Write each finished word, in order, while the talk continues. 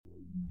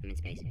Ladies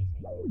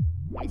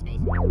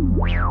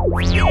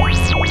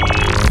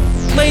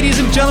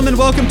and gentlemen,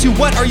 welcome to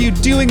What Are You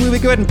Doing Movie?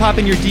 Go ahead and pop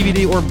in your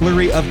DVD or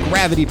Blu-ray of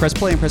Gravity. Press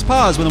play and press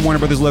pause when the Warner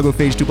Brothers logo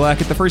fades to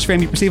black. At the first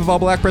frame you perceive of all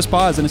black, press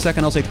pause. In a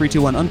second, I'll say 3,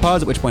 2, 1,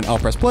 unpause, at which point I'll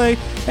press play,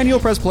 and you'll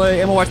press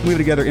play, and we'll watch the movie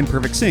together in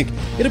perfect sync.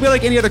 It'll be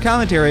like any other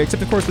commentary,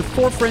 except, of course, with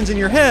 4 friends in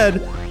your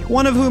head,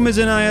 one of whom is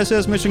an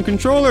ISS mission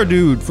controller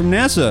dude from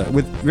NASA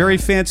with very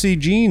fancy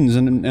jeans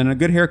and a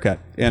good haircut.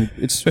 And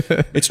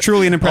it's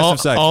truly an impressive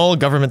sight. All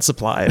government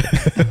supplied.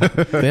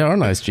 They are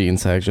nice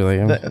jeans, actually.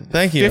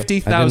 Thank you.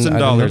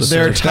 $50,000.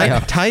 They're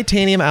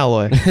titanium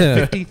alloy.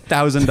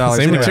 $50,000.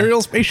 Same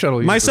material space shuttle.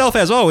 uses. Myself,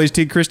 as always,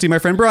 Teague Christie, my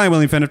friend Brian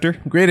William Fenifter.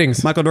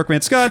 Greetings. Michael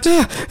Dorkman Scott.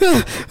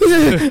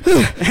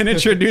 And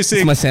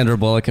introducing My Sandra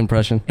Bullock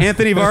impression.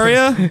 Anthony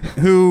Varia,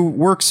 who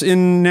works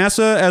in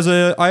NASA as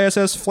a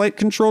ISS flight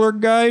controller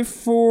guy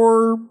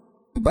for...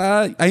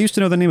 I used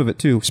to know the name of it,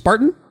 too.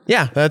 Spartan?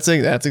 Yeah, that's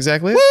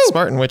exactly it.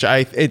 Spartan, which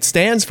it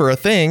stands for a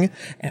thing,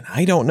 and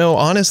I don't know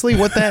honestly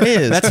what that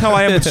is. That's how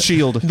I am with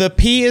S.H.I.E.L.D. The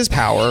P is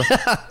power,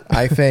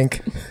 I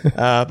think.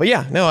 But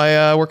yeah, no,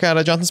 I work out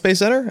at Johnson Space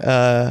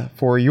Center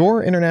for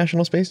your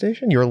International Space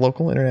Station, your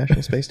local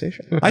International Space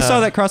Station. I saw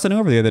that crossing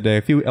over the other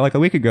day, a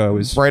week ago. It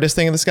was brightest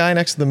thing in the sky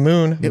next to the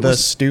moon,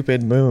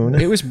 stupid moon.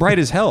 It was bright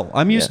as hell.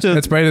 I'm used to...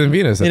 It's brighter than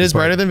Venus. It is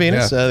brighter than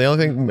Venus. Yeah. The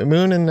only thing,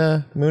 moon and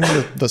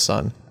the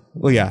sun.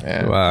 Well,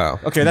 yeah.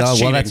 Wow. Okay, that's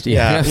cheating.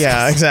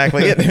 Yeah,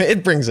 exactly.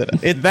 It brings it.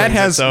 That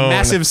has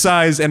massive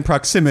size and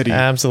proximity.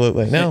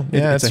 Absolutely. No,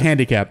 it's a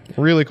handicap.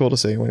 Really cool to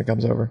see when it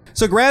comes over.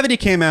 So Gravity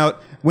came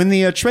out when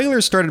the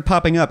trailers started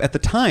popping up. At the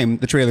time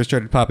the trailers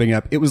started popping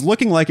up, it was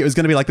looking like it was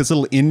going to be like this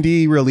little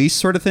indie release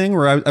sort of thing,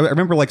 where I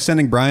remember like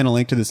sending Brian a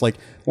link to this, like,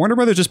 Warner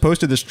Brothers just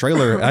posted this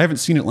trailer. I haven't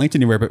seen it linked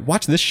anywhere, but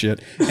watch this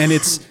shit. And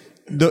it's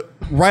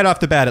right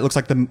off the bat, it looks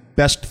like the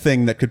best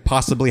thing that could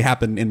possibly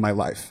happen in my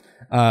life.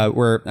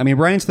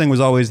 Brian's thing was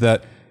always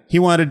that he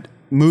wanted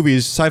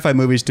sci-fi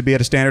movies, to be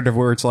at a standard of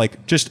where it's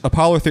like just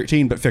Apollo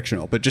 13 but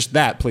fictional, but just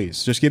that,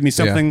 please. Just give me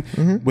something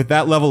with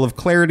that level of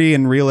clarity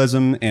and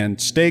realism and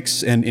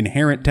stakes and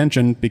inherent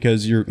tension,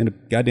 because you're in a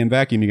goddamn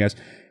vacuum, you guys.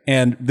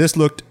 And this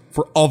looked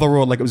for all the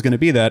world like it was going to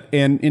be that.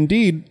 And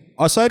indeed,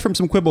 aside from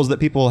some quibbles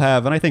that people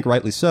have, and I think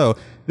rightly so,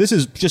 this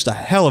is just a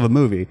hell of a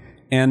movie.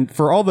 And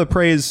for all the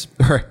praise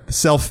or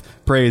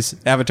self-praise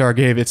Avatar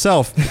gave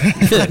itself,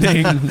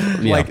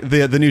 like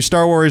the new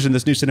Star Wars and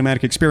this new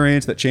cinematic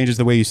experience that changes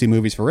the way you see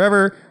movies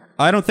forever,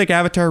 I don't think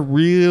Avatar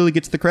really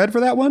gets the cred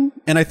for that one.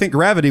 And I think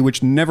Gravity,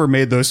 which never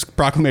made those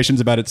proclamations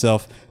about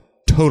itself,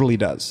 totally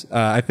does.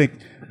 I think,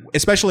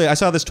 especially, I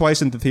saw this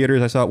twice in the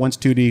theaters. I saw it once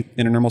 2D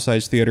in a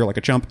normal-sized theater like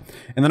a chump.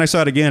 And then I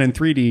saw it again in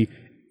 3D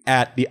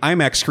at the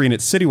IMAX screen at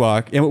City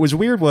Walk. And what was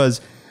weird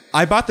was,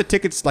 I bought the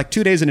tickets like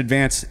 2 days in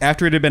advance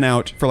after it had been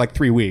out for like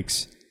 3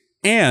 weeks,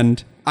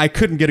 and I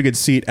couldn't get a good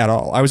seat at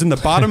all. I was in the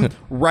bottom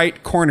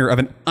right corner of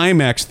an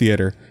IMAX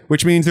theater,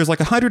 which means there's like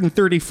a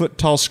 130-foot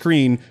tall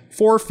screen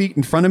 4 feet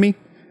in front of me,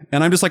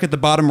 and I'm just like at the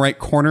bottom right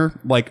corner,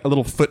 like a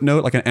little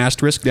footnote, like an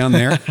asterisk down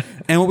there.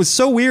 And what was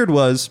so weird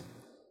was,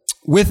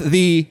 with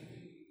the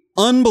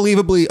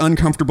unbelievably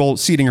uncomfortable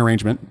seating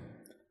arrangement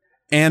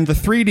and the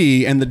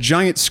 3D and the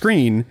giant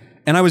screen,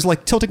 and I was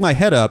like tilting my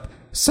head up,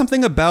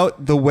 something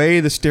about the way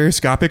the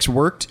stereoscopics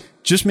worked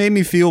just made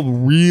me feel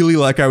really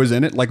like I was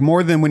in it, like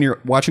more than when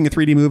you're watching a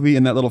 3D movie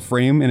in that little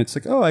frame and it's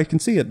like, oh, I can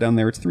see it down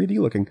there. It's 3D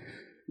looking.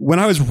 When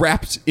I was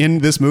wrapped in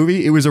this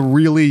movie, it was a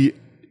really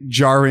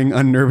jarring,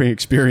 unnerving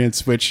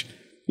experience, which,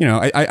 you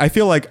know, I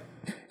feel like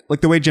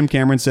the way Jim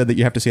Cameron said that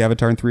you have to see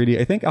Avatar in 3D,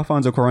 I think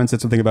Alfonso Cuarón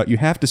said something about you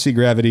have to see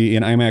Gravity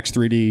in IMAX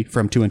 3D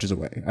from 2 inches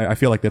away. I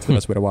feel like that's the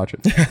best way to watch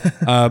it.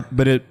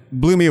 But it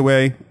blew me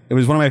away. It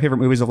was one of my favorite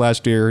movies of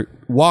last year.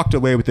 Walked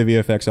away with the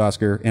VFX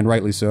Oscar, and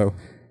rightly so.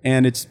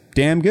 And it's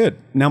damn good.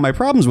 Now, my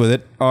problems with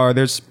it are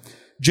there's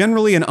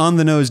generally an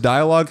on-the-nose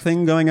dialogue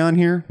thing going on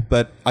here,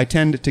 but I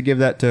tend to give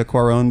that to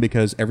Cuarón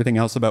because everything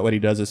else about what he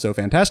does is so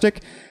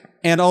fantastic.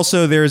 And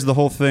also there's the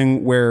whole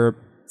thing where,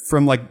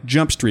 from like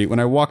Jump Street, when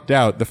I walked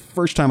out the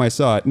first time I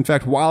saw it, in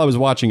fact, while I was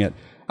watching it,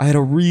 I had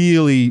a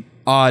really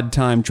odd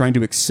time trying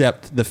to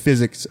accept the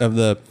physics of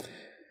the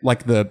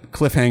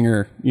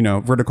cliffhanger, you know,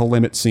 vertical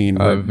limit scene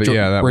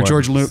where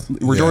George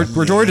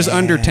is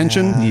under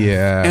tension.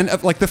 Yeah.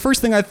 And like the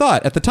first thing I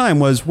thought at the time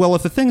was, well,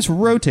 if the thing's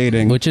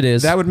rotating, which it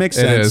is, that would make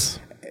sense. It is.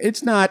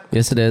 It's not.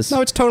 Yes, it is.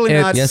 No, it's totally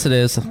not. Yes, it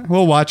is.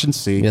 We'll watch and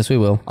see. Yes, we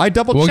will. I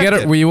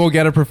double-checked it. We will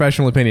get a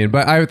professional opinion,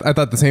 but I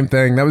thought the same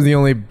thing. That was the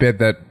only bit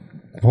that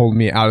pulled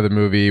me out of the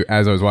movie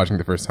as I was watching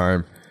the first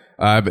time.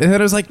 But then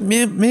I was like,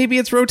 maybe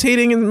it's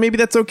rotating and maybe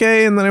that's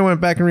okay. And then I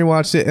went back and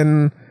rewatched it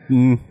and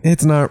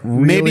it's not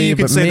really. Maybe you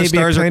could say the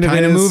stars are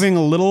kind of moving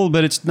a little,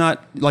 but it's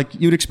not like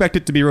you'd expect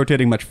it to be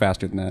rotating much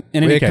faster than that.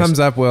 In any case, comes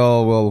up,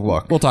 we'll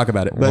look. We'll talk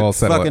about it. But we'll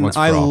settle it once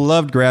for I all.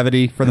 loved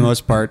Gravity for the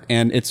most part,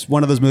 and it's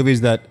one of those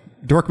movies that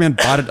Dorkman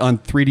bought it on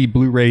 3D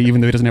Blu-ray,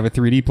 even though he doesn't have a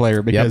 3D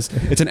player, because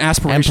it's an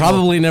aspirational. And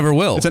probably never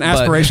will. It's an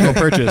aspirational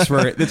purchase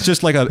where it's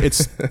just like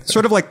it's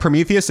sort of like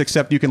Prometheus,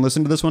 except you can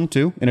listen to this one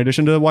too, in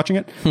addition to watching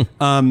it.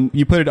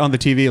 You put it on the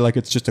TV like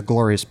it's just a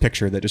glorious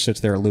picture that just sits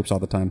there and loops all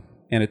the time.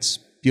 And it's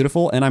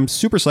beautiful, and I'm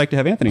super psyched to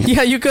have Anthony.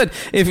 Yeah, you could.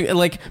 If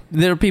like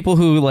there are people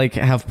who like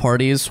have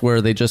parties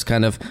where they just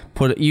kind of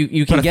put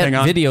you can a get thing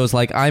on. videos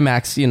like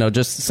IMAX,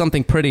 just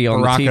something pretty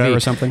on Baraka the TV or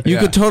something. You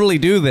Yeah. could totally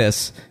do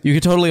this. You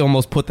could totally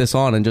almost put this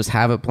on and just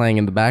have it playing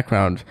in the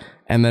background.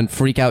 And then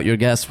freak out your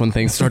guests when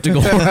things start to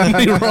go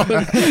horribly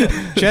wrong.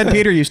 Chad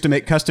Peter used to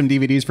make custom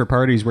DVDs for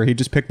parties where he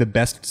just picked the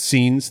best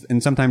scenes,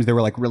 and sometimes they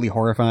were like really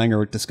horrifying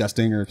or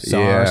disgusting or Saw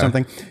Yeah. or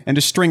something, and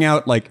just string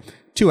out like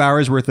 2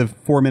 hours worth of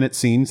 4-minute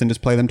scenes and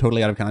just play them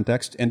totally out of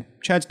context. And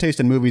Chad's taste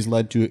in movies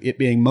led to it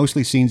being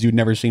mostly scenes you'd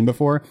never seen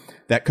before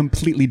that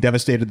completely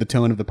devastated the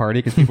tone of the party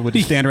because people would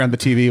just stand around the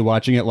TV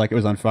watching it like it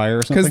was on fire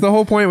or something. Because the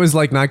whole point was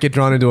like not get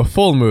drawn into a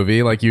full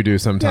movie like you do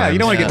sometimes. yeah, you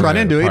don't want to get drawn at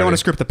a into it. You don't party. want to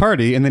script the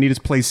party, and then you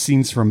just play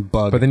scenes from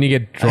Bug. But then you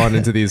get drawn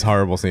into these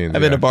horrible scenes. I've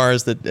been yeah. to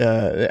bars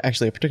that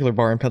actually a particular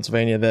bar in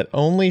Pennsylvania that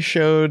only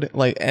showed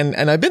like and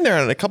I've been there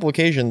on a couple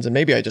occasions and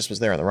maybe I just was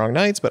there on the wrong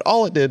nights, but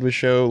all it did was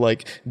show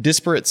like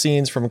disparate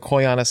scenes from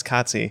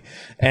Koyaanisqatsi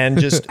and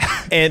just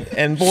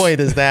and boy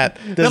does that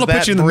That'll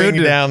put you in the bring mood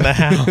to- down the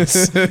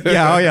house.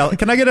 yeah, oh yeah.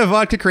 Can I get a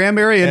vodka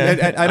cranberry? And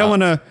I don't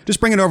want to just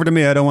bring it over to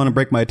me. I don't want to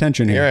break my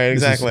attention here. You're right,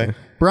 This is- exactly.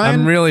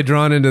 Brian, I'm really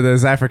drawn into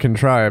this African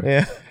tribe.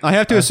 Yeah. I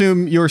have to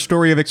assume your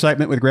story of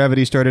excitement with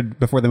Gravity started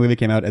before the movie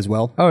came out as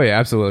well. Oh yeah,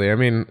 absolutely. I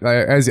mean,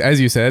 as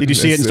you said, Did you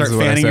see it and this start is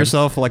what I fanning said.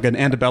 yourself like an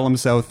antebellum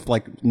South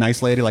like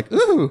nice lady? Like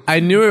ooh, I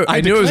knew it. I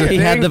knew it was a He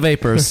thing. had the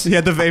vapors. he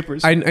had the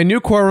vapors. I knew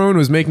Cuarón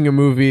was making a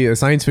movie, a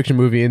science fiction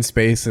movie in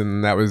space,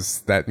 and that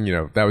was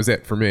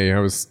it for me. I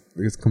was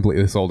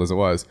completely sold as it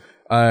was.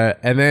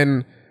 And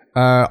then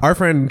our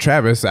friend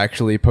Travis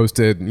actually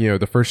posted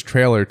the first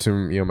trailer to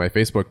my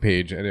Facebook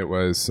page, and it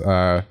was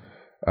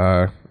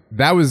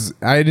that was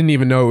I didn't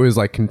even know it was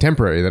like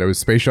contemporary, that it was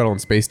Space Shuttle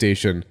and Space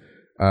Station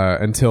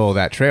until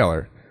that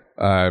trailer.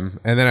 And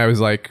then I was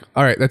like,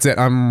 all right, that's it.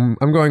 I'm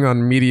going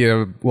on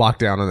media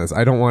lockdown on this.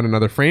 I don't want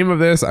another frame of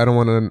this. I don't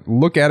want to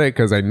look at it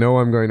because I know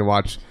I'm going to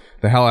watch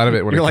the hell out of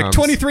it when You're it like comes.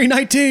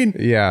 2319.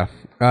 Yeah.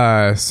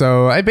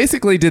 So I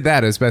basically did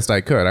that as best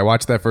I could. I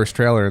watched that first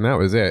trailer and that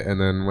was it.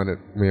 And then when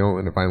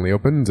it finally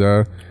opened,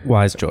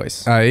 Wise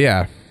choice.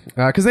 yeah,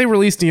 because they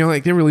released the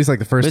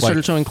first They started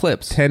like showing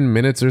clips. 10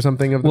 minutes or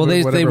something of the Well, movie,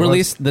 they whatever it was.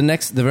 released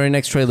the very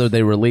next trailer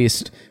they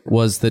released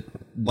was the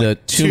 2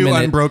 2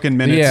 minute unbroken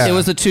minutes. Yeah. It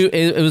was the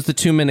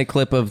 2-minute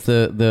clip of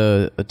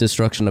the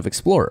destruction of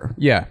Explorer.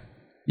 Yeah.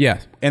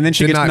 And then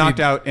she Did gets not knocked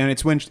need- out, and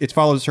it's when it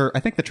follows her.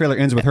 I think the trailer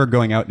ends with her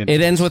going out. It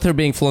ends with her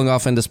being flung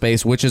off into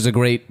space, which is a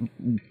great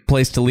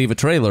place to leave a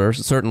trailer,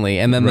 certainly.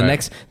 And then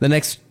Right. the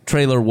next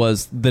trailer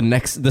was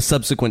the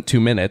subsequent 2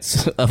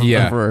 minutes of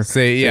Yeah. her.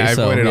 I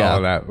avoided all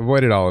of that.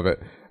 Avoided all of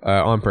it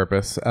on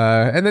purpose.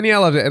 And then I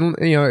loved it.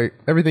 And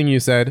everything you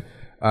said.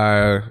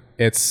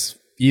 It's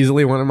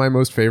easily one of my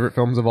most favorite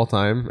films of all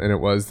time, and it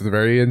was the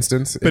very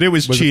instance. But it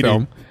was a cheating.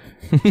 film.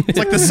 It's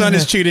like the sun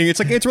is cheating. It's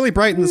like it's really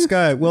bright in the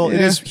sky. Well, it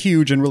is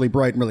huge and really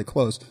bright and really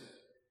close.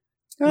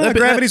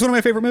 Gravity's one of my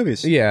favorite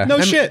movies. Yeah. No I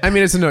mean- shit. I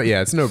mean, it's a no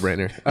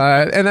brainer.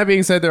 And that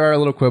being said, there are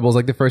little quibbles.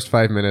 Like the first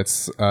 5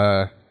 minutes,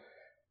 I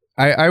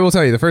will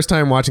tell you, the first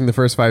time watching the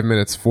first 5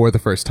 minutes for the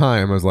first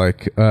time, I was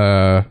like,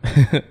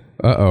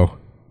 uh-oh.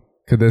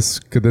 Could this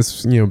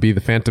be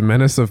the Phantom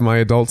Menace of my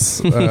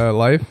adult's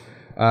life?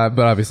 But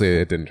obviously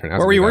it didn't turn out.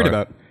 What to were be you that worried way.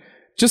 about?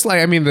 Just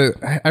like, I mean,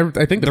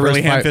 I think the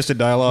really first ham-fisted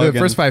dialogue The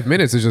first and- 5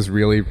 minutes is just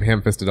really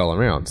ham-fisted all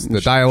around. The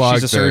dialogue,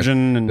 She's a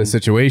surgeon and- the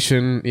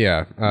situation,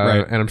 yeah.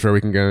 Right. And I'm sure we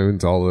can go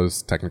into all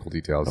those technical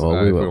details we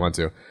if we will. want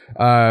to.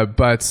 But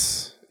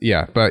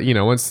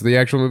once the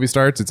actual movie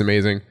starts, it's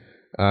amazing.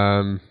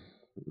 And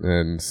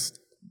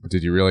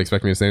did you really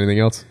expect me to say anything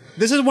else?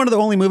 This is one of the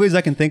only movies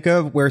I can think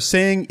of where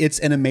saying it's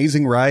an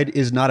amazing ride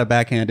is not a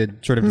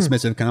backhanded sort of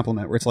dismissive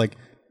compliment. Where it's like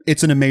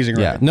it's an amazing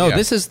Yeah. ride. No, Yeah.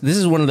 this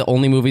is one of the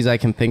only movies I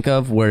can think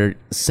of where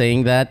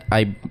saying that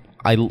I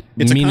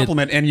It's mean a it.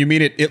 compliment, and you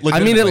mean it. I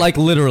mean it like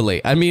literally.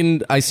 I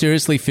mean, I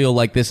seriously feel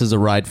like this is a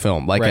ride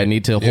film. Like I Right.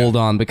 need to hold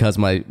on because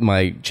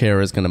my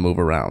chair is going to move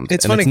around.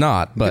 It's And funny. It's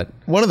not, but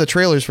One of the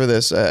trailers for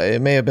this,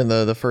 it may have been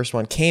the first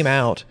one, came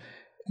out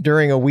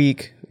during a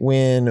week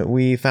when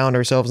we found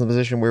ourselves in a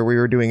position where we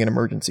were doing an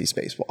emergency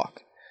spacewalk.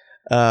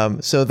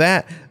 So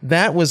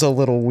that was a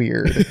little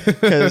weird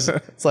because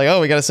it's like, oh,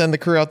 we got to send the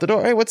crew out the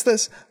door. Hey, what's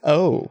this?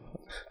 Oh,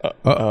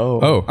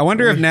 I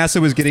wonder if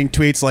NASA was getting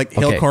tweets like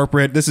 "Hill Okay.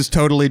 Corporate, this is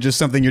totally just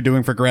something you're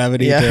doing for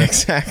Gravity." Yeah, to-"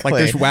 exactly. Like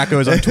there's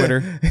wackos on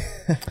Twitter.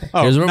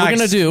 Oh, Here's what we're nice,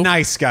 gonna do.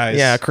 Nice guys.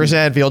 yeah, Chris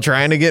Hadfield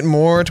trying to get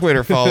more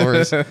Twitter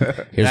followers.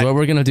 here's what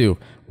we're going to do.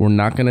 We're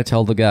not going to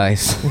tell the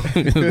guys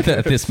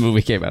that this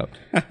movie came out.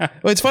 Well,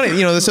 it's funny,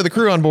 so the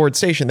crew on board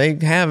station,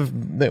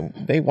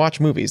 they watch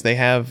movies. They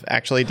have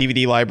actually a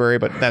DVD library,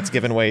 but that's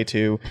given way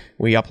to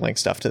we uplink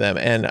stuff to them.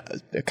 And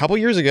a couple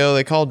years ago,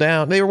 they called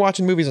down. They were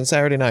watching movies on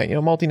Saturday night.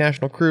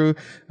 Multinational crew.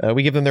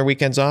 We give them their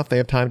weekends off. They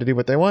have time to do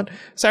what they want.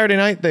 Saturday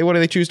night, what do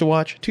they choose to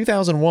watch?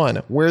 2001,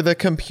 where the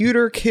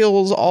computer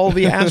kills all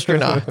the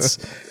astronauts.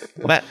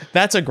 Well,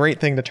 that's a great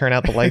thing to turn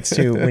out the lights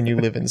to when you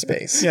live in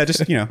space. Yeah,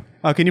 just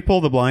can you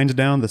pull the blinds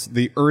down?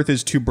 The Earth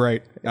is too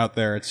bright out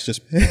there. It's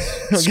just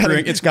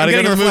screwing. It's gotta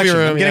I'm getting go to the movie reflection.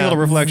 room, I'm getting yeah. a little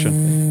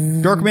reflection.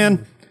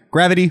 Dorkman,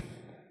 Gravity,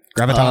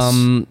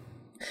 Gravitas.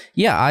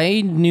 Yeah,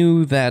 I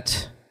knew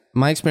that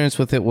my experience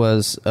with it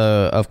was,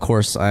 of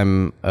course,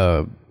 I'm,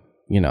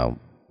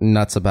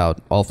 nuts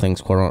about all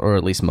things Quaron, or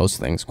at least most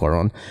things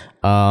Quaron.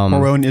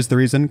 Quaron is the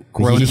reason.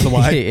 Quaron is the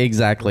why.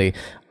 Exactly.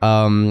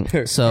 So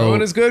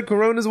Corona is good.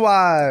 Corona is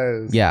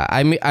wise. yeah,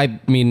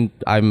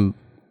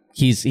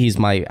 he's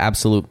my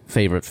absolute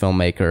favorite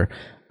filmmaker.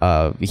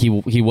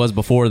 He was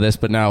before this,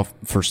 but now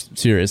for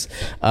serious.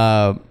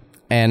 So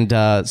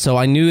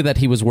I knew that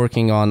he was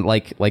working on,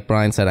 like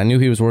Brian said, I knew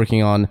he was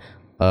working on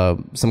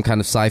some kind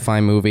of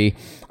sci-fi movie.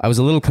 I was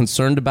a little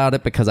concerned about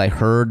it because I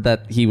heard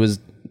that he was,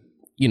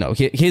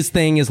 his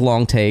thing is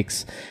long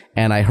takes,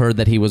 and I heard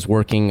that he was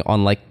working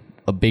on like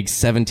a big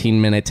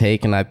 17-minute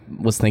take, and I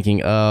was thinking,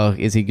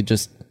 he's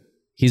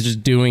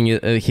just doing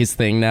his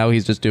thing now.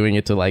 He's just doing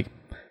it to like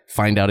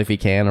find out if he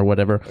can or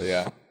whatever.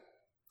 Yeah.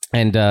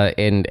 And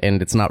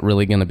it's not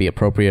really going to be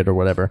appropriate or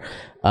whatever.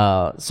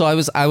 So I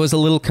was a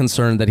little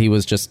concerned that he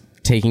was just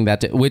taking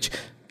that, which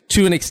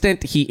to an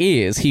extent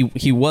he is.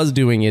 He was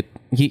doing it.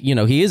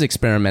 He is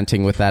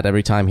experimenting with that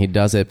every time he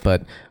does it.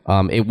 But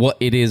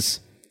it is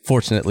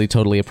fortunately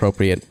totally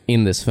appropriate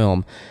in this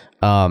film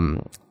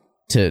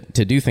to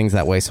do things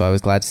that way. So I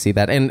was glad to see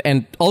that.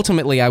 And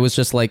ultimately I was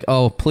just like,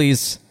 oh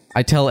please.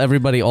 I tell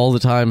everybody all the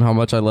time how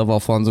much I love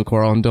Alfonso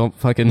Cuarón. Don't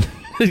fucking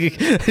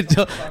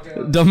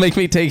don't make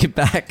me take it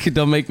back.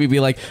 Don't make me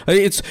be like,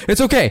 it's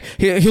okay.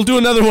 He'll do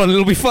another one.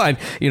 It'll be fine.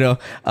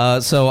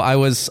 So I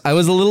was a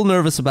little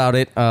nervous about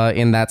it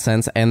in that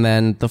sense. And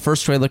then the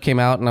first trailer came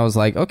out, and I was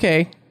like,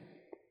 okay,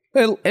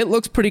 it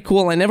looks pretty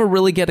cool. I never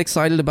really get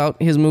excited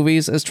about his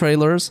movies as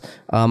trailers.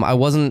 I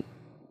wasn't.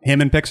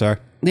 Him and Pixar.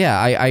 Yeah,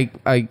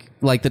 I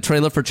like the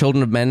trailer for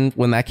Children of Men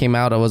when that came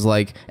out. I was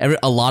like,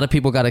 a lot of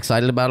people got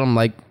excited about him. I'm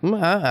like,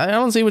 I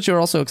don't see what you're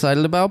also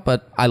excited about,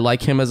 but I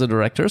like him as a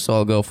director, so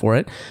I'll go for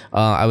it.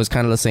 I was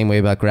kind of the same way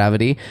about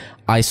Gravity.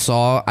 I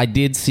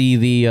did see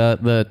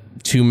the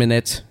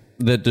 2-minute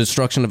the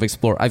destruction of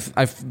Explorer.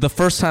 The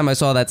first time I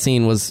saw that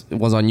scene was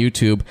on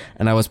YouTube,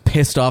 and I was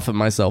pissed off at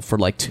myself for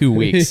like 2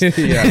 weeks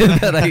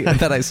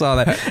that I saw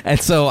that, and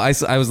so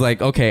I was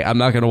like, okay, I'm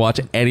not going to watch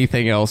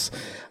anything else.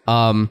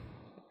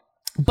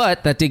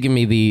 But that did give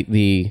me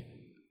the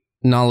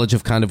knowledge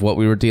of kind of what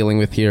we were dealing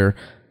with here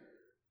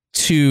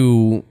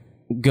to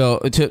go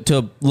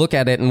to look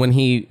at it. And when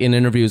he in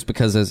interviews,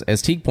 because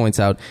as Teague points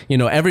out,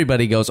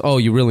 everybody goes, oh,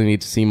 you really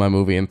need to see my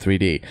movie in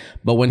 3D.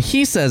 But when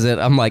he says it,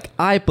 I'm like,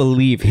 I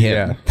believe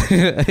him.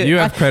 Yeah. You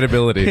have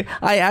credibility.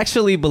 I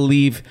actually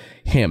believe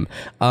him.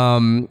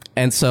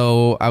 And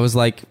so I was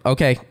like,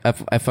 okay,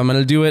 if I'm going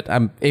to do it,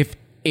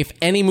 if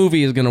any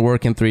movie is going to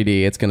work in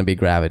 3D, it's going to be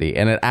Gravity,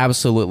 and it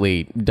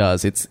absolutely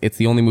does. It's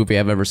the only movie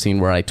I've ever seen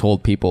where I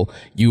told people,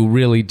 you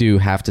really do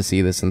have to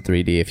see this in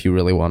 3D if you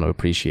really want to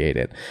appreciate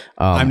it.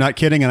 I'm not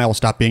kidding, and I will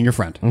stop being your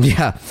friend.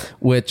 Yeah,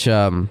 which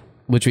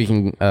we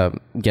can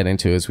get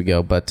into as we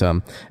go. But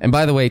and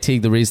by the way,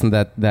 Teague, the reason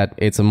that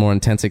it's a more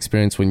intense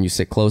experience when you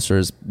sit closer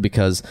is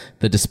because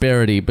the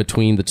disparity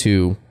between the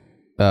two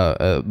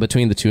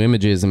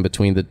images and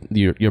between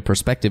your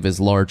perspective is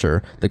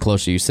larger the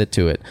closer you sit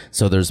to it,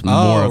 so there's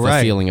more of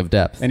a feeling of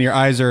depth. And do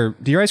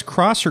your eyes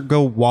cross or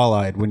go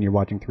wall-eyed when you're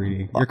watching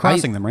 3D? You're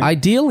crossing them, right?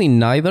 Ideally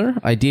neither.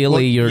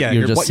 Ideally you're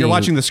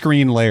watching the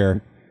screen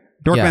layer.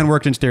 Dorkman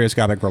worked in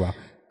stereoscopic for a while.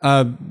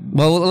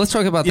 Well, let's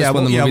talk about this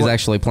when the movie's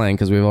actually playing,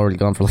 because we've already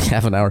gone for like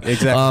half an hour.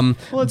 Exactly.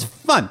 Well, it's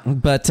fun.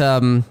 But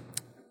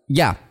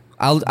yeah,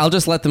 I'll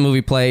just let the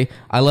movie play.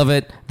 I love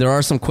it. There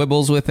are some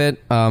quibbles with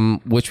it,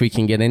 which we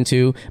can get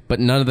into,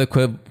 but none of the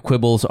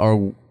quibbles are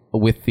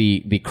with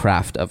the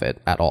craft of it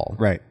at all.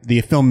 Right.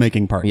 The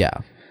filmmaking part.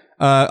 Yeah.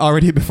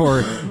 Already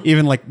before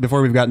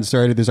we've gotten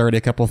started, there's already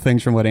a couple of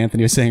things from what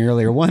Anthony was saying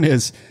earlier. One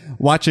is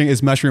watching,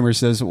 as Mushroomer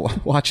says,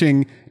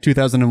 watching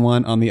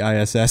 2001 on the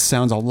ISS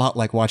sounds a lot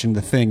like watching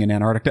The Thing in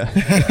Antarctica.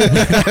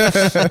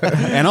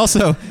 And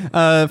also,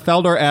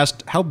 Faldor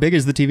asked, how big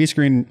is the TV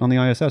screen on the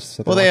ISS?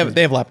 Well, they have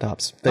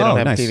laptops. They don't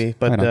have nice. TV,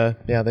 but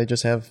they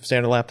just have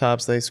standard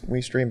laptops.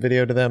 We stream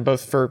video to them,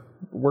 both for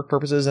work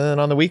purposes, and then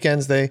on the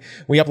weekends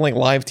we uplink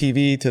live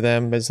TV to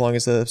them as long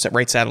as the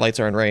right satellites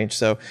are in range.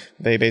 So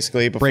they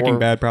basically Breaking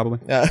Bad, probably.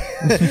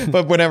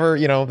 But whenever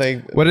they.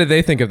 What did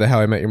they think of the How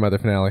I Met Your Mother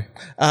finale?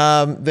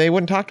 They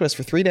wouldn't talk to us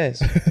for 3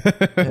 days.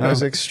 It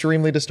was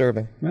extremely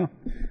disturbing. Well.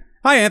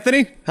 Hi,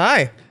 Anthony.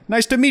 Hi.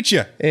 Nice to meet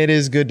you. It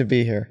is good to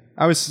be here.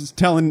 I was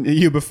telling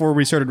you before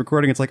we started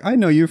recording, it's like, I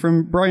know you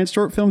from Brian's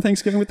short film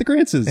Thanksgiving with the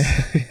Grances.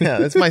 Yeah,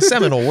 that's my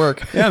seminal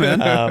work. Yeah,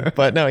 man.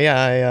 But no,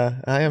 yeah,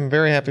 I am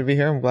very happy to be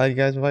here. I'm glad you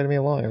guys invited me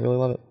along. I really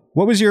love it.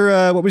 What was your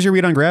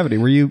read on Gravity?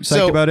 Were you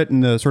psyched about it in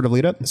the sort of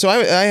lead up? So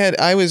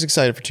I was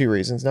excited for two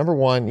reasons. Number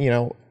one,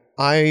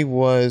 I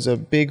was a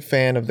big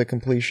fan of the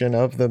completion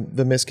of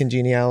the Miss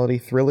Congeniality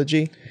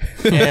trilogy,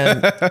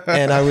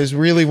 and I was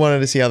really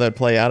wanted to see how that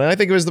play out. And I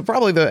think it was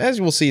probably as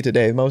we'll see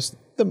today,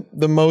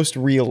 the most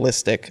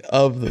realistic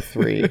of the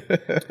three.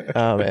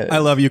 I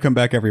love you. Come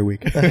back every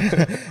week.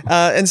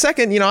 And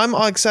second, I'm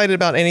all excited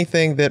about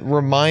anything that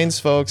reminds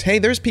folks, hey,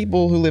 there's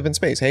people who live in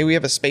space. Hey, we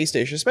have a space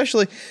station.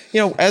 Especially,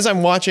 as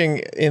I'm watching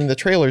in the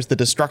trailers the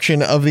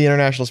destruction of the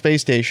International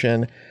Space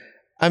Station,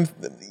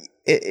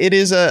 it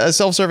is a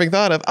self-serving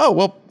thought of, oh,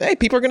 well, hey,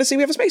 people are going to see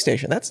we have a space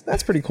station.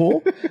 That's pretty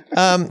cool.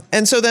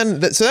 And so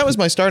then, so that was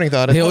my starting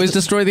thought. They always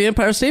destroy the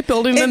Empire State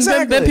Building, and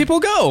then people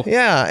go.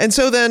 Yeah. And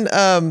so then,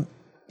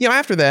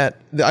 after that,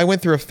 I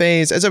went through a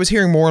phase as I was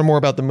hearing more and more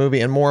about the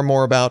movie and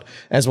more about,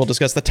 as we'll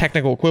discuss, the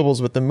technical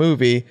quibbles with the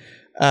movie.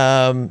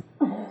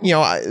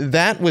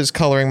 That was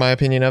coloring my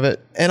opinion of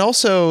it. And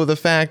also the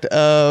fact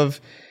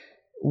of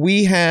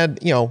we had,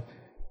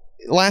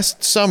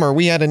 last summer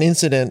we had an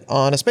incident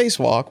on a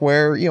spacewalk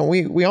where,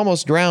 we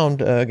almost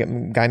drowned a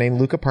guy named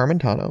Luca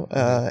Parmentano.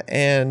 I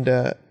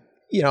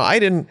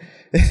didn't...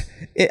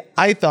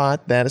 I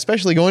thought that,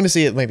 especially going to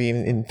see it maybe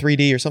in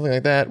 3D or something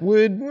like that,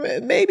 would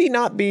maybe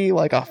not be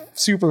like a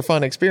super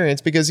fun experience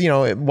because,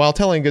 while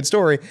telling a good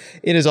story,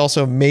 it is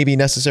also maybe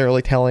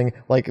necessarily telling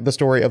like the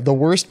story of the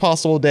worst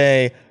possible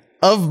day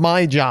of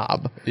my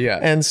job. Yeah.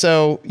 And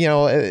so,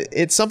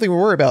 it's something we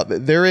worry about.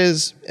 There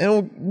is,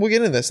 and we'll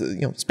get into this,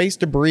 space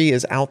debris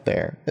is out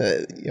there.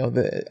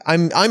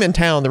 I'm in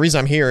town. The reason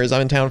I'm here is I'm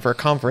in town for a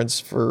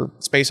conference for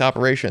space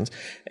operations,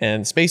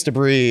 and space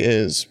debris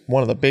is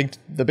one of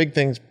the big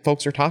things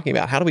folks are talking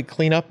about. How do we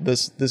clean up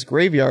this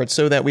graveyard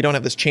so that we don't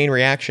have this chain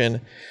reaction?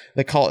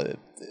 They call it,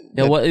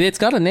 Yeah, well, it's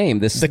got a name.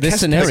 This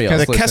scenario,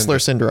 the Kessler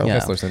syndrome. Yeah.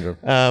 Kessler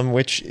syndrome.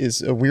 Which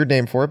is a weird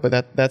name for it,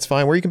 but that's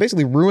fine. Where you can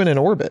basically ruin an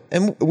orbit,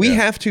 and we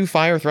have to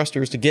fire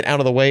thrusters to get out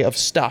of the way of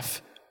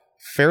stuff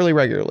fairly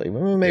regularly,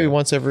 maybe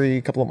once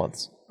every couple of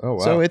months. Oh, wow.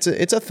 So it's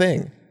a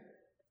thing.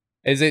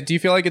 Is it? Do you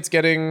feel like it's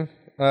getting?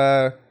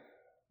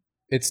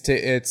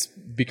 It's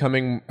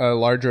becoming a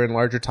larger and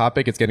larger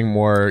topic. It's getting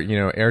more,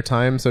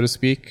 airtime, so to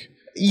speak.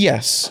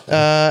 Yes,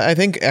 I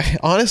think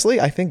honestly,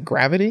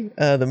 Gravity.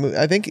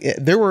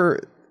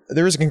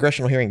 There was a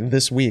congressional hearing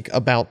this week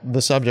about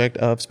the subject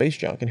of space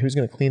junk and who's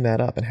going to clean that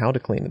up and how to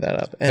clean that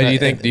up. And do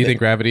you think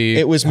Gravity?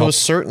 It was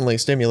most certainly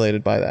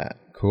stimulated by that.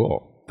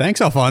 Cool.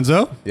 Thanks,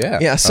 Alfonso. Yeah.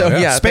 Yeah. So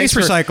Space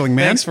recycling,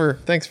 man.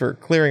 Thanks for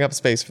clearing up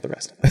space for the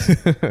rest of us.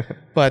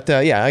 But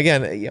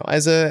again,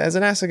 as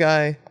a NASA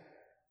guy,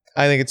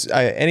 I think it's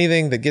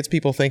anything that gets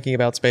people thinking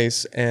about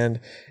space, and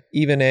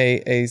even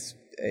a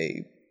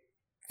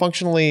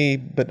functionally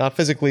but not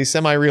physically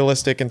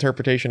semi-realistic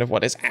interpretation of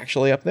what is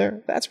actually up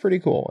there. That's pretty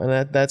cool,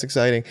 and that's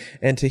exciting.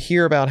 And to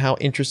hear about how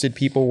interested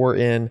people were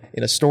in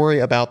a story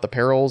about the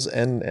perils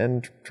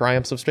and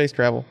triumphs of space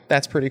travel,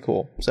 that's pretty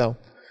cool. So,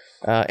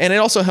 and it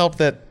also helped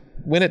that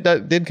when it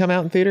did come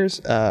out in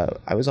theaters,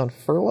 I was on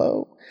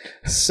furlough.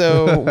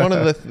 So one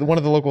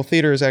of the local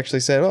theaters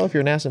actually said, "Oh, if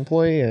you're a NASA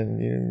employee and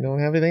you don't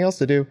have anything else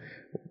to do,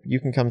 you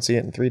can come see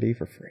it in 3D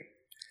for free."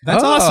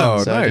 That's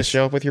awesome. So nice. just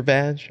show up with your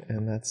badge,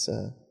 and that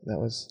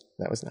was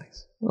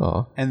nice.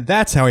 Oh. And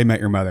that's how he met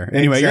your mother.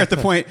 Anyway, You're at the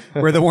point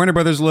where the Warner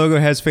Brothers logo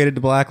has faded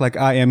to black, like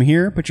I am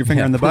here. Put your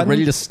finger on the button.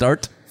 Ready to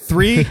start?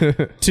 3,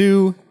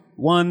 2,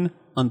 1,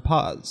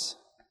 unpause.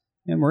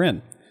 And we're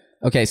in.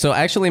 Okay, so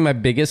actually my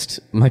biggest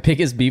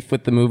beef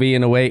with the movie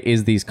in a way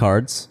is these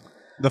cards.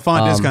 The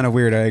font is kind of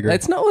weird, I agree.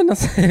 It's not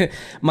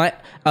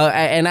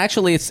and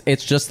actually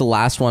it's just the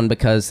last one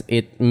because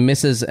it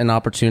misses an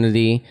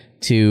opportunity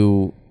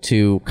to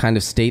kind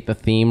of state the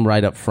theme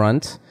right up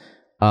front.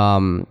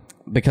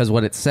 Because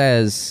what it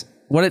says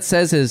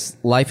is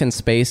life in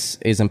space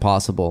is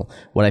impossible.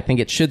 What I think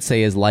it should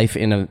say is life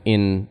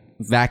in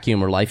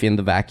vacuum, or life in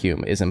the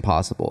vacuum is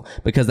impossible,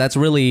 because that's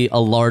really a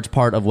large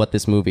part of what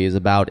this movie is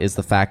about, is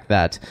the fact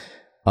that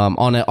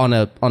on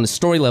a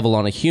story level,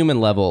 on a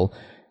human level,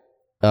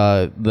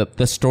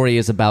 the story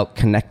is about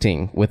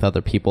connecting with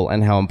other people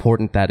and how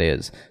important that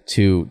is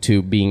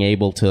to being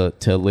able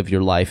to live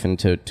your life, and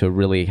to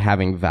really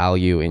having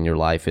value in your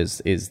life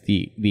is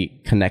the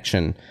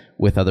connection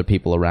with other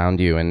people around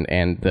you,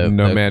 and the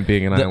man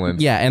being an island.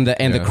 Yeah, and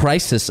the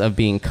crisis of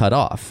being cut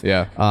off.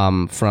 Yeah.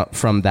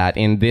 From that.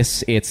 In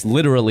this, it's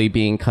literally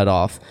being cut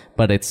off,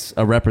 but it's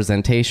a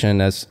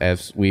representation,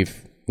 as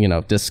we've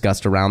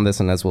discussed around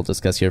this, and as we'll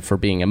discuss here, for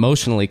being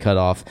emotionally cut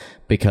off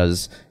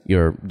because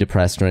you're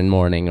depressed or in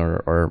mourning,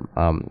 or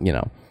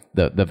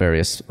the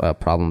various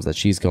problems that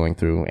she's going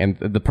through, and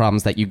the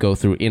problems that you go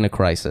through in a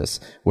crisis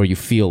where you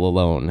feel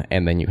alone,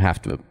 and then you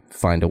have to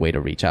find a way to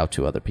reach out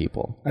to other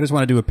people. I just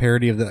want to do a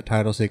parody of that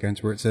title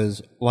sequence where it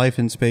says, life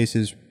in space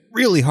is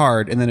really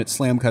hard, and then it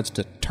slam cuts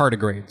to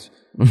tardigrades.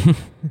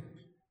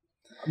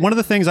 One of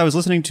the things, I was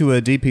listening to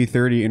a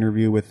DP30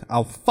 interview with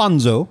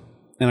Alfonso,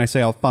 and I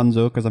say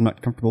Alfonso because I'm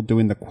not comfortable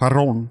doing the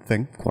Cuarón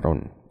thing.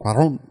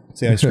 Cuarón.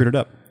 See, I screwed it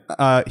up.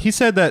 He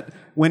said that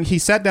when he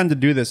sat down to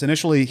do this,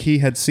 initially he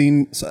had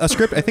seen a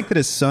script, I think that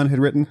his son had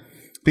written,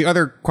 The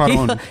other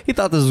Cuarón. He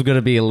thought this was going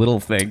to be a little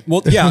thing.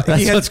 Well, yeah,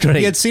 That's what's great.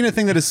 He had seen a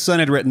thing that his son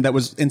had written that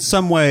was in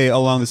some way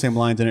along the same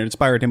lines, and it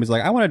inspired him. He's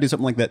like, I want to do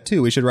something like that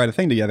too. We should write a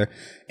thing together.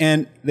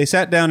 And they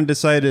sat down and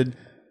decided,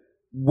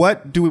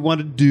 what do we want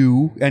to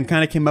do? And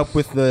kind of came up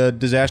with the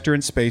disaster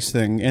in space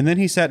thing. And then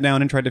he sat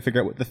down and tried to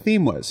figure out what the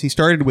theme was. He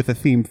started with the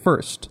theme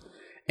first.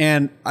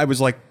 And I was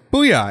like,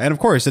 booyah. And of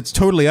course, it's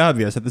totally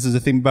obvious that this is a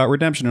theme about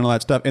redemption and all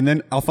that stuff. And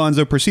then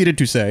Alfonso proceeded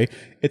to say,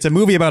 it's a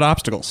movie about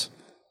obstacles.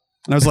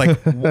 And I was like,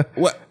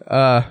 what?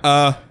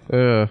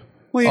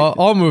 Well,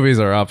 All movies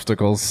are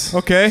obstacles.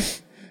 okay.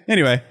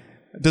 Anyway,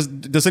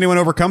 does anyone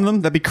overcome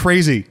them? That'd be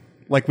crazy.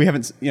 Like we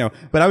haven't,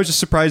 but I was just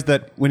surprised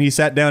that when he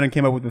sat down and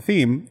came up with the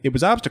theme, it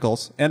was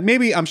obstacles. And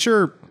maybe, I'm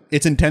sure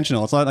it's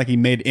intentional. It's not like he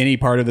made any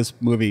part of this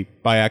movie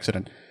by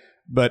accident,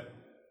 but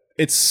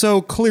it's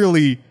so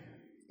clearly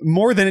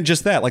more than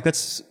just that. Like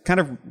that's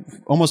kind of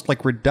almost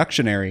like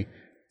reductionary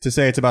to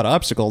say it's about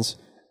obstacles.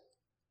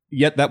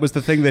 Yet that was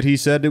the thing that he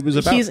said it was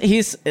about.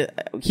 He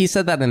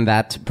said that in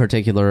that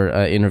particular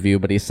interview,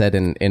 but he said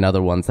in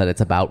other ones that it's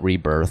about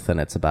rebirth and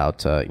it's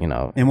about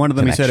In one of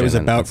them, he said it was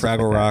connection about and stuff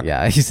Fraggle like that. Rock.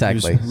 Yeah,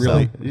 exactly. He was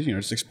really, So-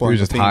 just He exploring. was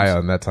just the high themes.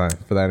 on that time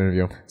for that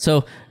interview.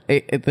 So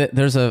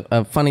there's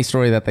a funny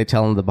story that they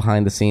tell in the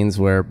behind the scenes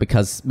where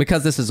because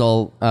this is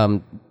all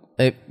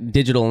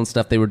digital and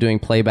stuff, they were doing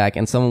playback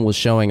and someone was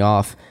showing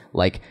off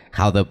like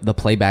how the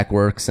playback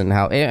works and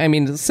how, I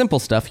mean, simple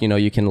stuff,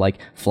 you can like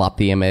flop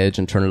the image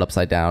and turn it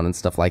upside down and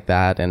stuff like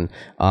that. And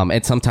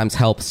it sometimes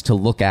helps to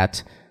look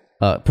at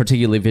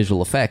particularly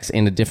visual effects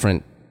in a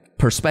different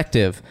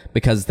perspective,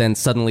 because then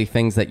suddenly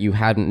things that you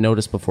hadn't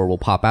noticed before will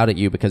pop out at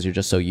you because you're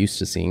just so used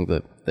to seeing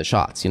the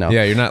shots, Yeah,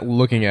 you're not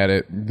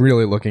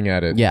really looking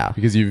at it. Yeah.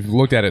 Because you've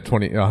looked at it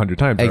 100 times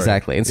already.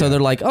 Exactly. And so they're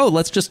like, oh,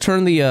 let's just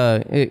turn the,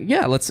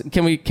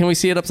 can we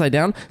see it upside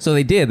down? So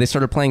they did. They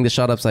started playing the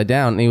shot upside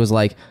down and he was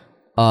like,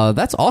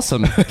 that's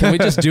awesome. Can we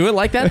just do it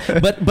like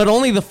that? But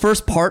only the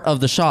first part of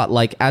the shot,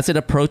 like as it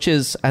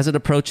approaches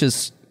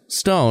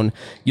stone,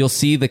 you'll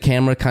see the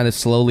camera kind of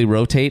slowly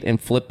rotate and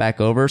flip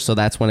back over. So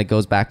that's when it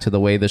goes back to the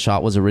way the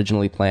shot was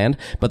originally planned.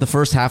 But the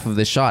first half of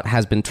the shot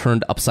has been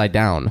turned upside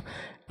down.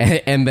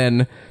 And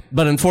then,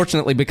 but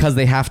unfortunately, because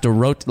they have to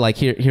rotate, like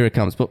here it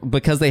comes, but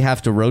because they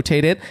have to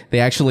rotate it, they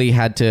actually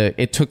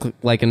it took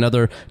like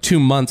another 2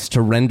 months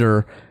to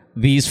render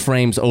these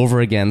frames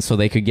over again so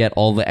they could get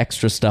all the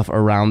extra stuff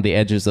around the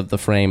edges of the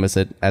frame as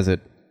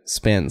it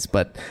spins.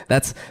 But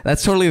that's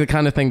totally the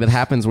kind of thing that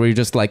happens where you're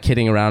just like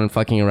kidding around and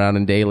fucking around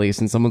in dailies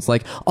and someone's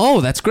like,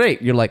 oh, that's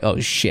great. You're like, oh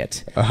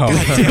shit. Oh,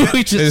 We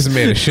they just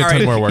made a shit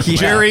ton more work. Yeah.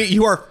 Jerry,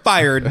 you are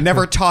fired.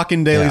 Never talk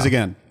in dailies Yeah.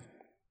 again.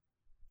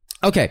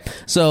 Okay,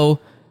 so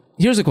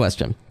here's a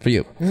question for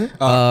you.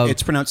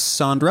 It's pronounced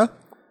Sandra.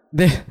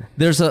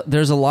 There's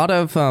a lot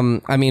of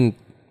I mean,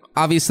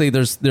 obviously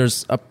there's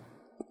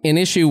an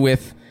issue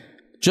with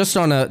just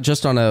on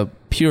a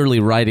purely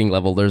writing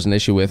level. There's an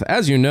issue with,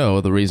 as you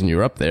know, the reason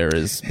you're up there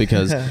is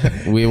because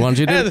we want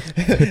you to.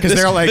 Because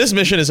they're like, this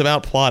mission is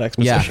about plot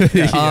Yeah,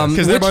 exposition.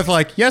 because they're both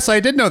like, yes, I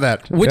did know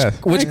that. which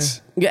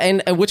Yes.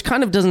 which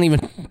kind of doesn't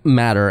even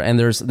matter. And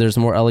there's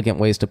more elegant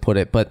ways to put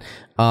it, but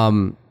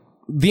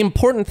the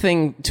important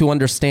thing to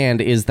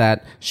understand is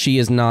that she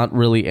is not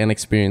really an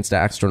experienced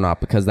astronaut,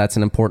 because that's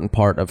an important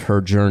part of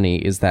her journey,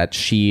 is that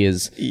she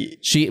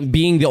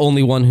being the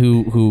only one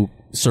who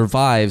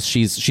survives,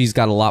 she's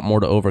got a lot more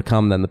to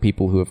overcome than the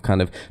people who have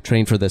kind of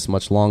trained for this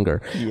much longer.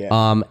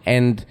 Yeah.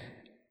 And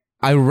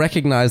I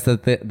recognize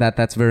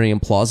that's very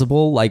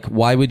implausible. Like,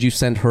 why would you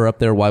send her up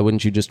there? Why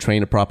wouldn't you just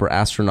train a proper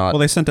astronaut Well,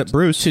 they sent up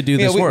Bruce. to do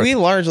Yeah, this work? we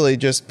largely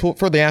just pull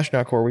for the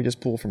astronaut corps. We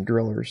just pull from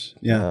drillers.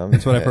 Yeah,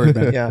 that's what I've heard.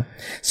 Man. Yeah.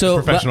 So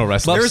Professional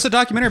wrestlers. There was a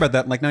documentary about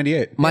that in like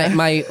 '98.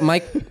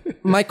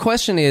 My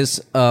question is,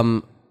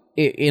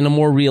 in a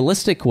more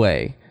realistic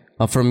way,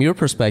 from your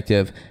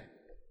perspective,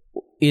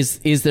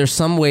 is there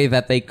some way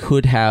that they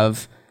could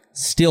have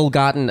still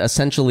gotten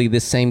essentially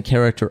this same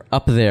character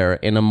up there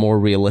in a more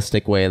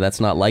realistic way that's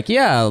not like,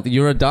 yeah,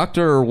 you're a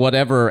doctor or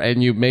whatever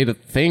and you made a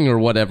thing or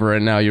whatever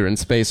and now you're in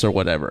space or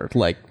whatever,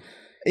 like?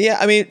 Yeah,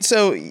 I mean,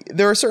 so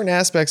there are certain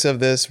aspects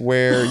of this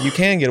where you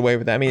can get away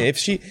with that. I mean,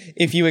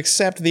 if you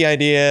accept the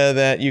idea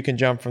that you can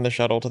jump from the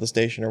shuttle to the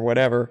station or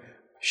whatever,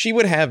 she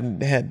would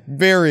have had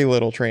very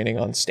little training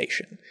on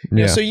station. You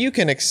know, Yeah. so you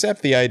can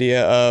accept the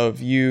idea of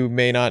you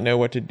may not know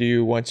what to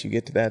do once you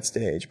get to that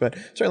stage. But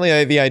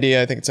certainly the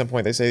idea, I think at some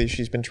point they say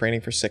she's been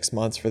training for 6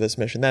 months for this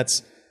mission. That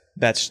is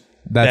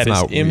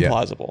not-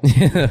 implausible.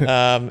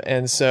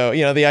 And so,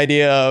 the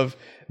idea of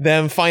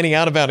them finding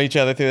out about each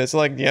other through this,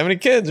 like, do you have any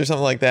kids or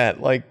something like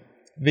that? Like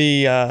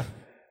these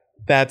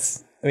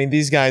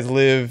guys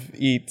live,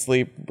 eat,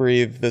 sleep,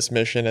 breathe this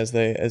mission as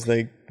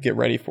they get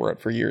ready for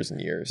it for years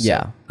and years. So-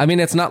 Yeah. I mean,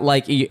 it's not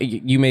like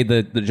you made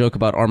the joke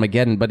about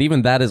Armageddon, but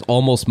even that is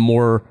almost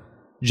more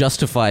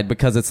justified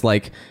because it's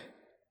like,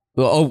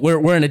 oh,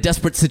 we're in a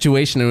desperate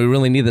situation and we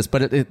really need this.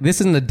 But this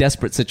isn't a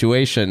desperate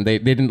situation. They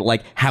didn't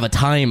like have a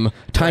time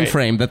Right.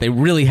 frame that they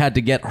really had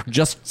to get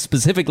just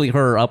specifically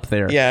her up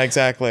there. Yeah,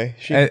 exactly.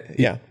 Uh,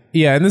 Yeah.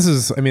 Yeah, and this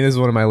is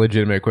one of my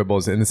legitimate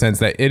quibbles in the sense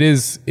that it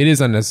is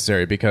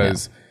unnecessary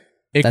because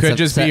it That's could a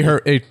just set- be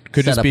her. It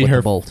could Set just up be with her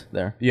the bolt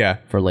there. Yeah,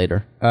 For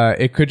later.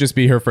 it could just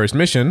be her first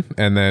mission,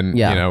 and then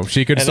Yeah.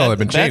 she could And still that- have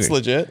been that's changing.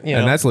 legit, you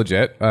and know. that's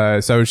legit.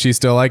 So she's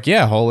still like,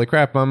 yeah, holy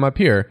crap, I'm up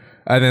here.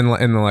 And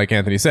then like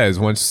Anthony says,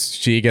 once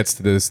she gets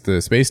to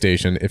the space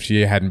station, if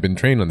she hadn't been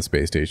trained on the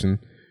space station,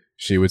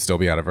 she would still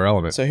be out of her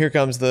element. So here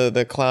comes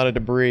the cloud of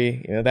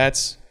debris.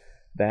 That's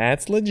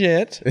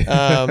legit.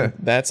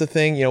 That's a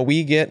thing.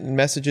 We get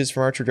messages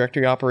from our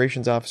trajectory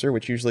operations officer,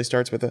 which usually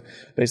starts with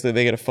basically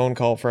they get a phone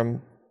call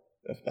from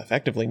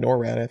effectively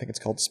NORAD. I think it's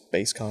called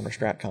Spacecom or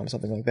Stratcom,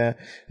 something like that.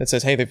 That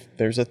says, hey,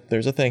 there's a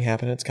thing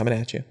happening. It's coming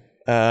at you,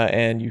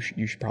 and you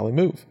should probably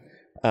move.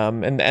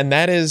 And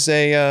that is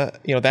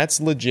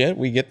that's legit.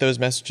 We get those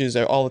messages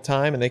all the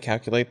time, and they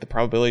calculate the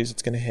probabilities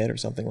it's going to hit or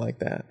something like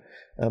that.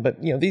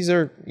 But these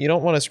are, you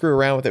don't want to screw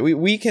around with it.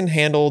 We can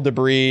handle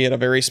debris at a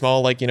very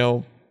small,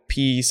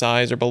 pea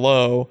size or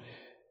below,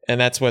 and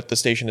that's what the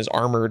station is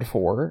armored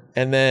for.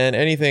 And then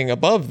anything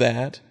above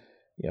that,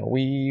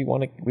 we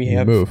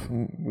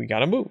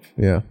gotta move.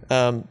 Yeah.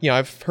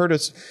 I've heard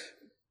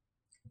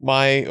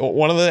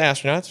one of the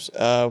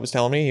astronauts was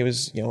telling me he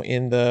was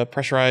in the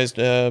pressurized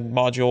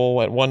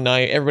module at one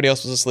night. Everybody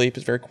else was asleep.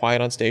 It's very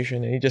quiet on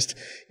station, and he just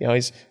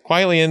he's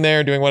quietly in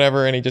there doing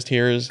whatever, and he just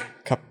hears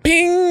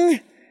ka-ping, and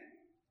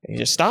he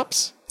just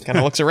stops, kind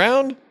of looks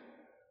around.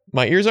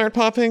 My ears aren't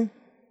popping.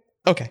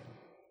 Okay.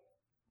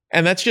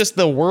 And that's just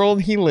the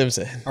world he lives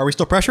in. Are we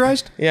still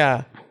pressurized?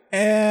 Yeah.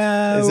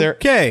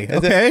 Okay.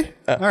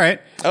 All right.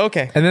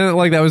 Okay. And then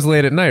that was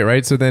late at night,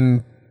 right? So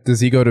then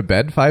does he go to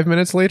bed 5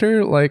 minutes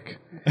later?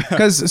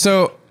 Because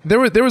so there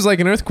was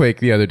an earthquake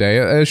the other day,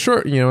 a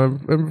short,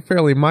 a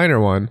fairly minor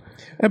one,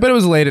 but it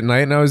was late at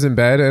night and I was in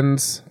bed and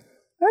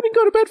I didn't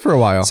go to bed for a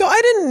while. So I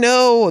didn't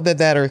know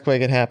that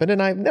earthquake had happened, and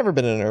I've never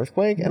been in an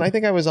earthquake, and I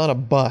think I was on a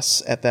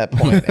bus at that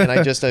point, and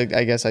I guess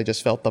I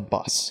just felt the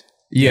bus.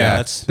 Yeah,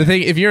 that's- the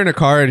thing. If you're in a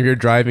car and if you're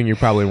driving, you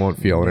probably won't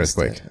feel an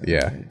earthquake.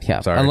 Yeah, Yeah.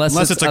 Sorry.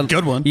 Unless it's a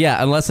good one.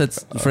 Yeah. Unless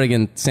it's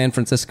friggin' San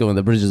Francisco and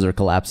the bridges are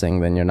collapsing,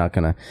 then you're not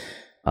going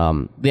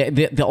to.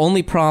 The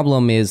only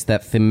problem is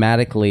that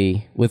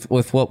thematically,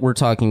 with what we're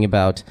talking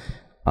about,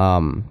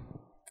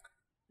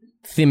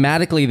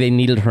 thematically, they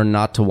needed her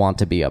not to want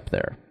to be up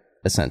there,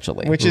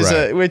 essentially. Which is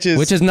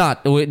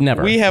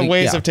Never. We have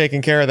ways yeah. of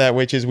taking care of that,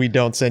 which is we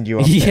don't send you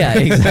up there. Yeah,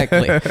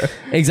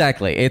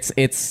 exactly.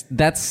 That's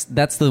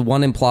the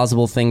one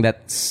implausible thing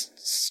that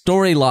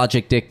story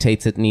logic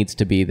dictates it needs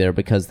to be there,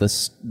 because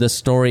the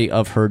story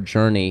of her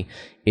journey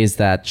is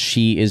that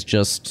she is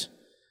just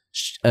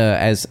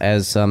as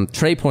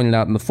Trey pointed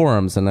out in the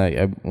forums, and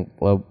I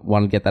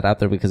want to get that out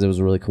there because it was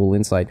a really cool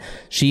insight.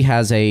 She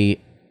has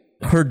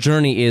her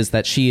journey is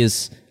that she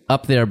is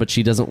up there, but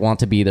she doesn't want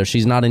to be there.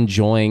 She's not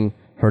enjoying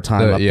her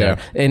time up there.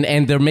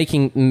 And they're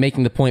making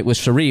the point with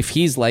Sharif.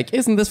 He's like,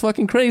 isn't this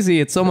fucking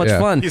crazy? It's so much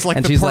fun. He's like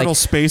and the she's portal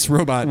space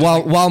robot.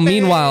 While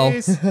meanwhile,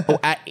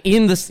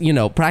 in this,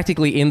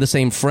 practically in the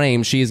same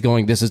frame, she is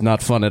going, this is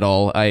not fun at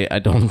all. I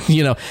don't,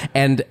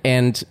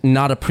 and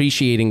not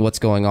appreciating what's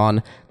going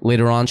on.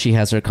 Later on, she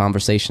has her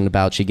conversation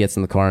about, she gets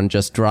in the car and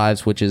just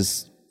drives, which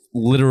is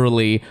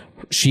literally,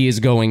 she is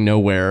going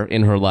nowhere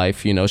in her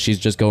life. She's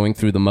just going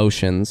through the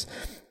motions.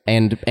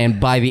 And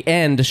by the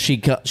end, she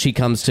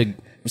comes to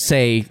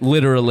say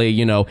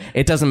literally,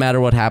 it doesn't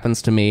matter what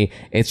happens to me.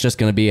 It's just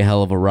going to be a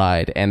hell of a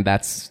ride. And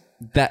that's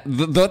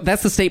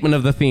the statement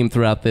of the theme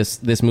throughout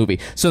this movie.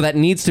 So that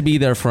needs to be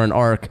there for an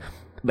arc.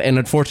 And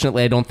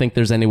unfortunately, I don't think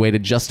there's any way to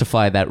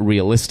justify that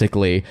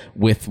realistically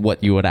with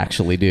what you would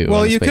actually do.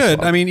 Well, in a you space could.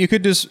 walk. I mean, you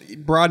could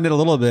just broaden it a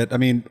little bit. I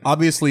mean,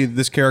 obviously,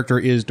 this character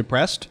is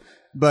depressed,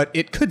 but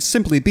it could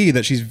simply be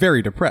that she's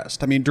very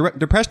depressed. I mean,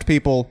 depressed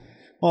people.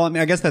 Well, I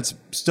mean, I guess that's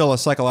still a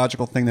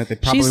psychological thing that they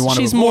probably want to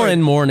avoid. She's more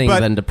in mourning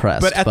than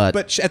depressed.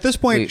 But at this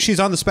point,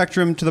 she's on the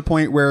spectrum to the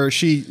point where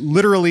she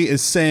literally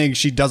is saying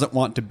she doesn't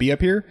want to be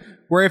up here.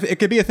 Where if it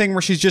could be a thing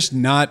where she's just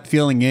not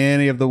feeling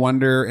any of the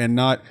wonder and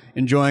not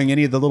enjoying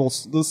any of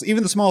the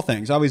even the small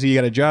things. Obviously, you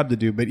got a job to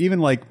do, but even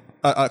like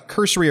a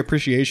cursory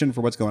appreciation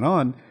for what's going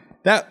on,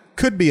 that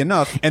could be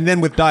enough. And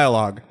then with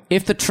dialogue.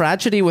 If the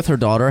tragedy with her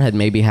daughter had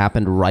maybe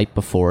happened right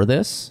before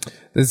this,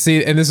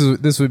 See, and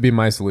this would be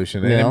my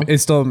solution. And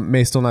it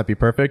may still not be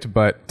perfect,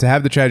 but to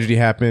have the tragedy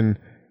happen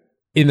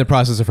in the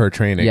process of her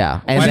training.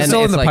 Yeah. And And it's then still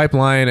in it's the like-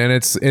 pipeline, and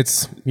it's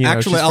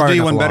Actually, I'll do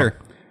you one better.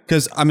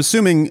 Because I'm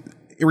assuming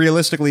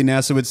realistically,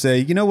 NASA would say,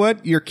 you know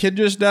what? Your kid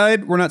just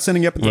died. We're not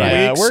sending you up in 3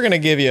 weeks. We're going to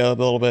give you a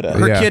little bit of...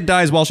 Her Yeah. kid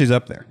dies while she's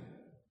up there.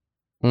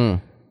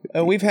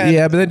 We've had...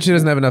 Yeah, but then she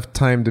doesn't have enough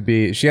time to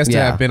be. She has to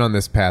Yeah. have been on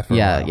this path for a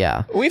while.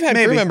 yeah. We've had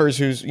Maybe. crew members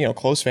whose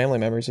close family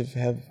members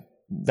have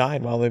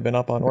died while they've been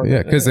up on orbit.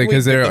 Yeah, 'cause We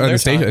they're give on them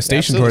the their time.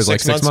 station Absolutely. towards, like,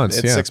 6 months,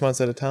 It's yeah. 6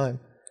 months at a time.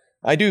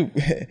 I do.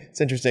 It's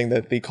interesting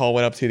that the call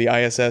went up to the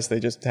ISS. They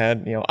just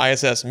had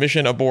ISS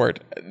mission abort.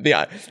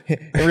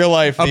 In real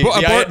life,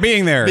 Abort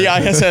being there. The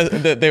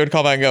ISS they would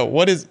call back and go,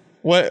 what does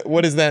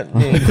that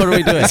mean? What are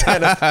we doing?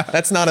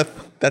 That's not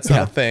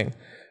a thing.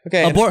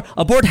 Okay.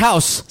 Abort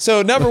house.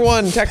 So number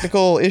one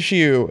technical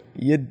issue,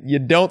 you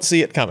don't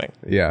see it coming.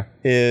 Yeah.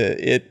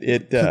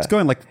 It's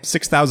going like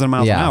 6,000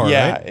 miles an hour,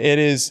 yeah, right? it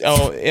is.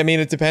 Oh, I mean,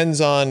 it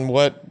depends on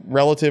what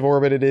relative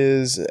orbit it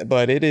is,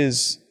 but it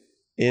is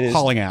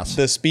Hauling ass.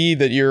 the speed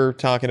that you're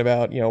talking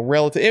about.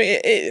 Relative.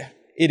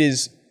 It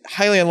is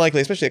highly unlikely,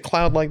 especially a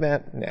cloud like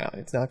that. No,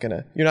 it's not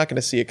gonna. You're not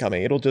gonna see it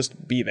coming. It'll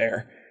just be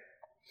there.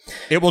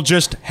 It will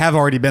just have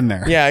already been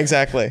there. Yeah,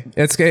 exactly.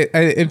 It's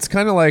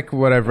kind of like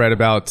what I've read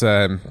about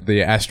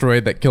the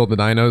asteroid that killed the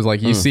dinos.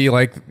 Like you see,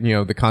 like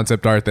the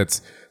concept art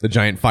that's the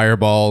giant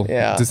fireball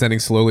descending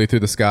slowly through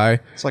the sky.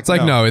 It's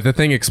like no, the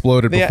thing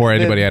exploded before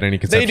anybody had any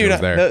conception They do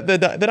it was not. there.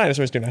 The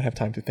dinosaurs do not have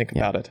time to think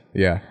about it.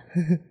 Yeah.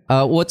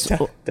 What's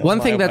one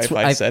thing that's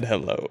I said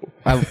hello.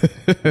 I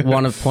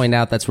want to point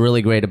out that's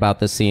really great about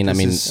this scene. I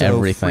mean, This is so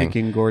everything.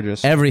 freaking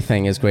gorgeous.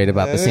 Everything is great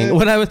about the scene.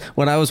 When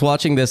I was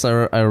watching this, I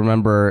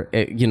remember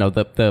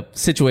the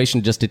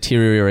situation just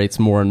deteriorates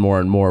more and more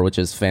and more, which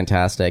is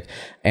fantastic.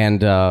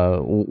 And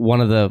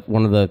one of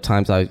the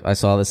times I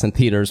saw this in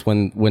theaters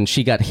when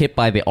she got hit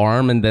by the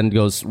arm and then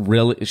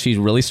she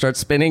really starts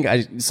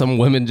spinning. Some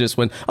women just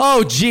went,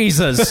 "Oh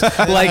Jesus!"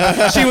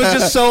 Like she was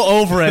just so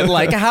over it.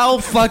 Like how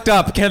fucked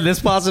up can this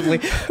possibly?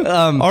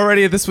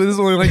 Already, this is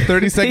only like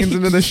 30 seconds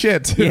into the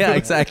shit. Yeah,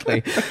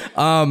 exactly.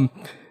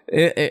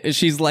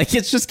 She's like,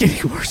 it's just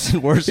getting worse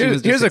and worse.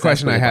 Here's a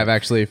question I have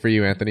actually for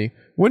you, Anthony.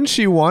 Wouldn't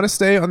she want to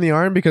stay on the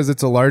arm because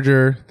it's a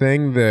larger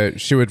thing that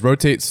she would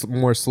rotate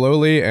more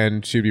slowly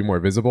and she'd be more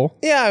visible?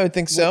 Yeah, I would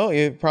think so.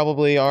 You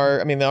probably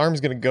are. I mean, the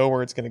arm's going to go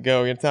where it's going to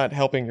go. It's not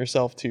helping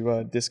yourself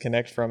to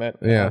disconnect from it.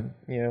 Yeah.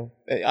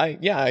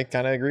 I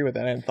kind of agree with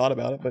that. I hadn't thought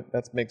about it, but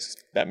that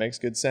makes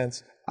good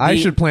sense. I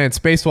should plan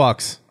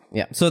spacewalks.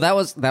 Yeah, so that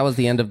was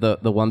the end of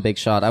the one big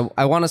shot.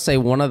 I want to say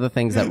one of the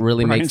things that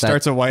really Brian makes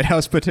starts a White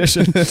House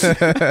petition.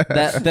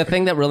 the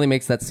thing that really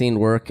makes that scene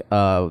work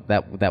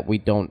that we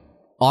don't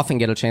often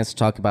get a chance to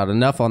talk about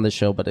enough on this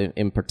show, but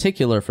in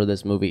particular for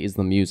this movie, is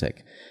the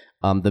music.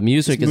 The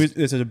music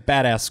is a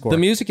badass score. The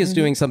music is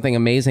doing something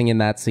amazing in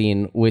that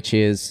scene, which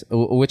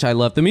I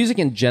love. The music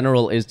in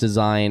general is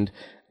designed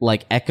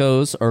like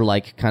echoes or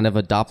like kind of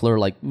a Doppler,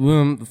 like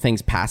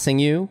things passing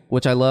you,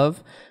 which I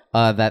love.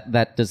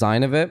 That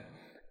design of it.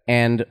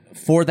 And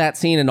for that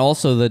scene, and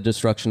also the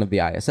destruction of the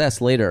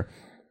ISS later,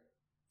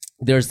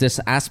 there's this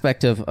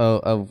aspect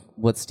of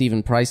what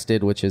Stephen Price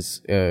did, which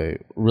is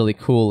really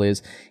cool.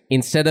 Is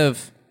instead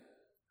of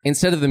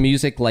the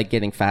music like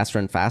getting faster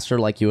and faster,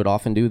 like you would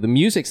often do, the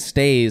music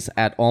stays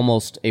at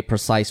almost a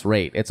precise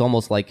rate. It's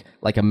almost like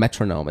a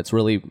metronome. It's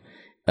really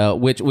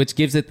which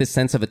gives it this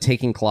sense of a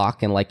ticking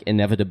clock and like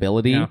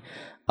inevitability. Yeah.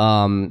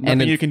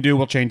 Nothing you can do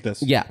will change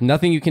this. Yeah,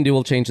 nothing you can do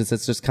will change this.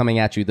 It's just coming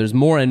at you. There's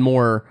more and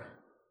more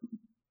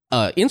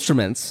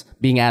instruments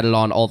being added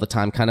on all the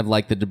time, kind of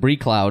like the debris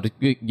cloud,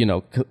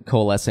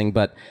 coalescing,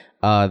 but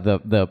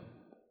the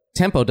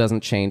tempo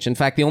doesn't change. In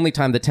fact, the only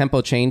time the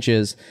tempo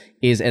changes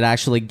is it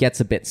actually gets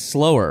a bit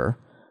slower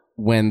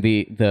when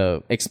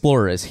the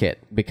Explorer is hit,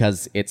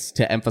 because it's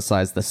to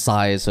emphasize the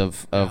size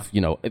of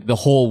the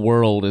whole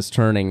world is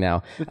turning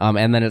now,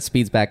 and then it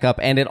speeds back up.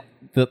 And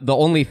the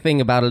only thing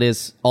about it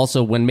is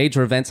also when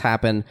major events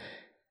happen,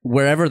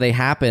 wherever they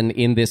happen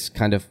in this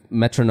kind of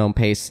metronome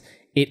pace,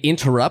 it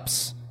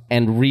interrupts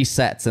and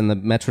resets, and the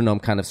metronome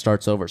kind of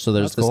starts over. So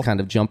there's this kind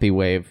of jumpy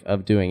wave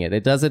of doing it.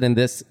 It does it in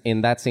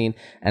that scene,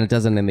 and it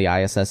does it in the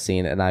ISS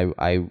scene. And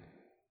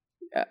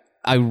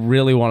I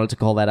really wanted to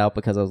call that out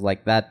because I was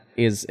like, that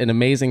is an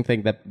amazing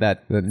thing that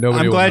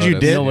nobody. I'm glad you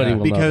did, Nobody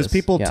will because notice.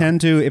 people Yeah. tend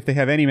to, if they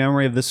have any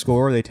memory of the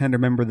score, they tend to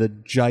remember the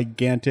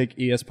gigantic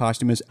E.S.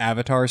 Posthumous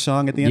Avatar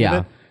song at the end Yeah.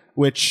 of it,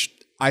 which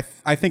I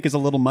think is a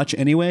little much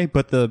anyway.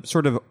 But the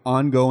sort of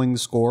ongoing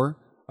score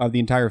of the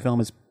entire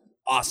film is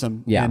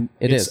awesome. Yeah, and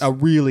it's a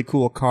really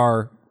cool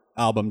car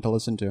album to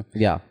listen to.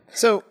 Yeah.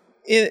 So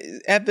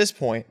at this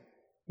point,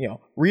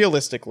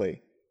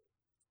 realistically,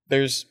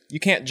 you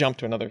can't jump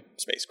to another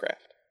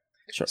spacecraft.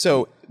 Sure.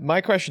 So my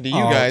question to you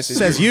guys is,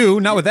 says you,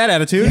 not with that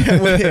attitude.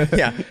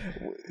 yeah,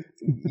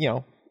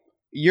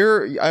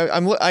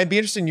 I'd be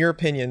interested in your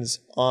opinions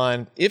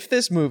on if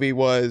this movie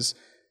was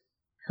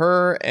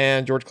her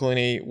and George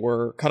Clooney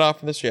were cut off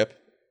from the ship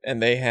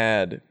and they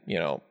had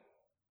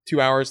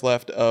 2 hours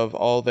left of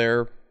all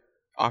their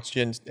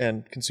oxygen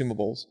and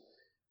consumables,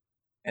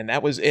 and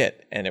that was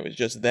it, and it was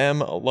just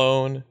them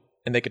alone,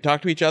 and they could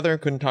talk to each other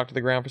and couldn't talk to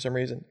the ground for some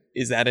reason.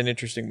 Is that an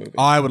interesting movie?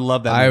 I would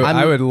love that.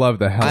 I would love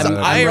the hell out of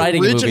that. I'm writing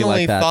a movie originally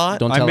like that. thought-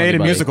 Don't I tell made a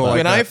anybody, musical but- like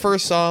when that. I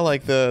first saw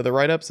like the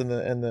write-ups and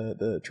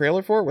the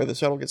trailer for it, where the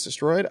shuttle gets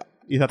destroyed,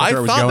 You thought that's I where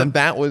it was thought going?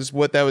 that was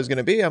what that was going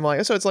to be. I'm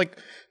like, so it's like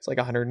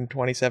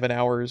 127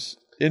 hours.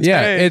 In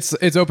Yeah, space.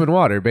 it's open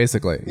water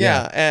basically.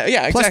 yeah,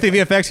 Plus, exactly.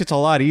 the VFX gets a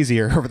lot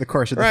easier over the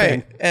course of the Right,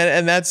 thing.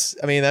 and that's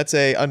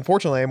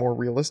unfortunately a more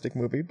realistic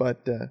movie,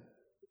 but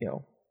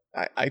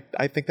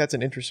I think that's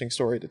an interesting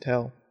story to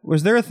tell.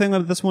 Was there a thing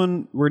with this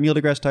one where Neil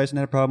deGrasse Tyson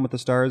had a problem with the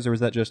stars, or was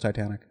that just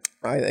Titanic?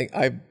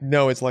 I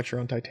know it's Lecture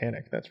on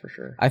Titanic, that's for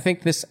sure. I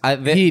think this.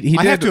 He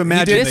I have did, to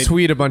imagine he did they-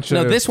 tweet a bunch of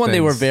No, this one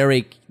they were things.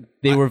 very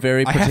They were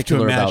very I have to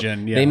particular imagine,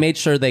 about. yeah. They made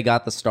sure they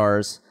got the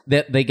stars.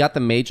 They got the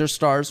major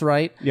stars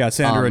right. Yeah,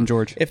 Sandra and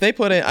George. If they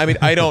put in, I mean,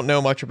 I don't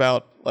know much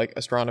about like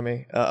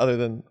astronomy other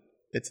than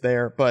it's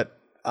there, but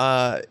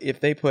if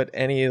they put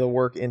any of the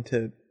work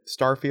into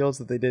star fields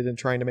that they did in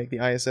trying to make the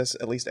ISS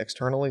at least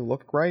externally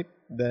look right,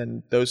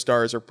 then those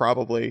stars are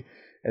probably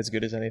as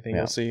good as anything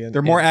you'll see.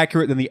 They're more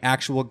accurate than the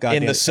actual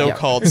goddamn in the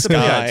so-called It's the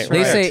sky.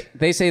 Pleiades,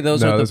 They say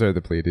those No, are those the are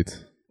the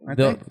Pleiades.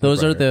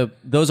 those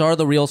are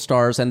the real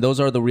stars, and those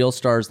are the real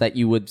stars that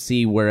you would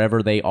see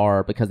wherever they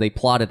are, because they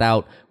plotted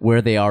out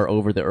where they are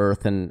over the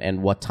Earth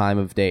and what time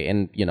of day,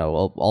 and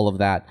all of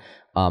that.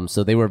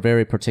 So they were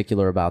very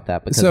particular about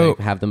that because So-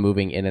 they have them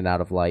moving in and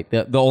out of light.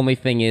 The only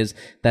thing is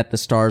that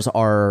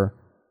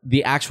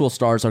the actual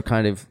stars are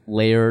kind of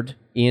layered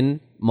in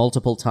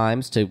multiple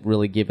times to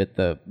really give it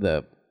the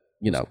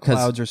because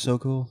Clouds are so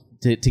cool.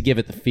 to give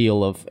it the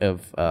feel of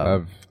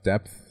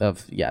Depth,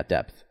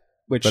 depth.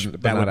 Which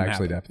but that not wouldn't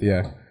actually happen.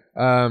 depth.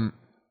 Yeah.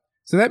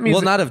 So that means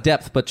Well, not of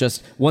depth, but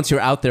just once you're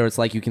out there, it's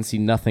like you can see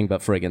nothing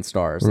but friggin'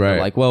 stars. And they're Right.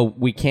 like, well,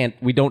 we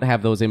don't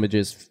have those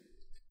images.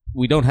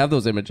 We don't have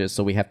those images,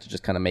 so we have to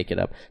just kind of make it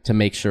up to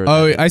make sure.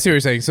 Oh, I see what you're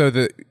saying.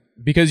 So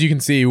because you can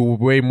see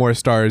way more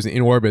stars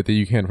in orbit than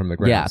you can from the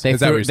ground. yeah, Is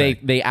that what you're saying?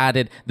 they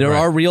added. There Right.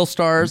 are real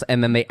stars,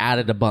 and then they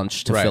added a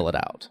bunch to Right. fill it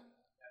out.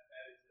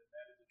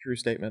 True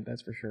statement,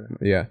 that's for sure.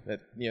 Yeah. That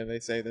they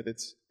say that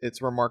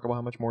it's remarkable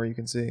how much more you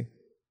can see.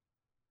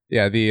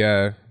 Yeah,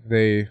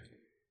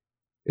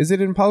 is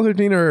it in Apollo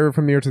 13 or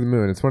From the Earth to the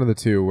Moon? It's one of the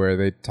two where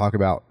they talk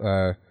about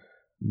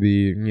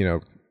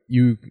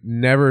you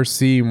never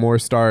see more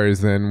stars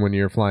than when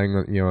you're flying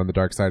on the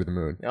dark side of the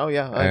moon. Oh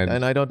yeah,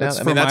 And I don't doubt. That's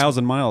I for mean, miles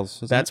and miles.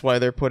 isn't that's it? why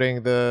they're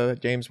putting the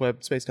James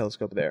Webb Space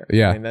Telescope there.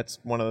 Yeah. I mean, that's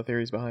one of the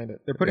theories behind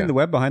it. They're putting Yeah. the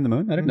web behind the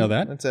moon. I didn't know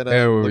that. That's at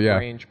Oh, a yeah.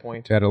 Lagrange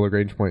point. At a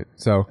Lagrange point.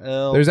 So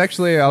L4? there's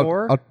actually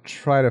I'll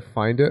try to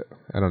find it.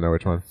 I don't know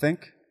which one. I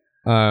think.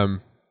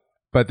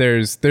 But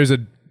there's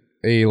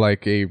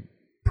a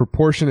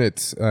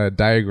proportionate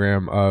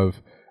diagram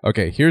of,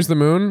 okay, here's the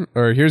moon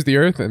or here's the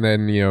Earth, and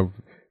then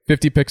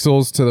 50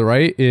 pixels to the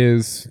right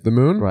is the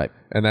moon, Right.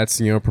 And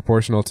that's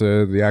proportional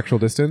to the actual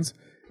distance.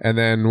 And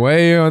then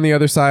way on the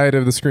other side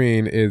of the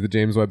screen is the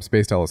James Webb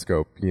Space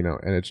Telescope,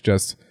 and it's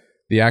just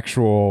the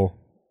actual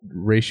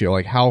ratio,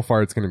 like how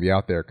far it's going to be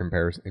out there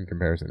in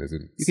comparison is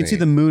insane. You can see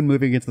the moon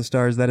moving against the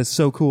stars. That is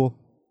so cool.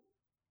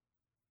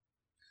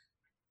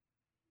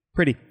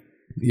 Pretty.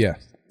 Yeah.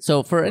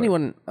 So for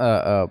anyone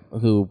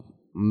who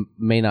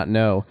may not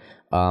know,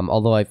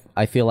 although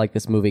I feel like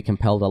this movie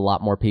compelled a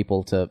lot more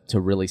people to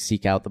really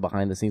seek out the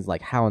behind the scenes,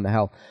 like how in the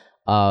hell,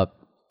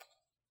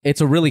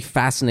 it's a really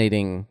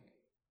fascinating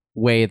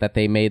way that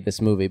they made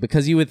this movie,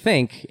 because you would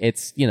think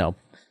it's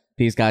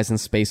these guys in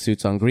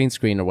spacesuits on green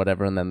screen or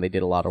whatever, and then they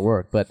did a lot of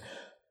work, but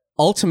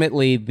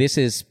ultimately this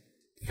is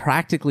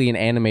practically an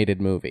animated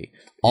movie.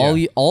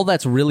 All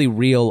that's really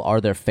real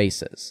are their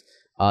faces.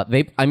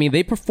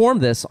 They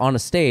performed this on a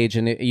stage,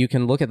 and you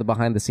can look at the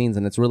behind the scenes,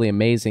 and it's really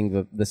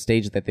amazing the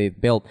stage that they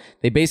built.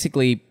 They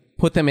basically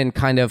put them in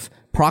kind of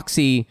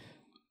proxy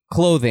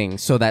clothing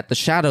so that the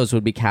shadows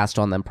would be cast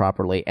on them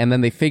properly, and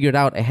then they figured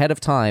out ahead of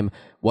time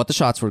what the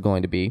shots were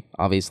going to be,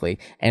 obviously,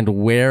 and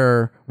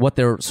what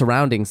their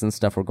surroundings and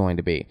stuff were going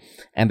to be,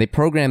 and they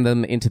programmed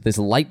them into this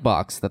light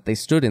box that they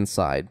stood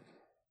inside,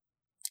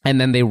 and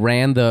then they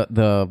ran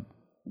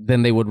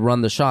then they would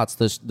run the shots.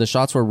 The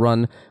shots were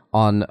run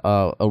on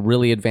a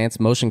really advanced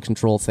motion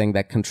control thing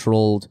that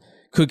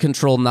could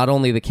control not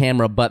only the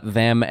camera but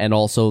them, and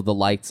also the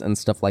lights and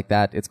stuff like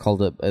that. It's called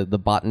the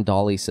Bot and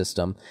Dolly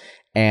system,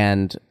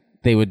 and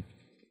they would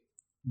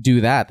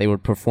do that. They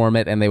would perform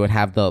it, and they would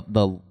have the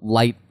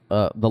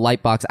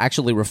light box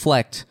actually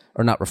reflect,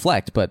 or not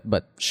reflect, but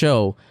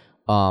show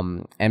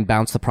and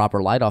bounce the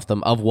proper light off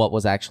them of what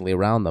was actually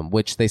around them,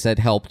 which they said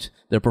helped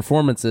their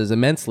performances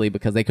immensely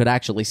because they could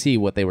actually see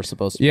what they were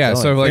supposed to be Yeah,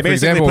 doing. so like They for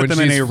basically example, put them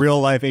when in she's a real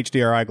life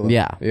HDRI globe.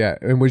 Yeah. Yeah,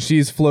 and when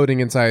she's floating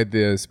inside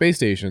the space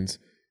stations,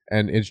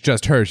 and it's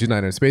just her, she's not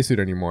in a spacesuit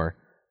anymore.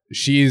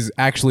 She's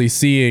actually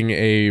seeing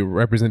a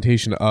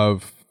representation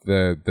of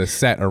the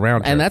set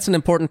around her. And that's an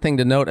important thing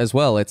to note as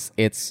well.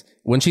 It's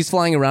when she's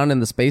flying around in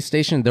the space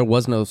station, there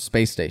was no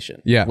space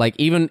station. Yeah. Like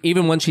even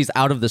when she's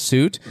out of the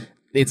suit,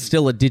 it's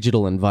still a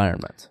digital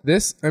environment.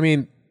 this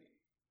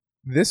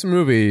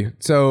movie.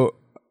 So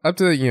up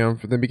to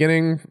from the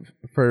beginning,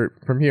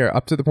 from here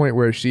up to the point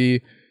where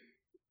she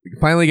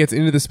finally gets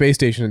into the space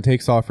station and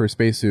takes off her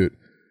spacesuit,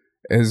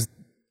 is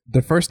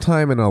the first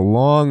time in a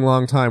long,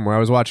 long time where I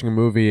was watching a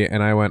movie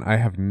and I went, I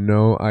have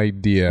no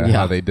idea Yeah.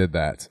 how they did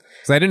that.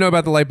 Because I didn't know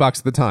about the light box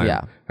at the time.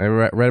 Yeah. I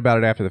read about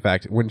it after the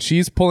fact. When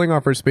she's pulling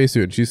off her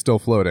spacesuit and she's still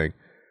floating,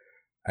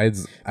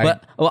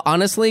 But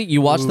honestly, you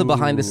watch the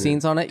behind the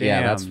scenes on it.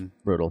 Yeah, that's damn.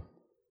 brutal.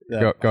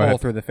 Go hole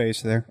ahead. through the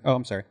face there. Oh,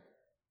 I'm sorry.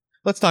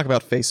 Let's talk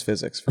about face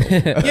physics. For a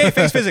minute. Yay,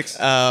 face physics.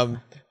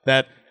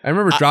 That I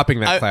remember dropping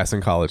that I- class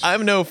in college.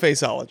 I'm no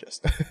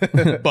faceologist,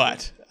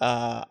 but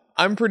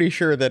I'm pretty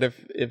sure that if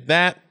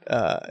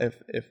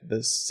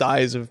the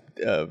size of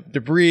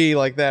debris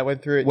like that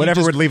went through it,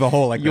 Whatever would leave a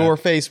hole like your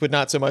that. face would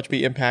not so much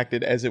be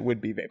impacted as it would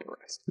be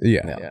vaporized.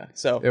 Yeah. Yeah.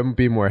 So It would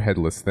be more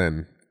headless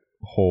than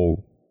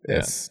whole.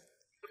 Yes.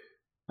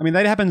 I mean,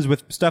 that happens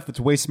with stuff that's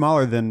way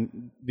smaller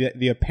than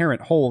the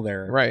apparent hole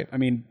there. Right. I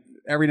mean,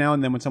 every now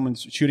and then when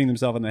someone's shooting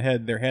themselves in the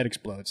head, their head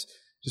explodes.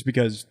 Just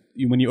because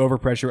when you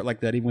overpressure it like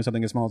that, even with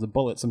something as small as a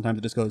bullet, sometimes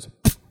it just goes.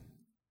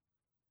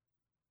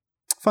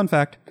 Fun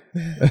fact.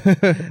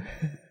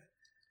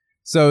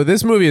 So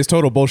this movie is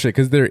total bullshit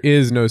because there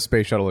is no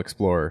Space Shuttle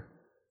Explorer.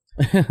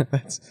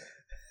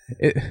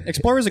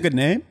 Explorer's a good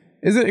name.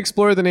 Isn't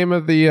Explorer the name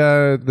of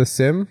the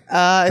sim?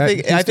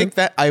 I think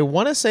that I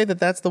want to say that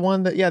that's the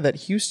one that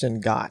Houston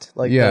got,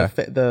 like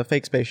the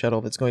fake space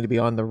shuttle that's going to be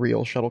on the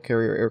real shuttle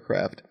carrier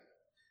aircraft,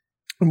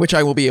 which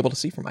I will be able to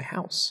see from my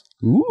house.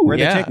 Ooh, where are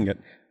yeah. they taking it?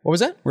 What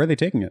was that? Where are they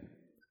taking it?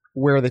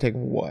 Where are they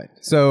taking what?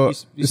 So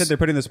You said they're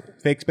putting this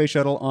fake space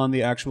shuttle on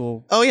the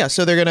actual. Oh yeah,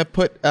 so they're gonna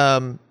put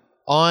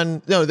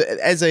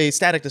as a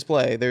static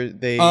display.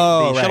 The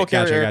shuttle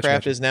carrier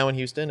aircraft is now in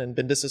Houston and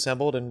been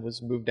disassembled and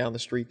was moved down the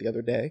street the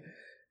other day,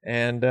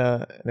 and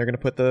they're gonna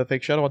put the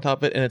fake shuttle on top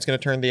of it, and it's gonna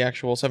turn the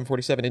actual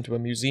 747 into a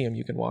museum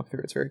you can walk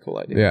through. It's a very cool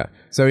idea. yeah.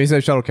 So he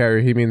says shuttle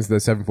carrier. He means the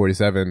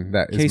 747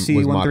 that was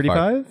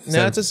modified. KC-135?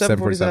 No, it's a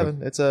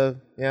 747. It's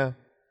a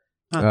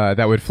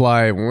That would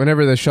fly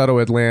whenever the shuttle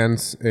would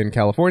land in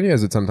California,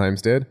 as it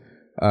sometimes did.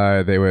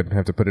 They would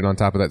have to put it on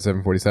top of that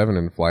 747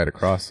 and fly it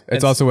across.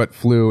 It's also what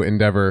flew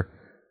Endeavor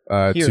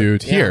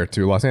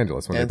to Los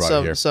Angeles when they brought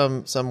it here.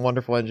 Some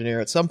wonderful engineer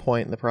at some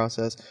point in the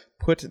process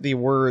put the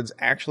words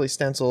actually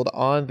stenciled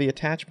on the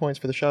attach points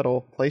for the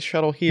shuttle. Place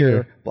shuttle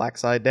here, black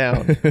side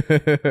down.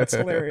 That's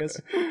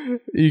hilarious.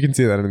 You can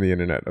see that on the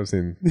internet. I've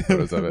seen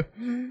photos of it.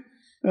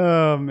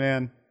 Oh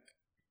man.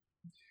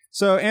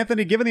 So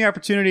Anthony, given the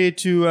opportunity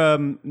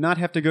to not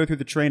have to go through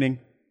the training,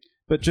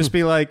 but just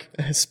be like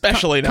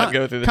Especially not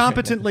go through the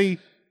competently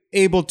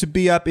able to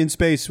be up in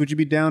space, would you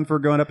be down for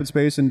going up in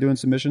space and doing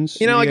some missions?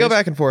 I go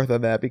back and forth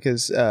on that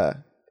because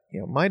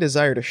my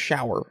desire to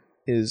shower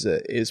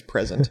is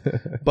present,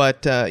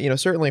 but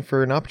certainly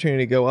for an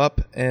opportunity to go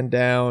up and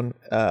down,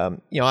 I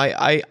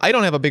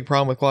don't have a big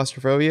problem with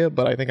claustrophobia,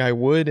 but I think I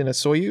would in a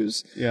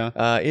Soyuz.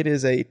 Yeah. It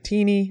is a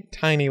teeny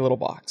tiny little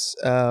box,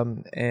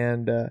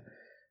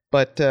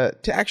 but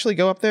to actually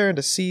go up there and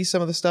to see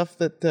some of the stuff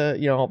that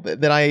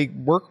that I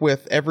work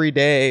with every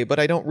day, but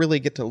I don't really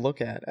get to look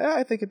at,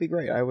 I think it'd be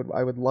great. I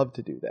would love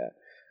to do that,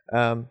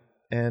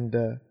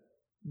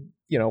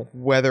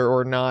 whether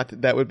or not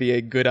that would be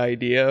a good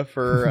idea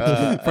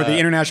for for the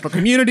international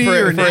community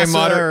for or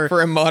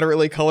NASA a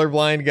moderately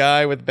colorblind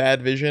guy with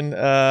bad vision,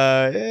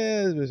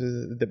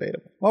 it's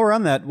debatable. While we're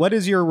on that, what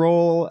is your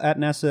role at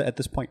NASA at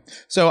this point?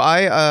 So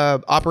I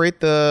operate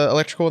the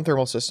electrical and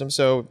thermal system.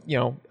 So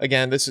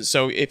again, this is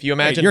so if you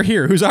imagine You're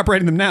here. Who's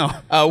operating them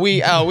now?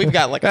 we've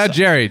got like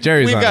Jerry's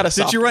we've on got it.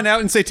 a Did you run out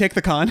and say take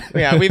the con?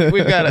 yeah, we've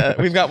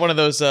got one of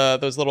those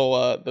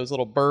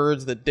little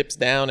birds that dips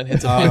down and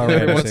hits a pin right,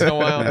 every I once see. in a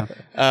while.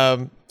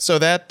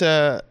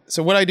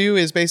 So what I do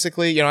is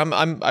basically,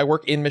 I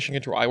work in mission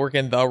control. I work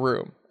in the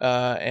room,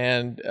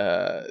 and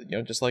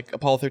just like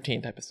Apollo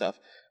 13 type of stuff.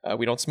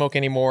 We don't smoke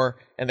anymore,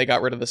 and they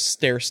got rid of the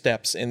stair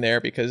steps in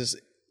there because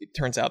it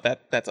turns out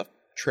that that's a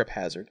trip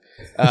hazard.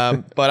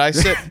 But I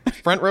sit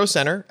front row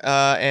center,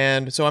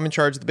 and so I'm in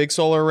charge of the big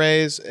solar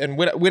arrays. And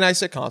when I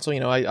sit console,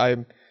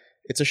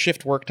 it's a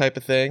shift work type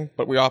of thing,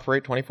 but we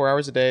operate 24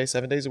 hours a day,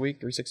 7 days a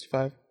week,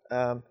 365.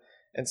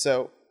 And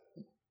so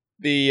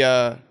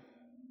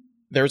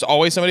there's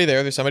always somebody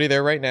there. There's somebody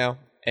there right now.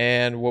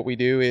 And what we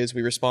do is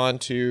we respond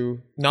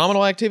to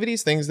nominal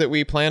activities, things that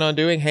we plan on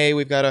doing. Hey,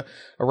 we've got a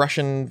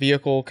Russian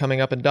vehicle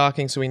coming up and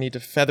docking, so we need to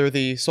feather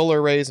the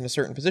solar arrays in a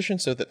certain position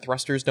so that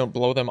thrusters don't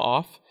blow them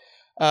off.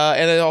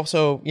 And then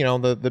also,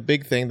 the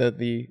big thing that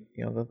the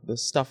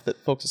stuff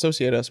that folks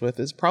associate us with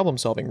is problem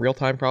solving,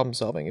 real-time problem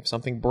solving. If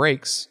something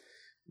breaks,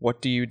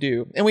 what do you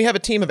do? And we have a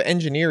team of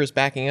engineers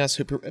backing us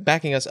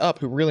up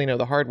who really know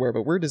the hardware,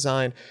 but we're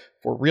designed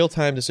for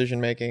real-time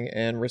decision-making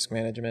and risk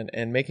management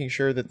and making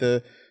sure that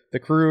the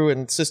crew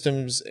and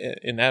systems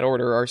in that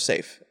order are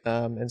safe.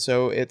 And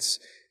so it's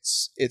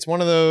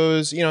one of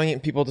those,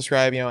 people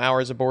describe,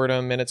 hours of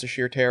boredom, minutes of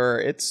sheer terror.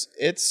 It's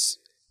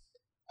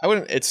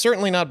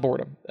certainly not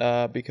boredom,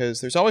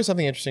 because there's always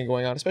something interesting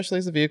going on, especially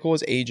as the vehicle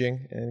is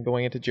aging and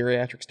going into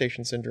geriatric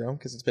station syndrome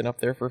because it's been up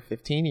there for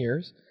 15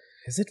 years.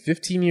 Is it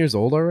 15 years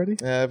old already?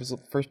 It was the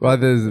first Well, part.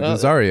 the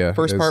Zarya.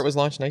 First part was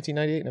launched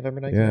 1998, November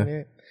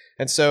 1998.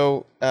 And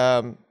so,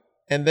 and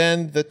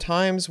then the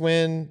times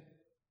when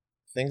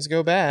things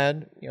go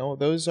bad,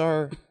 those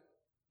are,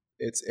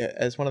 it's,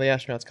 as one of the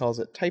astronauts calls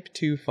it, type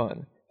 2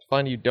 fun.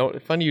 Fun you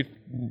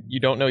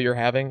don't know you're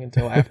having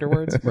until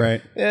afterwards.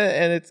 Right.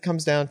 And it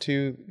comes down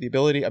to the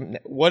ability.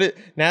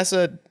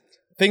 NASA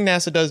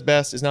does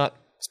best is not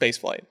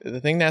spaceflight.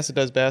 The thing NASA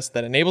does best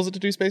that enables it to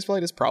do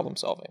spaceflight is problem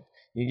solving.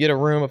 You get a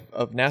room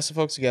of NASA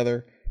folks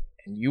together,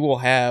 and you will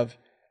have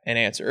an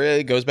answer.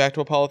 It goes back to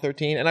Apollo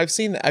 13, and I've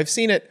seen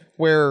it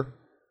where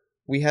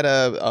we had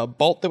a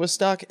bolt that was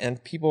stuck,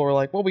 and people were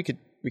like, well, we could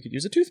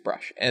use a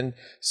toothbrush. And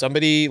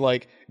somebody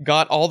like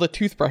got all the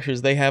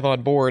toothbrushes they have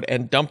on board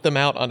and dumped them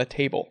out on a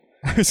table.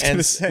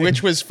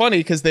 Which was funny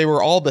because they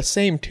were all the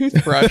same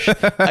toothbrush.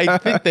 I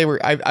think they were.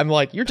 I'm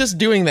like, you're just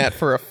doing that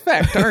for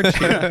effect, aren't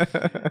you?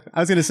 I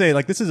was going to say,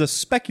 like, this is a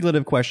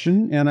speculative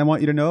question, and I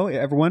want you to know,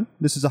 everyone,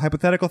 this is a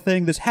hypothetical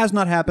thing. This has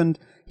not happened.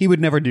 He would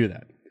never do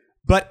that.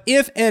 But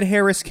if Ed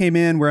Harris came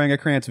in wearing a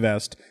Krantz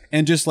vest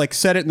and just like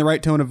said it in the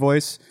right tone of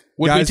voice,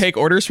 would we take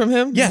orders from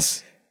him?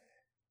 Yes.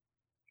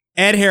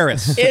 Ed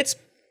Harris. It's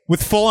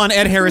with full on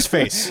Ed Harris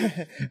face.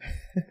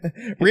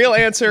 Real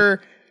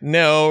answer,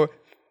 no.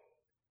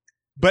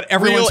 But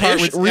everyone's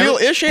heart would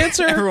real-ish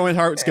answer. Everyone's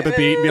heart would skip a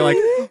beat and be like,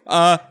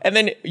 and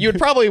then you would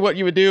probably what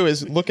you would do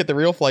is look at the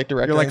real flight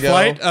director. You're like, and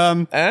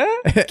go,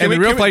 flight. And the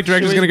real flight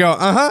director's going to go,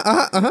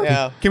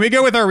 Yeah, Can we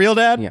go with our real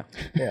dad?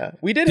 Yeah.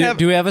 We did have.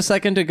 Do we have a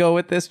second to go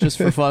with this just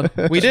for fun?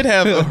 We did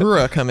have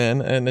Uhura come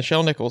in, and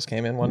Nichelle Nichols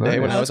came in one day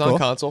when I was on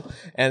console,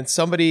 and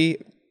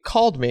somebody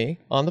called me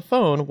on the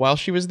phone while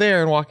she was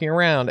there and walking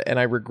around, and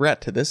I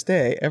regret to this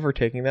day ever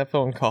taking that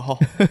phone call.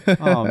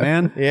 Oh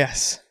man.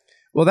 Yes.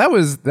 Well, that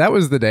was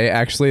the day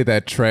actually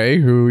that Trey,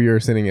 who you're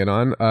sitting in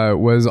on,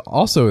 was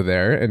also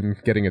there and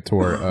getting a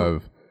tour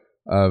of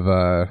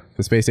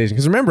the space station.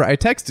 Because remember, I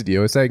texted you.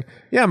 I was saying,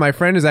 yeah, my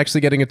friend is actually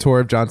getting a tour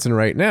of Johnson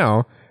right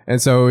now,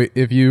 and so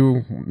if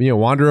you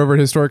wander over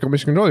to Historical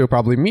Mission Control, you'll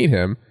probably meet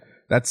him.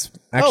 That's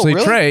actually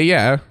really? Trey,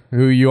 yeah,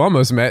 who you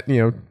almost met,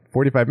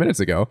 45 minutes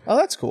ago. Oh,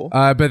 that's cool.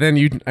 But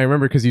then I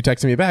remember because you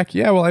texted me back.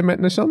 Yeah, well, I met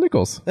Nichelle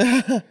Nichols.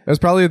 It was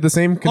probably the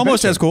same convention.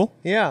 Almost as cool.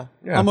 Yeah.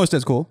 Almost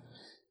as cool.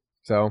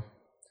 So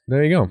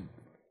there you go.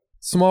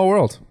 Small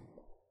world,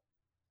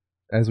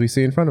 as we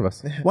see in front of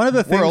us. One of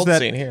the things World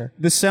that scene here.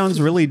 this sounds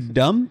really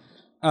dumb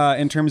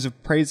in terms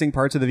of praising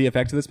parts of the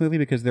VFX of this movie,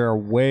 because there are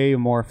way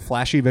more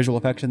flashy visual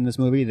effects in this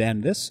movie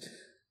than this,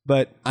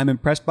 but I'm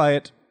impressed by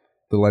it.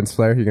 The lens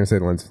flare? You're going to say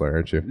the lens flare,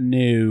 aren't you?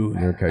 No.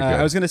 Okay, good.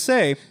 I was going to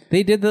say,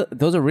 They did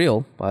those are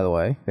real, by the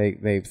way.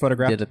 They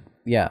Photographed?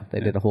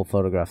 did a whole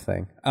photograph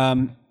thing.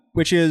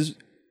 which is,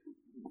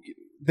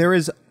 there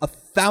is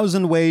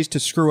 1,000 ways to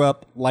screw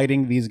up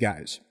lighting these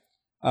guys.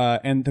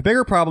 And the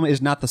bigger problem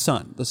is not the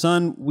sun. The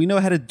sun, we know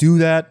how to do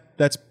that.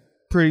 That's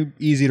pretty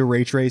easy to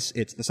ray trace.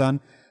 It's the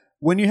sun.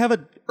 When you have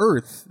an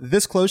Earth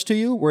this close to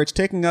you, where it's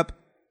taking up,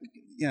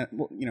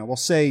 we'll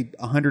say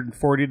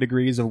 140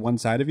 degrees of one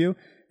side of you,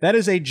 that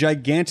is a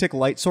gigantic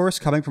light source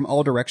coming from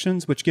all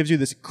directions, which gives you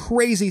this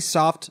crazy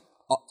soft,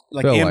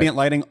 ambient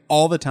lighting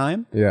all the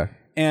time. Yeah.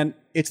 And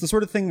it's the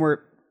sort of thing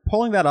where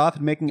pulling that off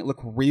and making it look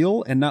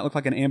real and not look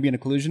like an ambient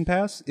occlusion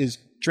pass is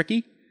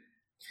tricky.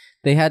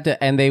 They had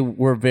to, and they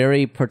were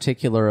very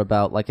particular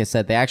about, like I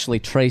said, they actually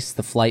traced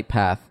the flight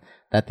path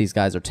that these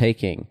guys are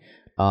taking,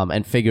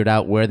 and figured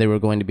out where they were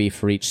going to be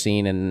for each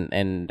scene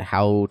and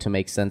how to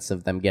make sense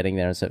of them getting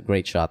there. It's a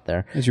great shot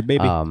there. As your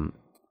baby.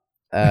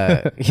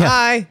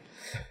 Hi.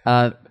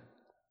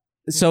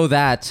 So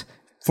that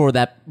for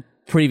that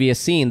previous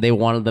scene, they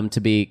wanted them to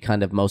be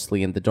kind of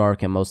mostly in the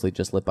dark and mostly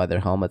just lit by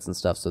their helmets and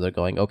stuff. So they're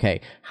going,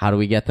 okay, how do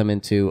we get them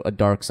into a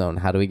dark zone?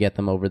 How do we get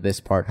them over this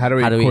part? How do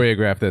we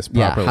choreograph this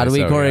properly? Yeah, how do we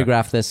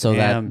choreograph this so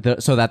Damn.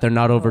 that they're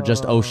not over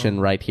just ocean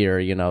right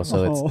here,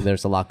 So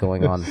there's a lot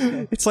going on.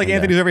 It's like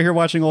Anthony's over here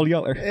watching Old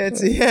Yeller.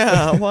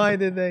 Why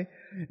did they?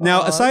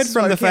 Now, aside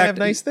from the fact,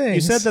 nice things.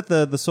 you said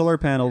that the solar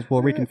panels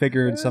will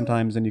reconfigured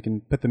sometimes, and you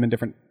can put them in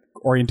different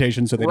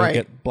orientations so they don't Right.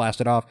 get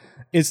blasted off.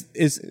 Is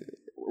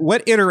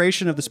what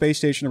iteration of the space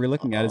station are we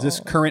looking at? Is this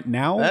current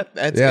now?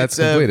 It's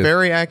a completed.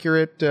 very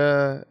accurate.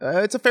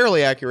 It's a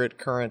fairly accurate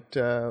current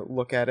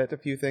look at it. A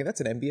few things.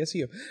 That's an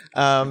NBSU.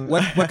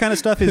 What kind of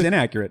stuff is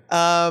inaccurate?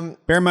 Bear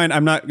in mind,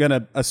 I'm not going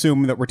to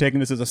assume that we're taking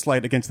this as a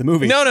slight against the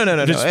movie. No.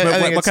 Just, I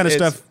think what kind of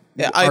it's- stuff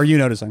yeah, are you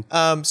noticing?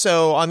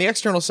 So on the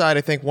external side,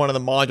 I think one of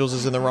the modules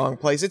is in the wrong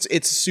place.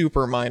 It's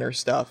super minor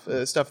stuff,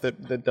 stuff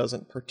that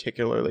doesn't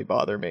particularly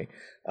bother me.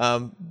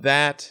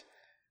 That's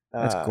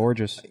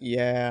gorgeous.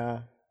 Yeah.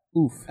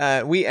 Oof.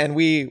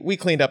 We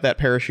cleaned up that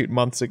parachute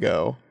months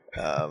ago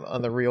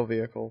on the real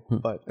vehicle,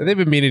 but They've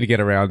been meaning to get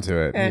around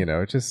to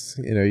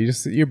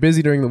it. You're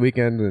busy during the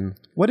weekend, and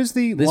What is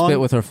the This long, bit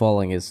with her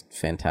falling is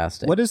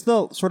fantastic. what is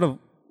the sort of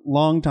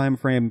long time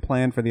frame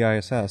plan for the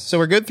ISS? so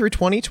we're good through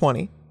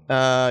 2020.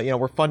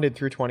 We're funded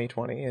through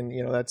 2020,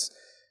 and that's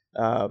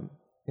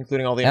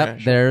including all the Yep,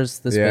 international. there's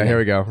the yeah, spinning. here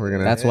we go. We're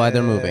gonna. That's why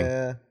they're moving.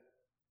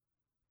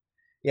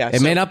 Yeah,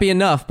 It may not be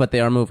enough, but they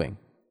are moving.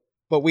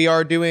 but we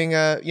are doing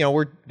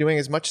we're doing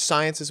as much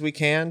science as we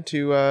can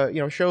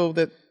to show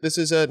that this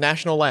is a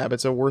national lab.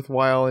 It's a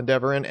worthwhile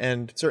endeavor,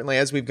 and certainly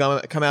as we've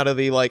come out of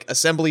the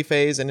assembly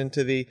phase and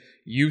into the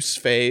use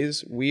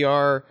phase, we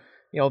are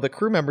the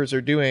crew members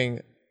are doing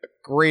a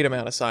great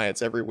amount of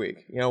science every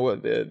week.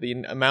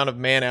 The amount of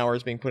man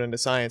hours being put into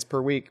science per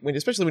week,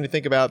 especially when you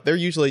think about they're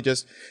usually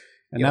just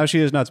and now she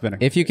is not spinning.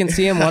 If you can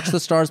see him, watch the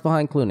stars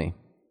behind Clooney.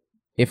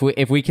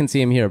 If we can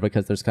see him here,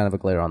 because there's kind of a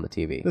glare on the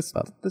TV.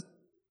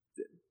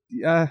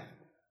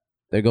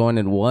 They're going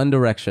in one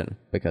direction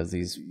because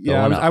he's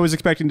going up. I was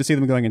expecting to see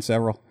them going in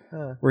several,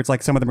 where it's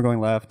like some of them are going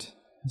left,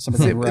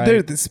 Something See,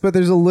 right. but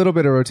there's a little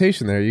bit of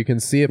rotation there. You can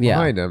see it Yeah.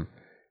 behind him.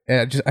 And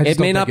I just It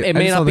may don't not. think It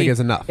may I just not don't be. think it's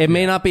enough. It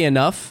may not be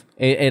enough.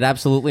 It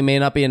absolutely may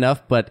not be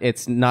enough. But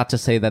it's not to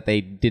say that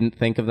they didn't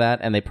think of that,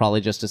 and they probably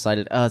just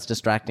decided, oh, it's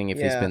distracting if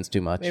he spins too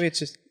much. Maybe it's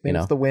just You know.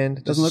 it's the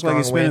wind. Doesn't look like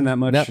he's spinning that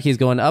much. No, he's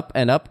going up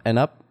and up and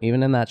up,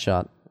 even in that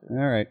shot. All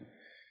right.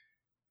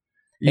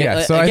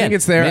 Yeah, so Again, I think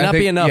it's there. May I not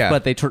think, be enough, yeah.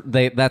 but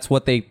they that's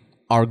what they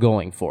are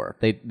going for.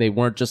 They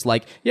weren't just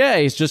like, yeah,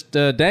 he's just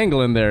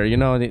dangling there. You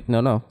know,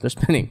 no, they're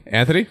spinning.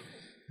 Anthony?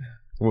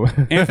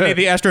 Anthony,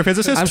 the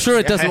astrophysicist. I'm sure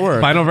it doesn't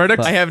work. Final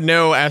verdict? I have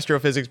no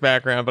astrophysics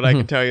background, but I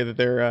can tell you that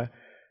they're.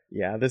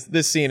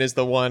 This scene is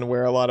the one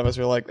where a lot of us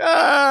are like,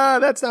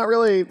 that's not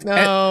really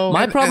no.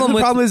 My And problem the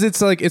with problem is it's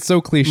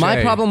so cliche.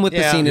 my problem with the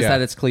Yeah. scene is Yeah.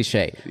 that it's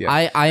cliche.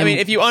 Yeah. I mean,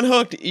 if you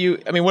unhooked,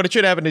 what it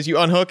should happen is you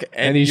unhook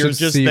and you you're should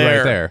just see right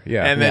there. there.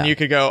 Yeah. And then Yeah. you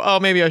could go, oh,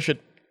 maybe I should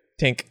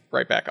tink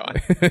right back on.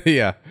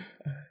 yeah.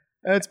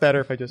 It's better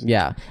if I just.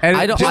 yeah, And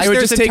I don't. it would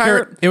there's just take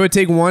entire- her. It would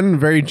take one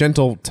very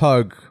gentle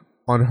tug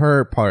on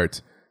her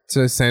part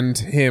to send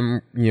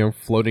him,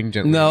 floating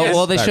gently. no,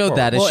 well, they back showed forward.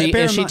 that. Well, If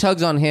bear in she mind-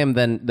 tugs on him,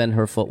 then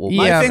her foot will.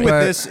 My Yeah, thing with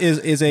but- this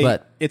is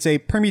but- it's a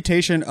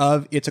permutation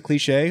of it's a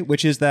cliche,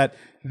 which is that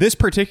this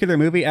particular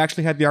movie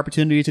actually had the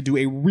opportunity to do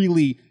a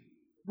really,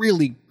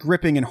 really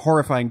gripping and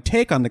horrifying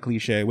take on the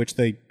cliche, which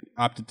they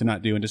opted to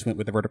not do and just went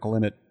with the vertical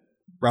limit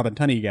Robin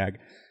Tunney gag.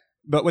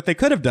 But what they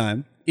could have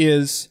done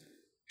is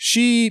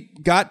she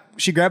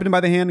grabbed him by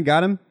the hand and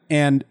got him,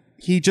 and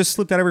he just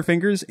slipped out of her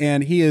fingers,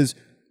 and he is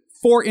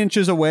 4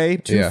 inches away,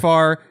 too Yeah.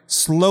 far,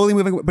 slowly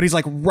moving, but he's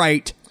like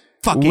right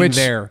fucking Which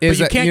there. is But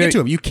you that- can't you get know- to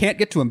him. You can't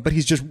get to him, but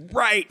he's just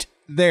right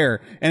there.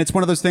 And it's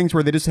one of those things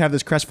where they just have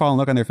this crestfallen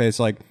look on their face,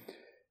 like,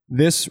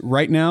 this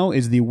right now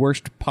is the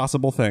worst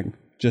possible thing.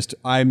 Just,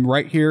 I'm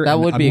right here. That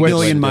and would a be a good way to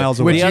million do it.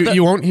 miles Which away.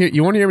 you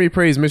won't hear me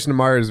praise Mission to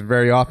Mars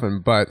very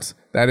often, but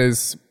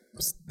that's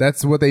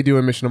what they do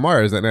in Mission to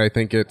Mars, and I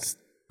think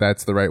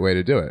that's the right way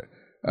to do it.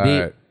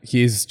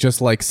 He's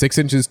just like 6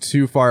 inches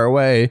too far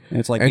away, And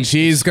it's like and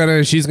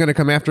he's- she's gonna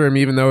come after him,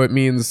 even though it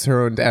means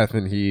her own death,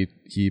 and he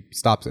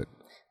stops it.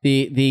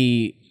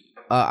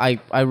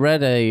 I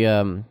read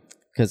a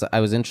because I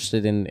was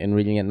interested in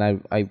reading it, and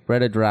I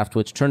read a draft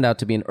which turned out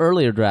to be an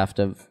earlier draft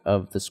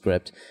of the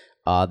script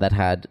that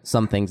had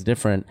some things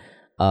different,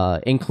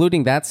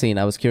 including that scene.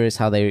 I was curious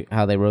how they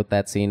wrote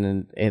that scene,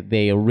 and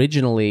they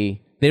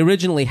originally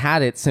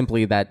had it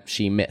simply that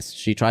she missed.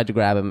 She tried to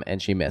grab him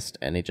and she missed,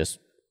 and he just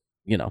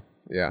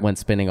went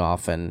spinning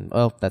off, and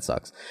that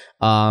sucks.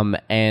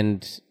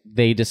 And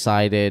they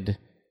decided.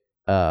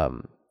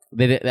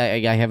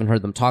 I haven't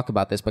heard them talk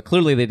about this, but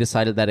clearly they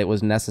decided that it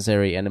was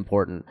necessary and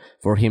important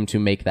for him to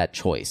make that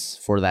choice,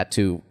 for that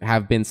to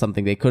have been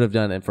something they could have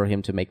done, and for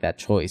him to make that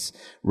choice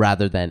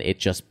rather than it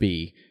just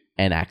be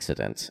an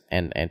accident,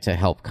 and to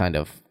help kind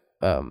of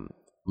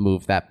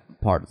move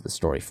that part of the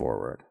story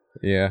forward.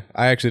 Yeah,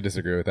 I actually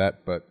disagree with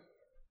that, but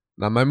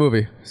not my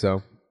movie,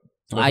 so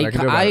nothing I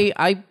can do about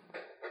it.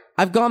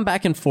 I've gone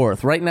back and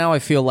forth. Right now, I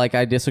feel like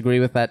I disagree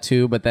with that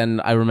too, but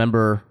then I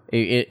remember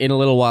in a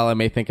little while I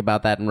may think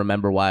about that and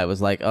remember why I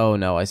was like, oh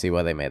no, I see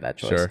why they made that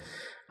choice. Sure.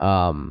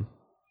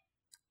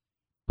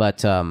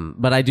 But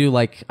I do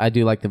like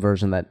the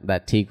version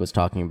that Teague was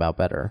talking about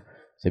better.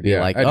 To be Yeah,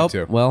 like, I do oh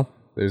too. well,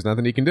 There's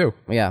nothing he can do.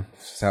 yeah.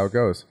 That's how it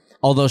goes.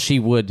 Although she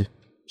would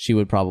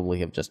probably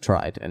have just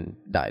tried and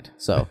died.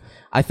 So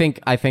I think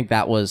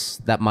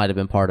that might have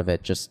been part of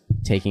it, just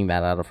taking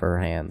that out of her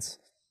hands.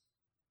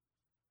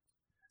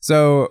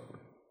 So,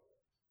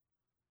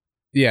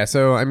 yeah,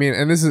 I mean,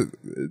 and this is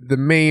the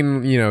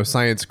main,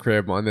 science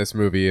crib on this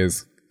movie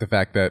is the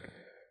fact that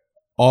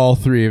all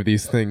three of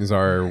these things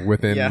are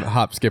within Yeah.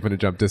 hop, skip, and a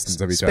jump distance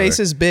of each Space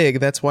other. is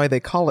big. That's why they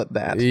call it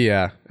that.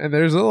 Yeah, and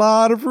there's a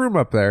lot of room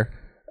up there.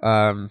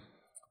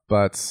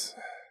 But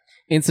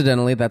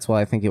Incidentally, that's why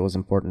I think it was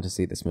important to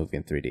see this movie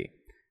in 3D,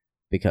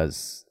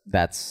 because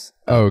that's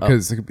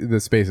because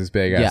the space is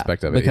big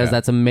aspect of it. because yeah.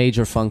 that's a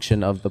major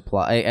function of the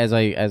plot. As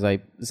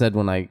I said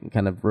when I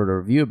kind of wrote a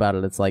review about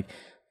it, it's like,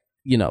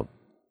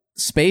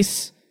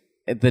 space,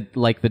 the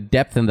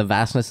depth and the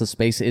vastness of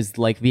space is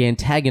like the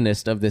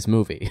antagonist of this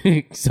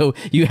movie. So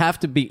you have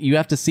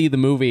to see the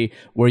movie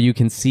where you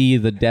can see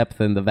the depth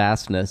and the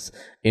vastness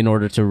in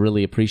order to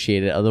really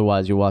appreciate it.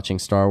 Otherwise, you're watching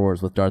Star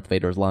Wars with Darth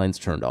Vader's lines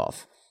turned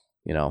off.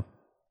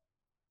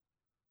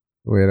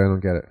 Wait, I don't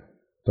get it.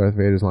 Darth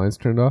Vader's lines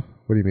turned off?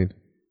 What do you mean?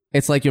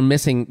 It's like you're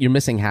missing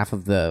half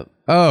of the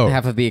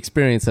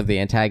experience of the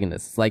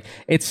antagonist. It's like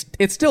it's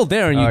still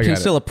there, and you I can got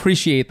it. still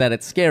appreciate that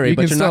it's scary, You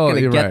but can you're not going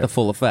to you're get right. the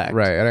full effect.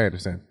 Right, I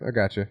understand. I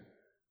got you.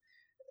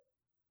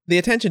 The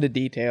attention to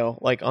detail,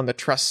 like on the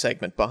truss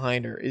segment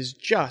behind her, is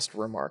just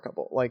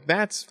remarkable. Like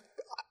that's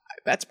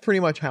pretty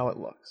much how it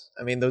looks.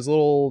 I mean, that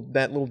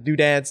little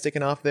doodad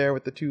sticking off there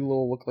with the two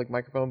little look like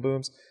microphone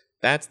booms.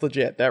 That's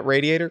legit. That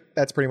radiator,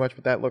 that's pretty much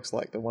what that looks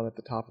like. The one at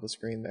the top of the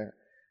screen there.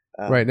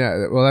 Right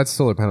now, well, that's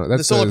solar panel. That's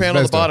The solar panel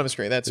on the Vesda. bottom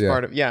screen. That's Yeah.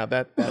 part of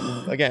that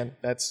again.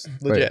 That's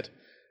legit.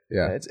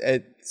 Yeah,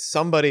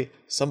 Somebody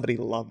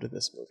loved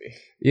this movie.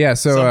 yeah.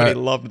 So Somebody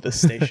loved this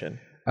station.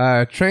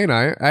 Train,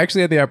 I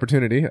actually had the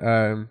opportunity.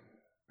 I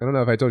don't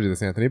know if I told you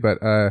this, Anthony, but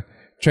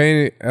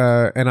Train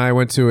and I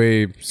went to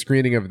a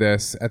screening of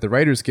this at the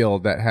Writers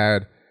Guild that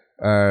had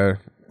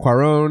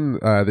Quaron,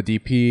 the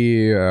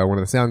DP, one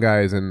of the sound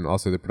guys, and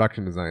also the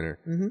production designer.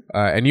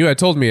 And you had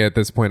told me at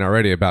this point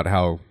already about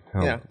how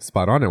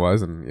spot on it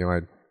was, and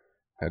I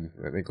had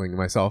an inkling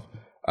myself.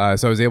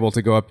 So I was able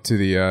to go up to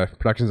the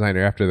production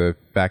designer after the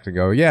fact and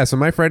go, yeah, so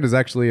my friend is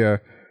actually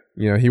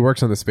he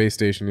works on the space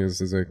station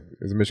as a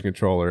mission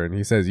controller, and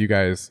he says you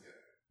guys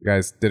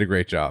did a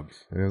great job.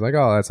 And I was like,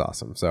 oh, that's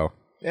awesome. So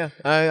Yeah,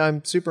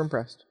 I'm super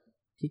impressed.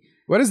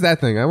 what is that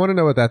thing? I want to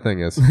know what that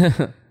thing is.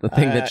 The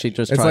thing that she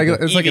just It's tried like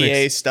to- it's like an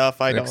EVA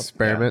stuff. I don't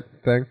experiment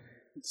thing.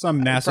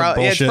 Some NASA It's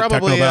bullshit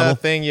probably a technobabble.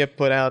 thing you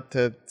put out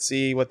to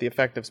see what the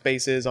effect of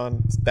space is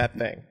on that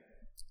thing.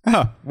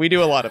 Huh. We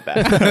do a lot of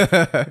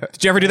that.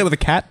 Did you ever do that with a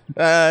cat?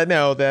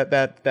 No,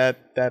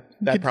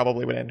 that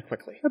probably would end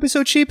quickly. That'd be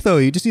so cheap, though.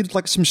 You just need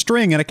like some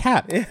string and a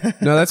cat.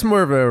 No, that's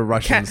more of a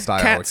Russian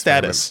style Cat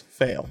experiment. status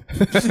fail.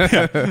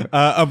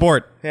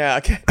 Abort. Yeah,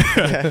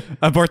 okay.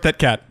 Abort that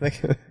cat.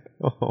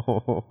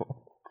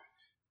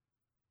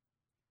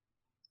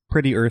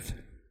 Pretty Earth.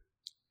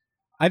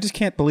 I just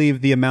can't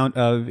believe the amount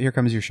of "Here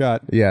Comes Your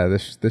Shot." Yeah,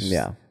 this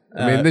Yeah.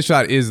 I mean, this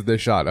shot is the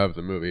shot of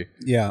the movie.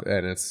 Yeah.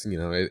 And it's,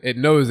 it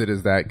knows it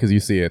is that because you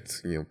see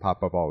it,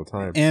 pop up all the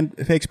time. And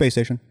fake space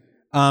station.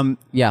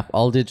 Yeah,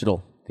 all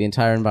digital. The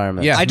entire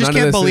environment. Yeah. I just none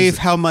of can't this believe is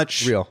how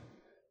much real.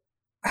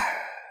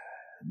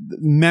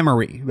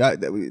 memory.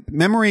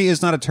 Memory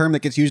is not a term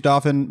that gets used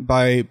often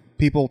by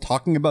people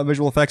talking about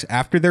visual effects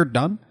after they're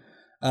done,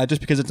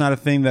 just because it's not a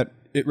thing that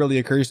it really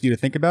occurs to you to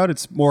think about.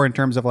 It's more in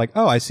terms of like,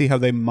 oh, I see how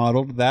they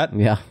modeled that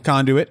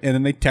conduit, and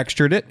then they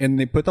textured it, and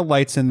they put the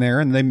lights in there,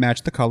 and they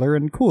matched the color,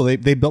 and cool, they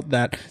built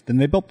that, then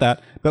they built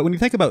that. But when you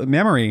think about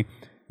memory,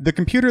 the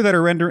computer that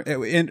are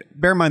rendering, and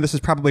bear in mind this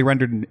is probably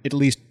rendered in at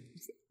least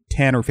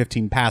 10 or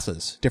 15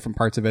 passes, different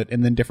parts of it,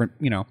 and then different,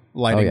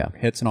 lighting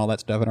hits and all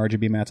that stuff, and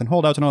RGB mats and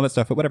holdouts and all that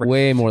stuff, but whatever.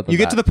 Way more than you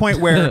get that.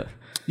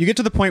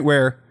 to the point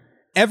where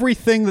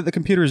everything that the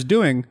computer is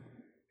doing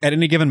at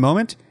any given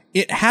moment,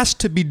 it has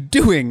to be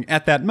doing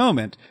at that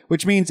moment,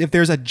 which means if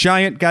there's a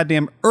giant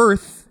goddamn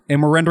Earth,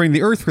 and we're rendering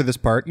the Earth for this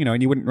part,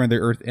 and you wouldn't render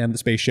the Earth and the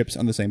spaceships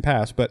on the same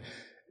pass, but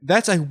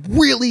that's a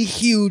really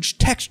huge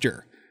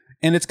texture.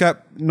 And it's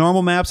got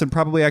normal maps and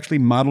probably actually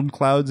modeled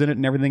clouds in it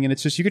and everything. And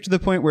it's just, you get to the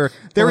point where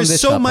there Well, in is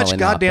this so shot, much probably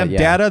not, goddamn but yeah.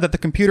 data that the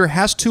computer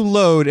has to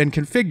load and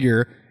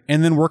configure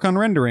and then work on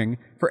rendering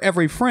for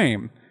every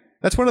frame.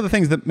 That's one of the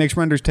things that makes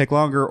renders take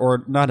longer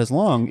or not as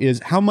long is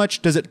how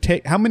much does it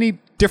take, how many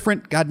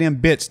different goddamn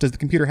bits does the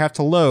computer have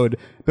to load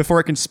before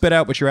it can spit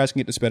out what you're asking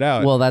it to spit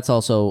out? Well, that's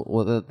also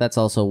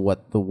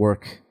what the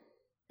work.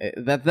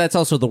 That's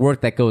also the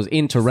work that goes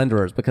into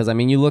renderers, because I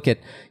mean, you look at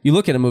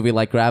a movie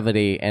like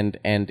Gravity, and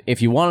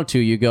if you wanted to,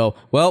 you go,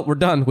 well, we're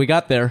done, we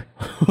got there,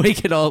 we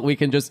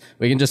can just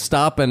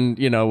stop, and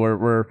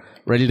we're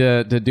ready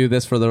to do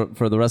this for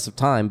the rest of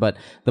time. But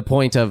the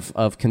point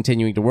of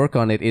continuing to work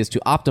on it is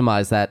to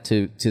optimize that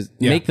to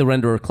make the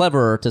renderer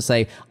cleverer, to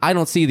say, I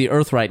don't see the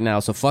Earth right now,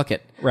 so fuck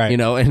it, Right.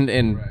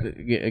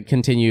 and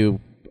continue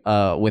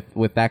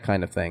with that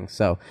kind of thing.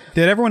 So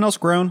Did everyone else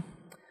groan?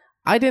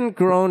 I didn't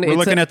groan. We're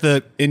looking at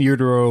the in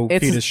utero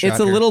fetus shot It's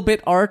a here. little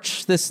bit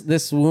arch,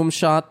 this womb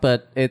shot,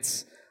 but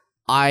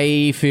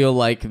I feel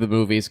like the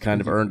movie's kind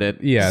of earned it.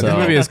 Yeah, so, the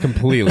movie is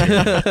completely.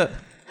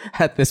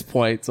 at this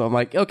point. So I'm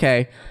like,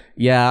 okay,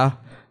 yeah,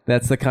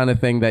 that's the kind of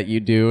thing that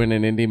you do in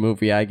an indie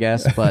movie, I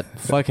guess. But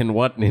fucking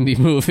what an indie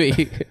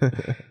movie!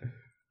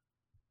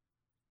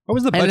 What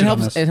was the And budget on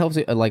this? it helps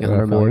you like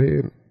 100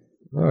 million. 40.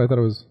 Oh, I thought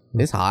it was.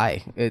 It's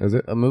high. Is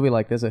it? A movie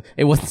like this?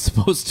 It wasn't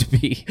supposed to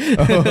be,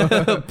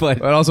 but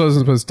It also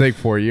wasn't supposed to take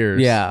 4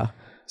 years. yeah.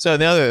 So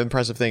the other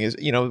impressive thing is,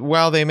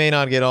 while they may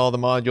not get all the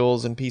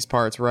modules and piece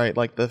parts right,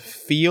 like the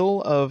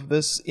feel of the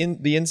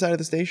inside of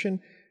the station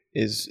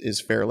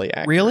is fairly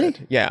accurate. Really?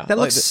 Yeah. That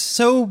like looks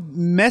so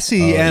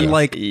messy and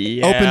like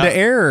Yeah. open to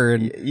air.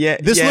 And Yeah,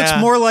 this yeah. looks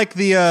more like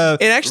the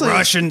It actually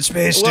Russian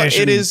space well,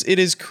 station. it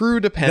is crew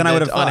Than I dependent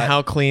would've on thought.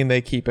 how clean they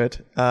keep it.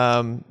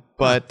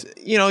 But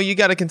you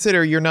got to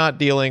consider you're not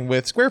dealing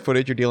with square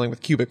footage, you're dealing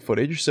with cubic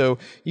footage, so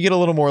you get a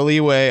little more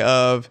leeway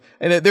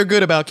and they're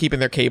good about keeping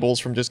their cables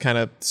from just kind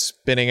of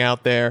spinning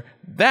out there.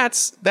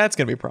 That's going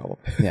to be a problem.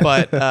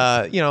 But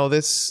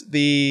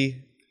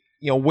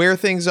where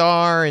things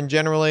are, and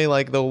generally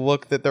like the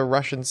look that the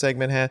Russian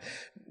segment had.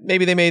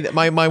 Maybe they made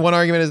my one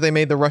argument is they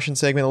made the Russian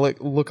segment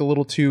look a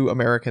little too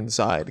American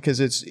side,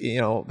 because it's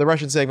the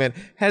Russian segment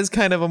has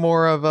kind of a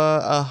more of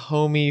a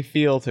homey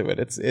feel to it.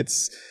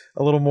 It's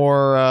a little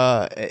more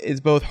it's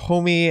both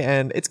homey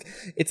and it's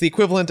the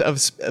equivalent of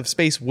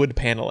space wood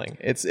paneling.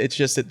 It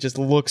just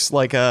looks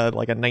like a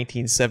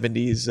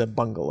 1970s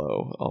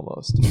bungalow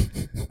almost.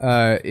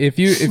 But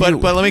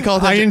But let me call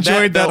I attention.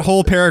 enjoyed that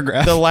whole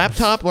paragraph. The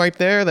laptop right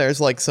there, there's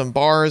like some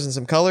bars and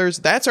some colors.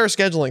 That's our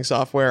scheduling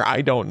software.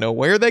 I don't know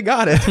where they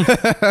got it.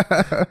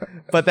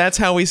 But that's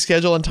how we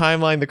schedule and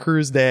timeline the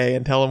crew's day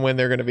and tell them when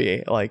they're going to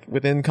be, like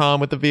within comm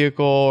with the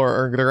vehicle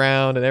or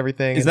ground and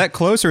everything. Is that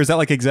close or is that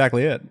like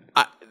exactly it?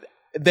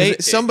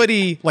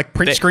 somebody like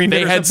print they, screened it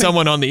They or had something?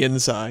 someone on the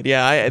inside.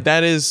 Yeah,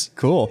 that is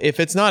Cool. If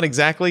it's not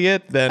exactly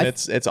it, then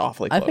it's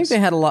awfully close. I think they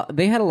had a lot.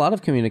 They had a lot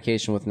of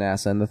communication with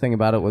NASA, and the thing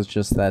about it was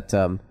just that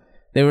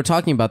they were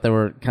talking about there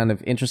were kind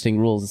of interesting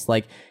rules. It's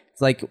like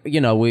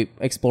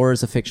Explorer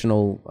is a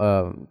fictional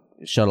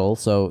shuttle,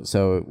 so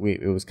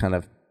it was kind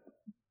of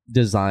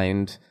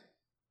designed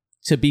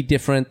to be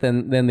different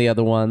than the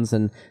other ones,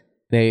 and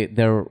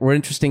there were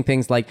interesting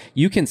things like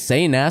you can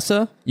say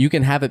NASA, you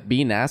can have it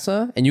be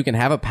NASA, and you can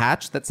have a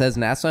patch that says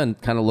NASA and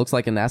kind of looks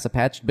like a NASA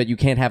patch, but you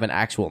can't have an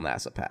actual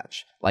NASA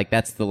patch. Like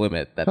that's the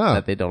limit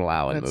that they don't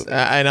allow in movies.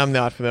 And I'm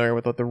not familiar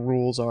with what the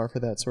rules are for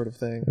that sort of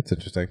thing. That's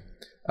interesting.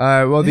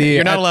 Well,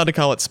 You're not allowed to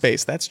call it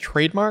space. That's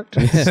trademarked.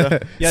 So,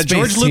 Yeah, Space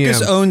George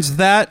Lucas TM. owns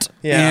that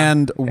Yeah.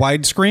 and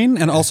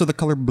widescreen and also the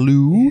color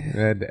blue.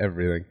 and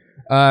everything.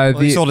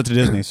 He sold it to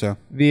Disney, so.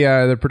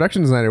 The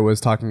production designer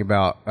was talking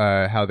about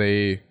how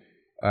they.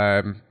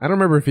 I don't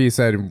remember if he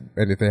said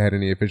and if they had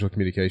any official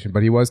communication,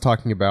 but he was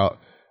talking about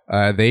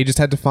they just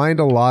had to find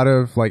a lot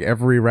of like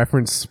every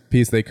reference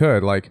piece they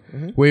could. Like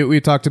we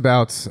talked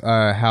about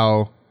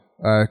how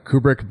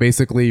Kubrick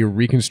basically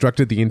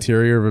reconstructed the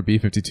interior of a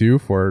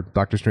B-52 for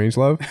Doctor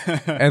Strangelove,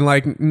 and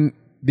like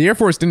the Air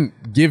Force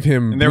didn't give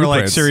him. They were like,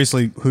 blueprints.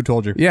 seriously, who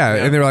told you? Yeah,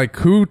 and they're like,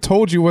 who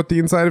told you what the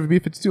inside of a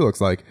B-52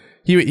 looks like?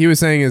 He was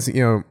saying is,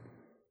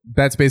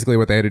 that's basically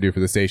what they had to do for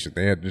the station.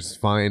 They had to just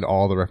find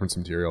all the reference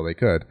material they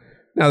could.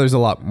 Now, there's a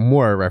lot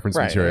more reference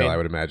Right, material, I mean- I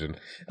would imagine.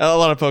 a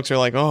lot of folks are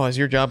like, "Oh, is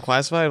your job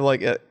classified?"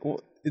 Like,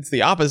 it's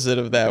the opposite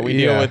of that. We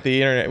deal Yeah. with the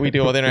internet. We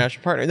deal with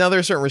international partners. Now, there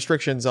are certain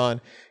restrictions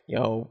on,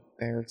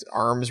 there's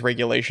arms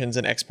regulations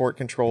and export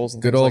controls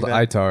and Good things old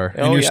like that. ITAR.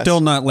 And Oh, you're yes. still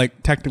not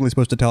like technically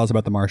supposed to tell us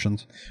about the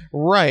Martians.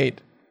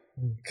 Right,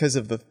 because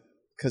of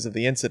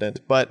the incident.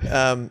 But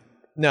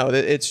no,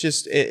 it's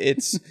just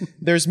it's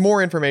there's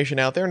more information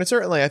out there, and it's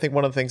certainly I think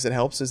one of the things that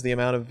helps is the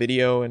amount of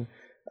video and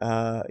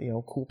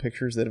cool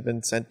pictures that have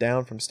been sent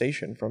down from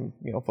station from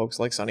folks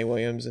like Sonny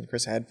Williams and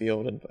Chris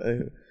Hadfield and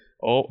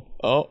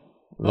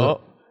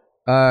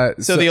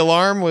So the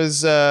alarm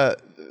was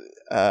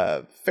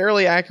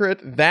fairly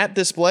accurate. That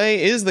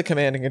display is the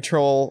command and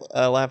control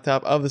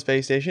laptop of the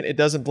space station. It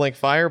doesn't blink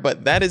fire,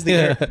 but that is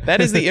the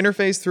that is the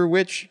interface through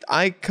which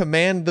I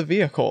command the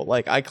vehicle.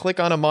 Like I click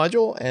on a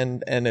module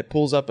and it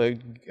pulls up a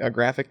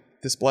graphic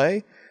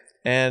display.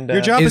 And Your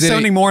job Is is it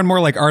sounding more and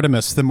more like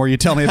Artemis the more you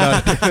tell me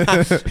about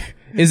it.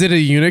 Is it a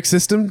Unix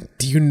system?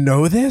 Do you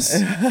know this?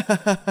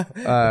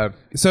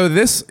 So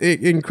this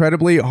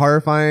incredibly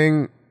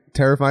horrifying,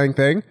 terrifying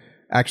thing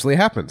actually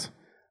happened.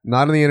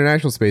 Not on the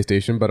International Space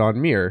Station, but on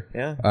Mir.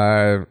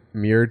 Yeah.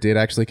 Mir did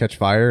actually catch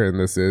fire, and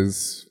this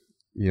is,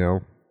 yeah,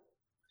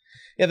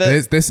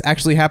 this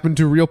actually happened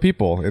to real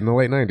people in the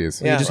late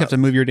 90s. Yeah. You just have to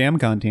move your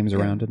DAMCON teams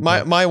around. And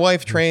My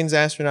wife trains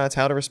astronauts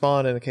how to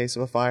respond in the case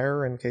of a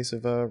fire, in case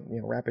of a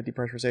rapid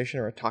depressurization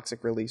or a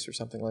toxic release or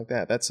something like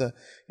that. That's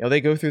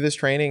they go through this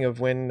training of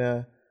when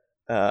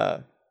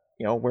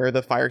where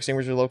the fire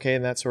extinguishers are located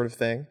and that sort of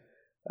thing.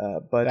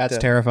 But that's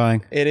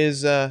terrifying. It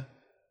is.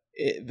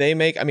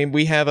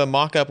 We have a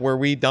mock-up where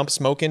we dump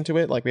smoke into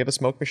it. Like we have a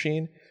smoke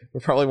machine. We're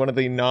probably one of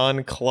the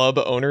non-club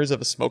owners of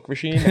a smoke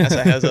machine.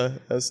 NASA has a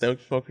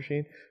smoke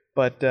machine.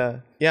 But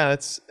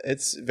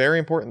it's very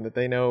important that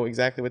they know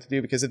exactly what to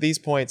do, because at these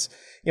points,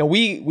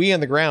 we on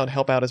the ground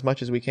help out as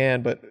much as we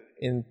can. But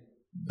in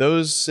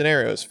those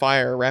scenarios,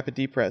 fire, rapid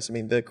depress,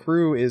 the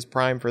crew is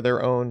primed for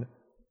their own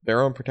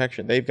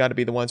protection. They've got to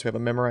be the ones who have a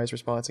memorized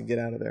response and get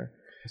out of there.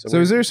 So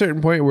is there a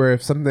certain point where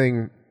if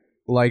something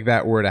like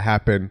that were to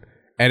happen,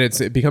 and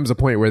it becomes a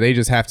point where they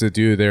just have to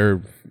do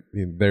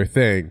their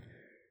thing,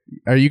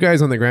 are you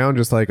guys on the ground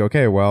just like,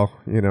 okay, well,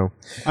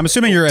 I'm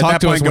assuming you're at Talk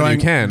that to point us when you going,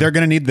 can. they're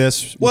going to need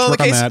this. Let's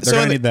work on that. They're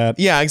going to need that.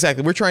 Yeah,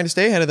 exactly. We're trying to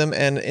stay ahead of them.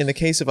 And in the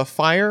case of a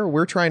fire,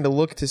 we're trying to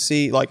look to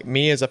see, like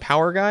me as a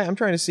power guy, I'm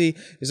trying to see,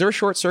 is there a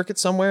short circuit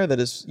somewhere that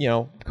is,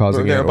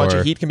 Causing where it, a bunch or-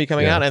 of heat can be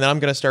coming yeah. out, and then I'm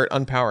going to start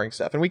unpowering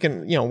stuff. And we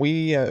can,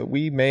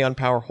 we may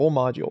unpower whole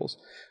modules.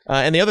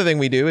 And the other thing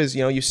we do is,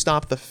 you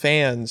stop the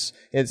fans.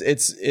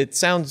 It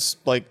sounds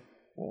like,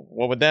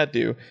 what would that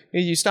do?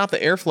 You stop the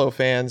airflow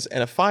fans,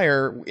 and a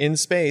fire in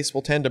space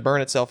will tend to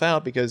burn itself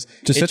out because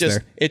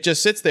it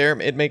just sits there.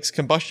 It makes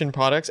combustion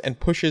products and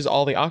pushes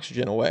all the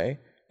oxygen away,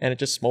 and it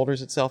just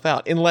smolders itself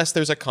out unless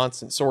there's a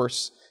constant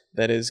source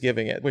that is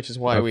giving it, which is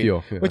why we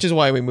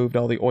moved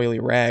all the oily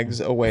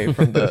rags away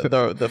from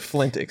the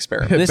Flint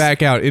experiment.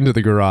 back out into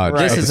the garage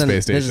This of the is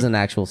space station. this is an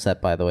actual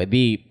set, by the way.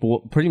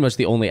 Pretty much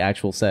the only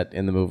actual set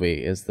in the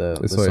movie is the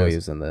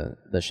Soyuz and the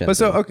Shenzhen. But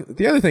so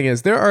the other thing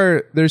is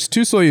there's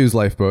 2 Soyuz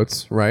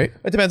lifeboats, right?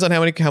 It depends on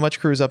how much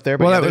crew's up there.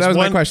 But Well, yeah, that was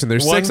my one- question.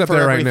 There's one 6 up for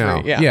there right every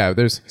now. three. Yeah.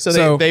 There's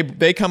So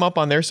they come up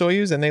on their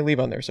Soyuz and they leave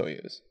on their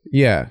Soyuz.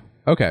 yeah,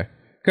 okay.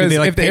 Because they,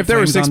 like, if paint there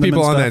were flames 6 on them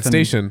people and on that stuff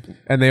and- station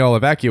and they all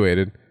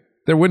evacuated,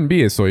 there wouldn't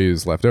be a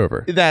Soyuz left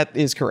over. That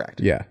is correct.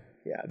 Yeah.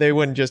 Yeah, they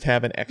wouldn't just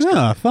have an extra.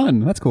 Ah,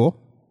 fun. That's cool.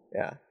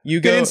 Yeah, you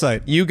Good go.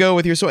 insight. You go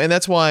with your Soyuz, and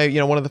that's why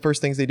one of the first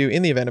things they do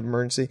in the event of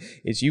emergency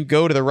is you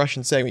go to the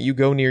Russian segment. You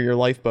go near your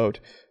lifeboat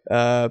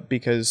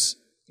because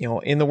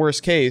in the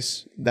worst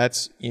case,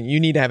 you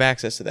need to have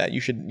access to that.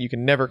 You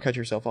can never cut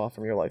yourself off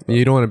from your lifeboat.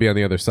 You don't want to be on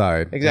the other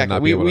side. and Exactly.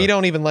 not be able We to-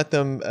 don't even let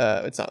them.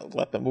 It's not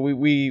let them. But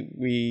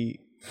we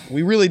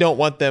really don't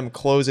want them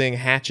closing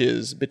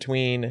hatches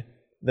between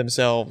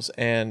themselves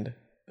and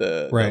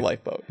the Right.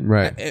 lifeboat.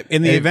 Right.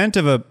 In the event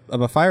of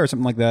a fire or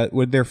something like that,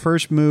 would their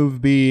first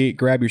move be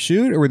grab your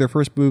chute, or would their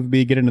first move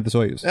be get into the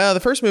Soyuz? The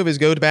first move is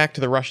go back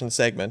to the Russian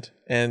segment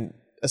and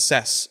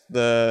assess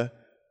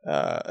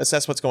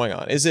what's going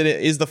on. Is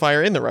the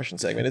fire in the Russian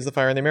segment? Is the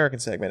fire in the American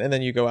segment? And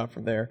then you go out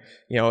from there.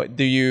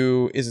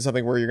 Is it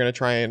something where you're going to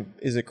try and,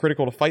 is it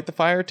critical to fight the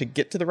fire to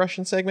get to the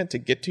Russian segment, to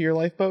get to your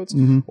lifeboats?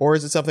 Or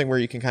is it something where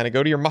you can kind of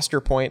go to your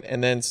muster point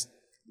and then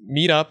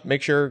meet up,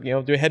 make sure,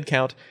 do a head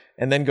count,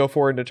 and then go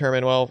forward and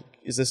determine, well,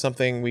 is this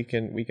something we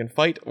can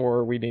fight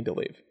or we need to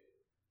leave?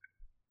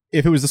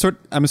 If it was the sort,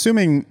 I'm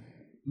assuming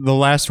the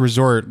last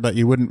resort that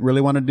you wouldn't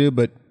really want to do,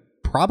 but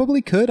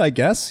probably could, I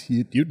guess.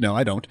 You'd know,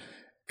 I don't.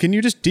 Can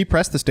you just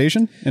depress the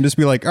station and just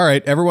be like, all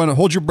right, everyone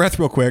hold your breath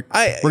real quick.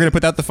 We're going to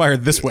put out the fire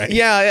this way.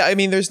 Yeah, I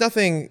mean, there's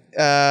nothing,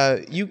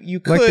 you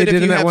could. Like they if did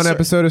you in that have one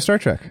episode of Star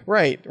Trek.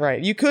 Right.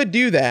 You could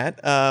do that,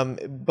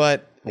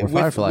 but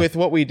Firefly. with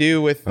what we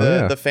do with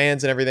the, yeah. the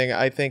fans and everything,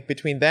 I think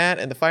between that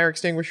and the fire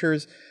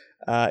extinguishers,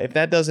 if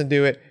that doesn't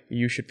do it,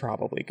 you should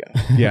probably go.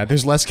 Yeah,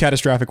 there's less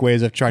catastrophic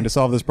ways of trying to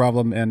solve this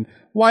problem, and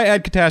why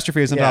add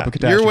catastrophes on top of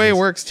catastrophes? Your way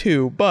works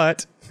too,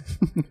 but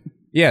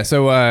Yeah,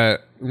 so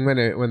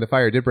when the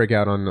fire did break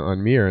out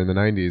on Mir in the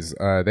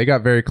 90s, they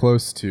got very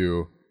close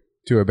to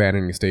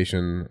abandoning the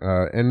station,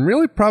 and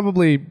really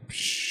probably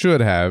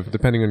should have,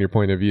 depending on your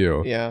point of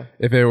view. Yeah.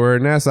 If it were a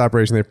NASA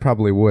operation, they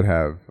probably would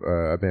have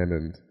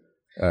abandoned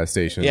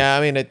station. yeah,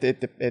 I mean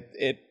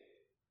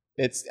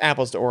it's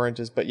apples to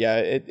oranges, but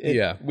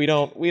Yeah. we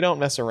don't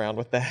mess around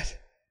with that.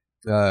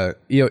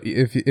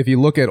 If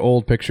you look at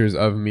old pictures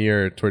of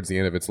Mir towards the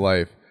end of its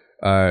life,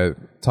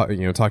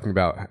 talking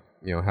about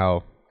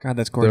how God,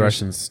 that's the gorgeous.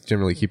 Russians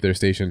generally keep their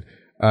station,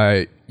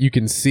 you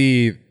can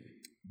see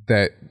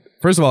that,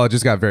 first of all, it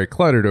just got very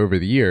cluttered over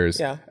the years.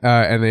 Yeah.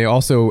 And they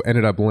also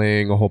ended up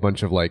laying a whole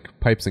bunch of like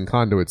pipes and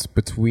conduits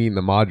between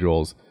the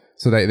modules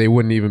so that they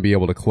wouldn't even be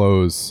able to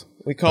close.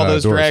 We call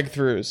those doors.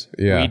 drag-throughs.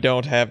 Yeah. We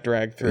don't have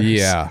drag-throughs.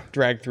 Yeah.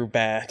 Drag-through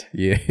bad.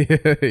 Yeah.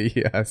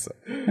 Yes.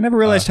 I never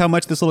realized how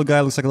much this little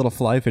guy looks like a little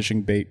fly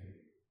fishing bait.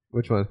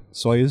 Which one?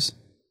 Soyuz.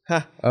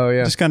 Oh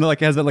yeah. Just kind of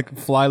like has that like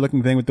fly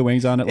looking thing with the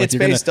wings on it. Like It's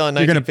based on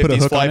you're gonna put a 1950s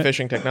hook fly on it.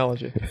 fishing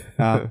technology.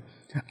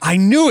 I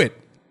knew it.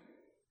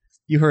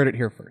 You heard it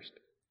here first.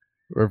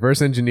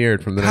 Reverse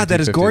engineered from the God,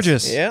 that is 1950s.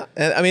 gorgeous. Yeah,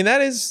 and I mean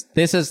that is.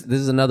 This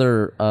is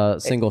another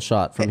single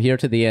shot from here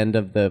to the end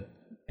of the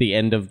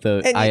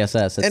ISS.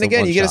 It's and a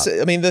again, you one get.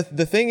 shot. I mean,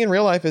 the thing in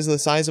real life is the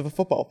size of a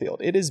football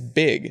field. It is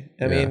big.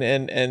 I mean,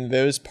 and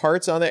those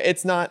parts on there.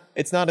 It's not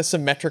a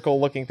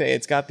symmetrical looking thing.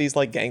 It's got these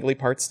like gangly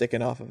parts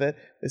sticking off of it.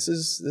 This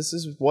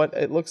is what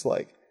it looks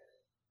like.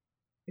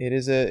 It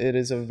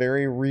is a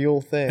very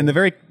real thing. And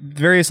the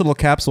various little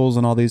capsules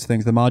and all these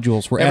things, the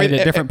modules were added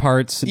at different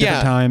parts, at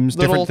different times,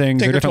 little different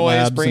things, or Tinker different Toys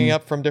labs. bringing and-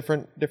 up from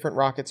different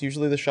rockets.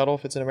 Usually the shuttle,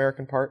 if it's an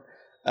American part,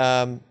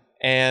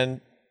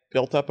 and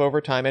built up over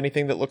time.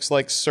 Anything that looks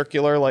like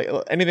circular, like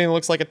anything that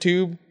looks like a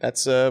tube,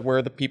 that's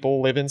where the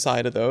people live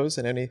inside of those.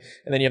 And then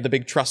you have the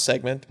big truss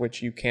segment,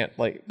 which you can't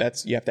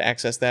you have to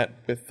access that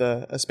with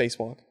a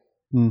spacewalk.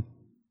 And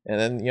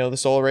then the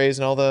solar arrays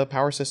and all the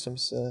power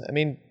systems. I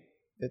mean,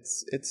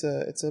 it's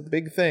a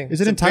big thing.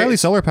 Is it entirely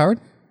solar powered?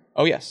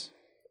 Oh yes,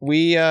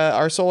 we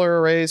our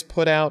solar arrays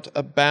put out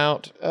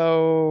about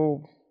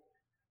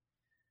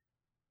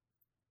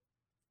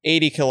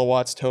 80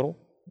 kilowatts total,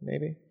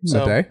 maybe.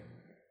 A day?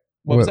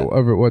 What was that?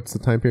 What's the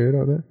time period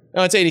on that?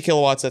 No, it's 80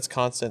 kilowatts. That's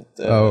constant.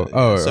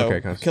 Okay,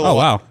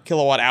 constant.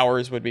 Kilowatt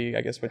hours would be,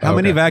 I guess. How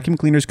many vacuum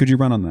cleaners could you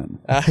run on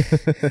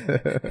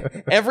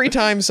that? Every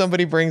time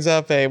somebody brings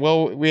up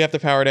we have to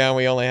power down,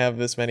 we only have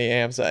this many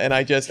amps, and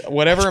I just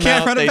whatever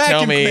can't amount run a they tell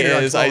vacuum me cleaner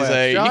on is, all I that,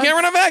 say John. you can't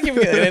run a vacuum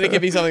cleaner, and it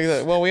could be something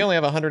like, well, we only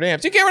have 100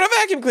 amps. You can't run a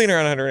vacuum cleaner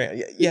on 100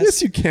 amps.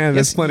 Yes, you can.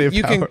 There's plenty of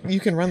power. You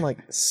can run like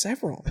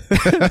several.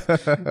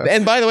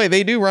 And by the way,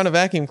 they do run a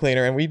vacuum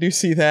cleaner, and we do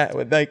see that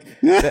with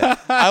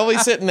I'll be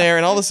sitting there,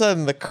 and all of a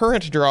sudden the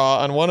current draw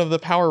on one of the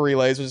power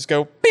relays will just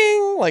go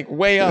bing, like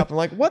way up. I'm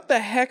like, what the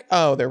heck?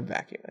 Oh, they're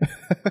vacuuming.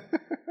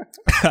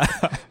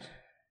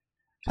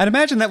 I'd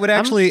imagine that would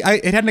actually.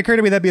 It hadn't occurred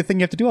to me that'd be a thing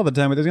you have to do all the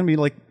time. But there's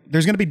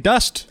gonna be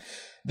dust,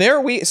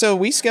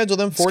 We schedule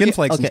them 40 skin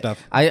flakes and stuff.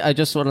 I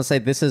just want to say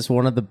this is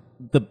one of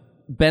the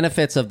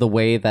benefits of the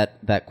way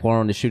that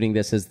Quaron is shooting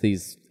this is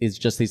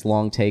just these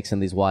long takes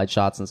and these wide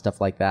shots and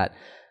stuff like that.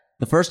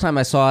 The first time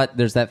I saw it,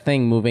 there's that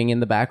thing moving in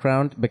the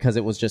background because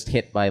it was just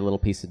hit by a little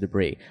piece of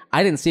debris.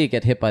 I didn't see it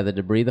get hit by the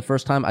debris the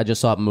first time. I just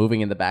saw it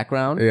moving in the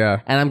background. Yeah.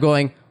 And I'm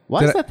going,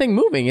 why is that thing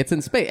moving? It's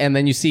in space. And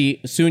then you'll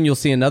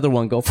see another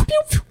one go.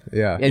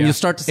 Yeah. And you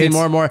start to see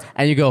more and more,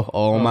 and you go,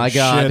 oh my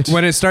God.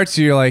 When it starts,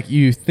 you're like,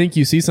 you think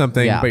you see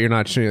something, Yeah. but you're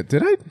not sure.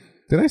 Did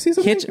I see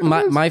something?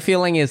 My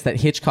feeling is that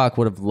Hitchcock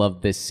would have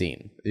loved this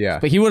scene. Yeah.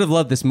 But he would have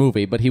loved this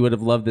movie, but he would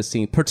have loved this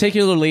scene,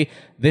 particularly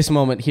this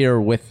moment here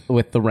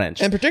with the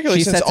wrench. And particularly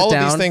She since sets it all of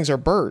down, these things are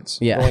birds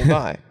Yeah. going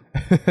by.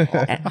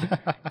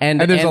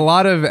 and there's a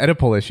lot of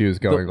Oedipal issues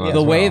going on.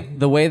 the as way well.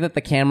 the way that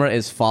the camera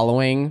is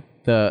following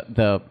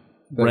the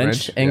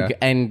wrench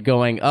and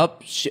going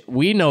up,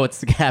 we know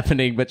it's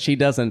happening, but she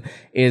doesn't,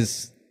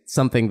 is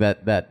something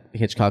that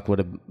Hitchcock would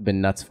have been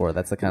nuts for.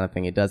 That's the kind of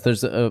thing he does.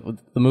 There's the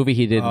movie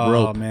he did,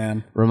 Rope,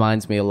 man.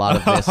 reminds me a lot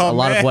of this. A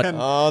lot of what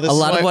Oh, this a is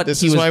lot why, of what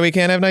this he is was why we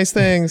can't have nice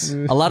things.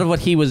 a lot of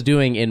what he was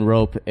doing in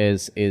Rope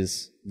is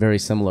very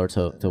similar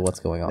to what's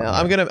going on. Now,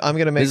 here. I'm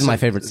gonna make This is my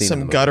favorite scene in the some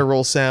movie.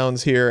 guttural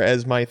sounds here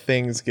as my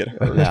things get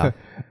hurt. Yeah.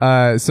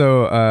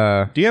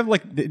 Do you have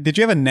like? Did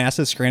you have a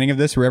NASA screening of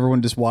this where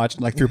everyone just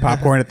watched like threw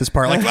popcorn at this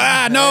part? Like,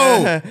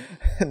 no.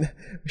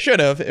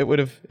 Should have. It would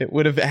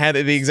have had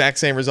the exact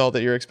same result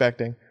that you're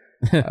expecting.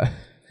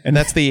 And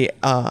that's the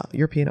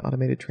European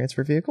Automated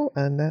Transfer Vehicle,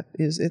 and that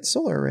is its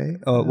solar array.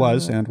 Oh, it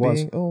was and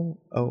was. being-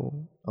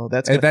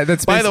 that's And good.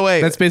 that's By the way,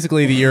 that's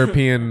basically the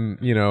European,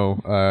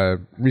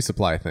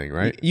 resupply thing,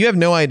 right? you have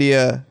no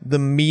idea the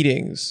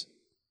meetings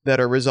that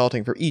are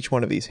resulting for each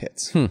one of these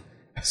hits.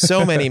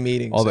 So many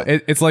meetings.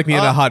 It's like me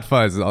in a Hot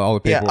Fuzz, all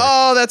the Yeah. paperwork.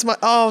 Oh, that's my.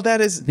 Oh,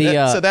 that is.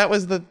 So that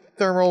was the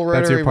thermal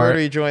That's your rotary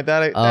part? joint.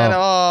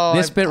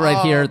 This This bit right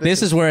here.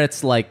 This is where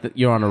it's like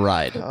you're on a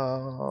ride,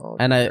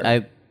 and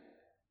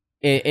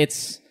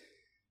it's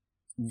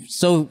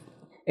so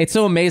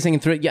amazing.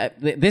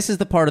 This is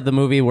the part of the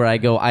movie where I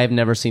go, I have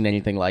never seen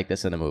anything like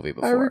this in a movie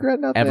before. I regret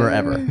nothing.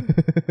 ever.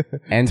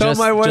 And Tell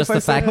my wife just I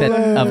the said fact that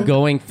of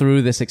going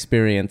through this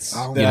experience,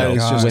 that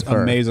is just with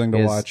her amazing to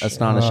is watch.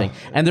 astonishing.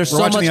 And there's We're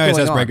so watching much the going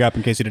ISS on. break up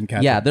in case you didn't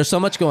catch Yeah, it. there's so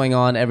much going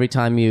on every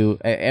time you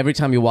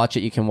watch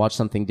it. You can watch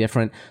something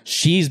different.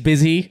 She's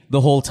busy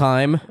the whole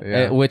time,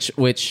 which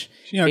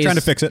trying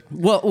to fix it.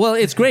 Well,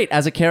 it's great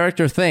as a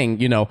character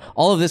thing.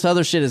 All of this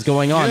other shit is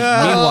going on.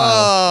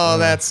 Oh,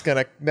 that's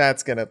gonna.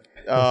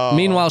 Oh.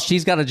 Meanwhile,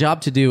 she's got a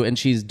job to do and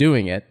she's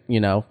doing it.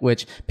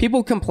 Which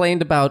people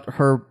complained about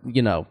her.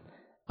 It's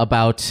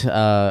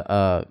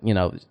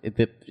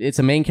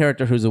a main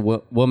character who's a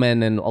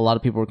woman, and a lot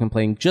of people were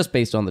complaining just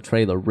based on the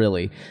trailer,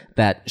 really,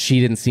 that she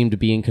didn't seem to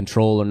be in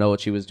control or know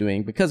what she was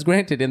doing. Because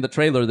granted, in the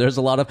trailer, there's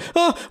a lot of,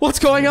 what's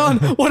going on?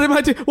 What do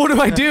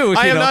I do?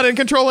 I am not in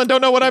control and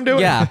don't know what I'm doing.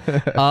 Yeah.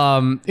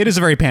 It is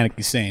a very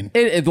panicky scene.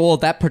 Well,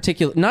 that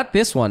particular, not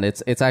this one.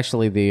 It's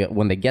actually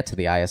when they get to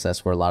the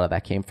ISS where a lot of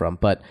that came from.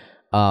 But,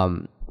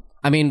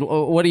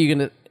 what are you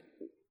going to,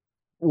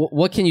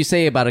 what can you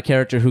say about a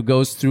character who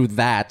goes through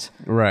that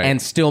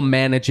and still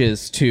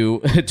manages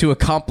to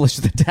accomplish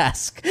the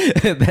task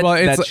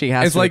that she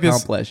has to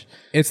accomplish?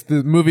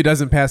 The movie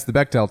doesn't pass the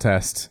Bechdel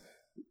test,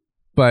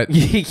 but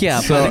yeah.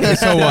 so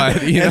what?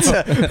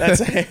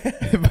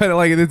 But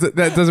like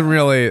that doesn't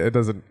really. It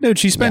doesn't. Dude,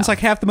 she spends like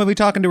half the movie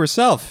talking to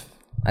herself.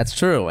 That's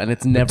true, and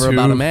it's never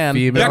about a man.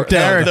 Female The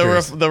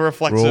characters.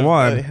 reflexive. Rule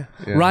one.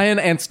 Ryan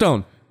and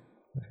Stone.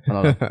 I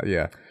don't know.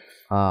 Yeah.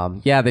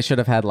 They should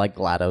have had like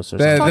GLaDOS or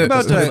The- something. Talk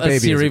about the a baby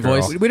is Siri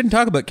girl. voice. We didn't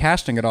talk about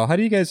casting at all. How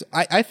do you guys?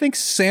 I think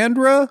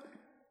Sandra,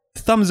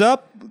 thumbs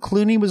up.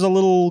 Clooney was a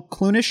little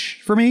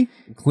Cloonish for me.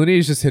 Clooney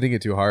is just hitting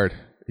it too hard.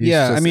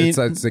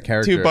 It's a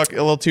character.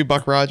 A little too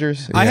Buck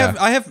Rogers. I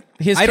have.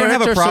 His I don't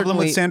have a character problem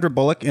certainly- with Sandra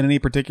Bullock in any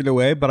particular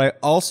way, but I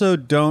also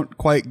don't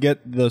quite get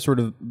the sort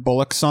of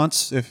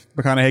Bullock-sance, if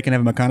McConaughey can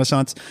have a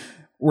McConaughey-sance,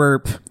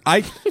 where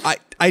I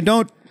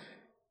don't.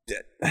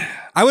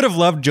 I would have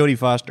loved Jodie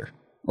Foster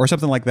or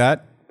something like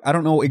that. I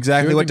don't know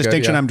exactly what be good,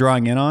 distinction yeah. I'm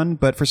drawing in on,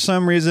 but for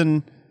some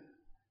reason,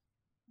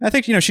 I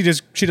think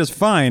she does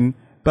fine.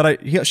 But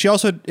she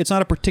also, it's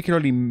not a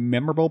particularly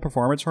memorable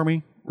performance for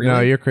me. Really. No,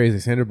 you're crazy.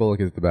 Sandra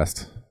Bullock is the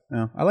best.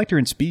 No, I liked her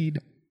in Speed.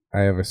 I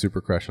have a super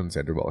crush on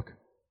Sandra Bullock.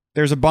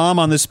 There's a bomb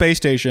on this space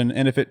station,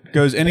 and if it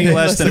goes any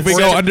less than If we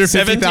go under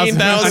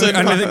 17,000,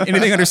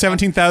 anything under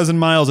 17,000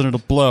 miles, and it'll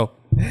blow.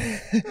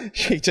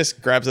 she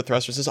just grabs a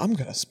thruster and says, "I'm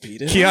gonna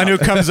speed it." Keanu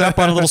comes up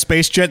on a little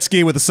space jet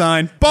ski with a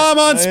sign, "Bomb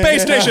on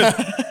space station."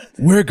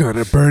 We're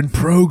gonna burn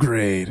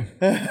prograde.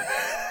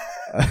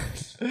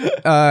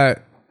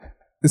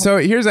 So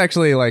here's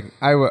actually like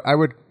I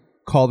would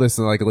call this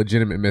like a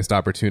legitimate missed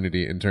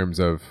opportunity in terms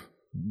of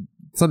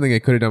something they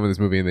could have done with this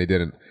movie and they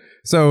didn't.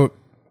 So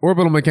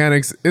orbital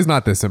mechanics is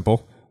not this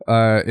simple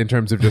in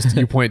terms of just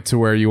you point to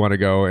where you want to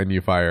go and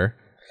you fire.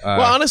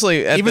 Well,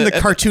 honestly, Even the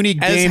cartoony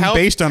game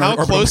based on how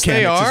orbital close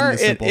they mechanics isn't are,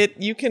 this simple.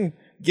 you can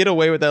get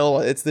away with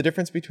that. It's the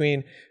difference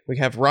between we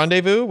have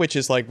Rendezvous, which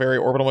is like very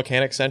orbital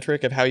mechanics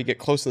centric of how you get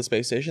close to the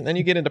space station. Then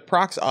you get into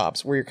Prox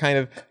Ops, where you're kind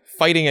of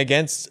fighting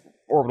against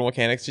orbital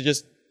mechanics to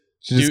just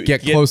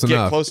get close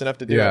enough. Get close enough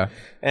to do it.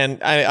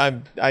 And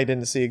I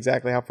didn't see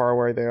exactly how far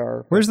away they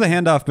are. Where's the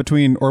handoff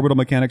between orbital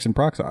mechanics and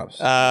Prox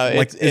Ops?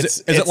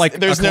 Is it like a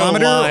there's no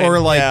kilometer line. or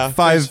like Yeah.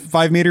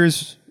 5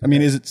 meters I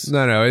mean, is it?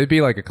 No, it'd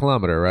be like a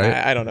kilometer, right?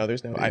 I don't know.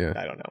 There's no. I don't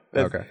know.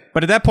 That's- Okay.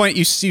 But at that point,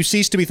 you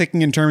cease to be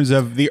thinking in terms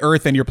of the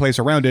Earth and your place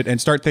around it, and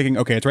start thinking,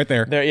 okay, it's right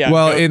there. There, yeah.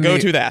 Well, Go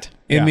to that.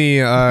 In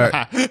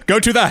Go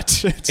to that.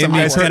 Some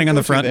guy standing on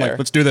the front, there. like,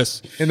 let's do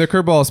this. in the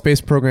Kerbal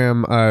Space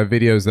Program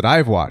videos that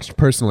I've watched,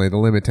 personally, the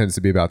limit tends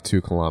to be about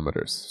 2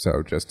 kilometers.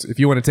 So just if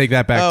you want to take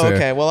that back Oh, to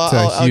okay. Well, to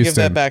I'll give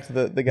Houston. that back to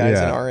the guys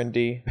in Yeah.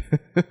 R&D.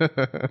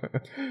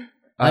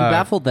 I'm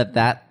baffled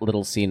that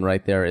little scene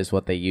right there is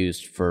what they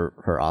used for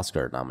her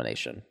Oscar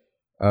nomination.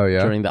 Oh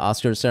yeah. During the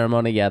Oscar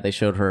ceremony, yeah, they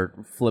showed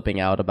her flipping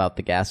out about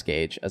the gas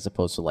gauge as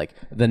opposed to like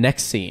the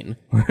next scene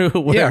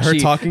where Yeah, her she,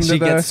 talking to she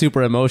the- gets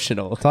super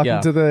emotional. Talking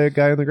yeah. to the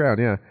guy on the ground,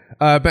 yeah.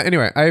 But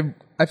anyway,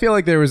 I feel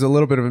like there was a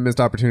little bit of a missed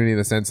opportunity in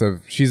the sense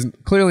of she's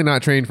clearly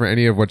not trained for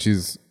any of what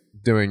she's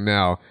doing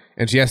now,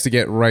 and she has to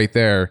get right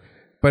there.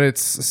 But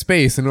it's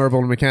space, and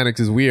orbital mechanics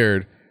is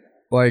weird.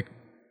 Like,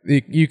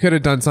 you could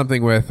have done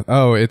something with,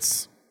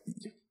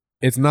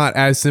 it's not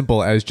as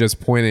simple as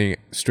just pointing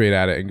straight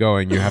at it and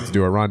going. You have to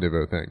do a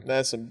rendezvous thing.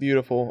 That's a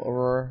beautiful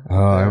Aurora.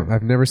 Oh,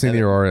 I've never seen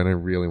the Aurora, and I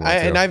really want to.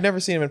 And I've never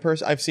seen him in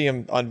person. I've seen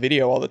him on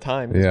video all the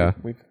time. 'cause Yeah.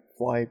 we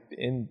fly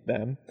in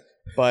them,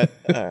 but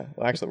well,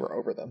 actually we're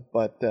over them.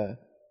 But yeah,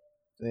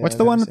 What's I've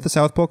the never one seen- at the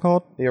South Pole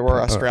called? The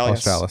Aurora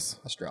Australis. Australis.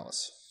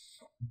 Australis.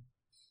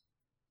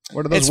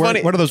 What are those? It's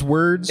funny- What are those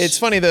words? It's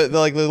funny the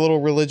like the little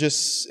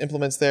religious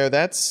implements there.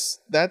 That's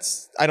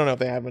I don't know if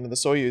they have them in the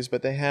Soyuz,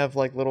 but they have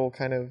like little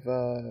kind of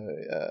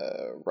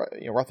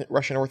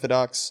Russian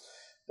Orthodox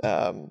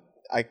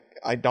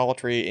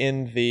idolatry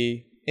in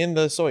the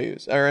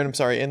Soyuz, or I'm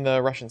sorry, in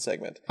the Russian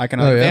segment. I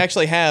can. Oh, yeah. They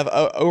actually have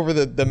over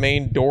the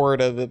main door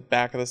to the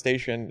back of the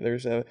station.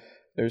 There's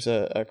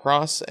a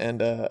cross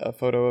and a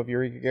photo of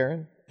Yuri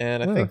Gagarin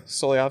and I think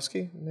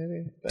Solyovsky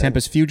maybe.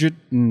 Tempest Fugit.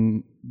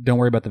 Don't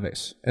worry about the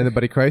vase. And the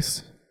Buddy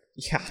Christ.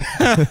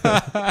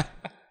 Yeah.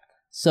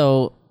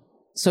 So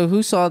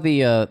who saw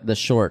the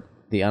short,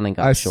 the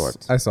Anangat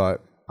short? I saw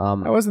it.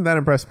 I wasn't that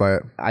impressed by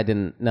it. I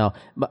didn't know,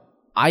 but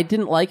I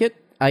didn't like it.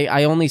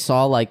 I only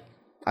saw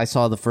I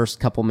saw the first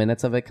couple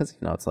minutes of it because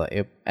it's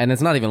like and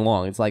it's not even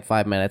long. It's like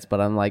 5 minutes,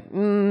 but I'm like,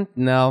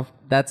 no,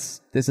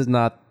 this is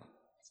not.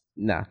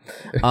 Nah.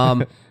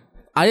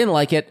 I didn't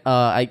like it.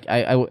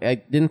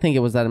 I didn't think it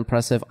was that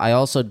impressive.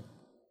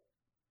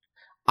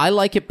 I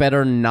like it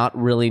better. Not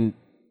really.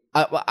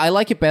 I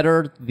like it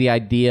better. The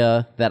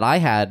idea that I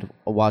had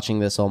watching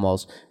this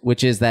almost,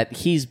 which is that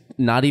he's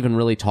not even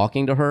really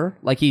talking to her.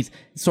 Like he's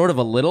sort of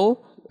a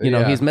little.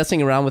 Yeah. He's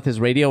messing around with his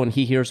radio and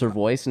he hears her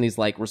voice and he's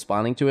like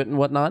responding to it and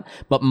whatnot.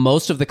 But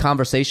most of the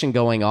conversation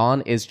going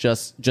on is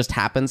just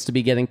happens to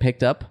be getting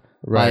picked up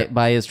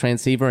by his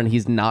transceiver and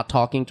he's not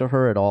talking to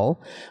her at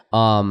all.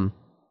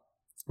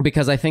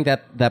 Because I think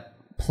that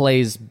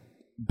plays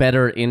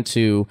better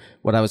into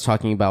what I was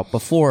talking about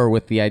before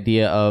with the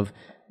idea of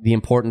the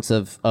importance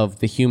of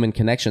the human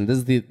connection. This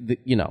is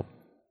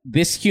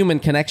this human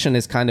connection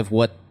is kind of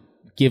what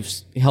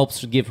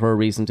helps give her a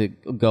reason to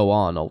go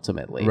on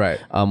ultimately. Right.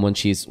 When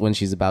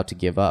she's about to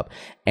give up.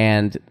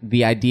 And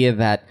the idea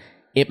that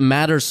it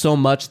matters so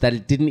much that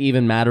it didn't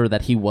even matter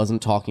that he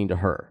wasn't talking to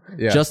her.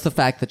 Yeah. Just the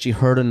fact that she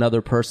heard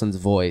another person's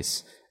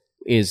voice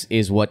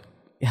is what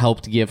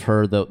helped give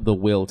her the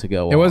will to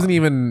go on. It wasn't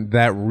even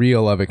that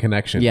real of a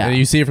connection. Yeah. And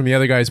you see it from the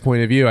other guy's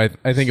point of view. I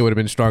think it would have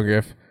been stronger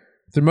if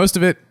through most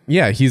of it,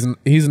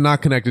 he's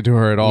not connected to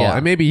her at all. Yeah.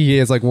 And maybe he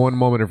has like one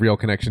moment of real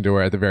connection to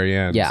her at the very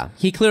end. Yeah,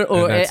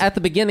 at the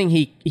beginning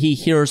he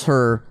hears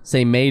her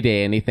say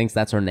Mayday and he thinks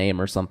that's her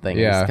name or something.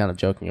 Yeah. He's kind of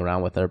joking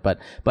around with her, but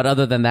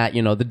other than that,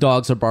 the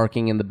dogs are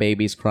barking and the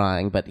baby's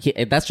crying, but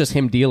that's just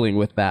him dealing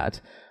with that.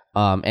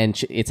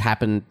 And it's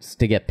happened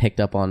to get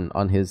picked up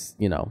on his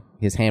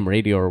his ham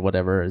radio or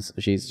whatever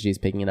she's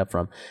picking it up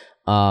from.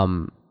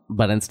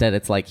 But instead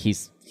it's like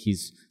he's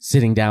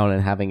sitting down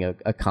and having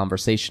a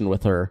conversation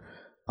with her.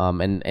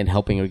 And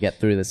helping her get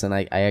through this, and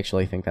I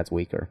actually think that's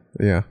weaker.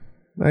 Yeah,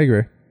 I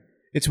agree.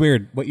 It's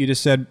weird what you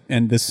just said,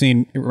 and this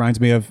scene it reminds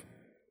me of.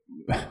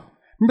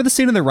 Remember the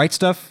scene in The Right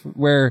Stuff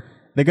where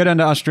they go down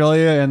to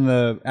Australia and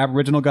the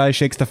Aboriginal guy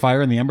shakes the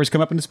fire and the embers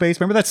come up into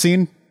space? Remember that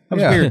scene? That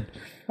was weird.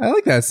 I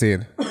like that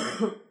scene.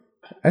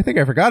 I think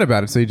I forgot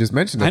about it, so you just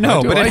mentioned it. I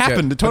know, do but it like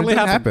happened. It totally did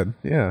happened.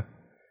 happen. Yeah.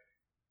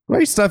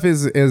 Right Stuff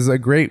is a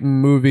great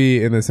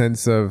movie in the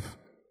sense of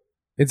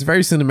it's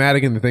very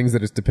cinematic in the things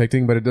that it's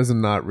depicting, but it does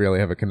not really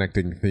have a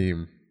connecting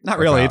theme. Not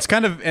really. It's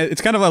kind of a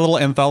little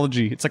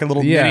anthology. It's like a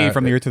little mini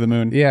from the Earth to the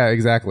Moon. Yeah,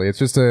 exactly. It's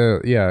just a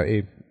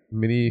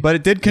mini. But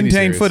it did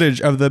contain miniseries.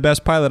 footage of the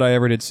best pilot I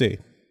ever did see,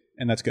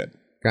 and that's good.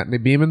 Got any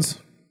Beemans?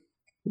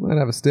 You might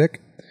have a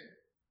stick.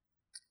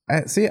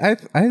 I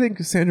think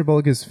Sandra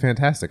Bullock is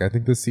fantastic. I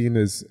think this scene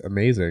is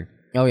amazing.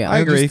 Oh yeah, I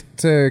agree. Just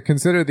to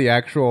consider the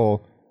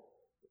actual,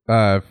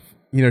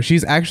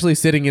 she's actually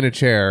sitting in a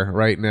chair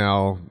right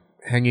now,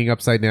 hanging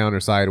upside down or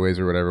sideways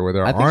or whatever, with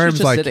her I think she's arms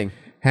just like sitting.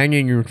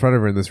 hanging in front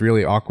of her in this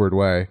really awkward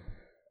way.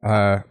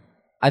 I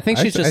think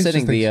she's I just just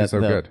sitting. think she's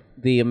so good.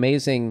 The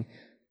amazing.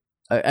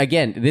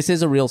 Again, this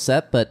is a real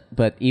set, but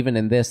even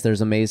in this, there's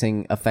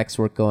amazing effects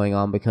work going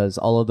on because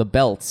all of the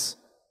belts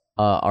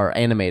are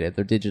animated.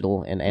 They're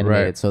digital and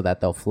animated Right. so that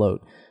they'll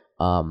float,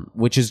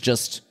 which is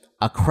just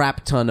a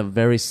crap ton of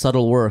very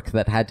subtle work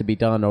that had to be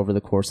done over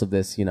the course of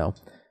this,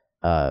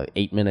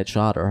 8-minute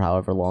shot or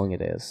however long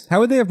it is. How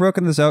would they have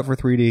broken this out for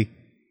 3D?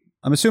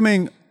 I'm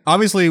assuming,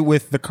 obviously,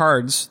 with the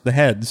cards, the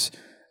heads,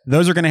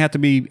 those are going to have to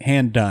be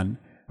hand done.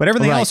 But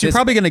everything Right, else, you're this-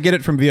 probably going to get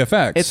it from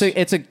VFX.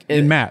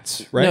 In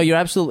mats, right? No, you're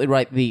absolutely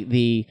right.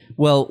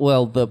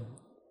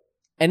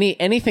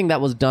 Anything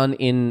that was done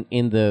in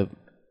the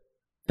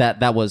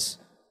that was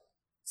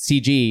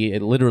CG,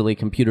 it literally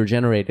computer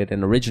generated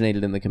and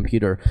originated in the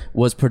computer,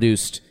 was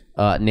produced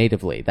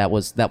natively. That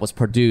was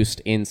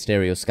produced in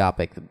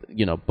stereoscopic.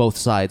 Both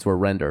sides were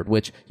rendered,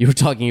 which you were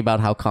talking about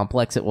how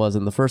complex it was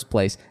in the first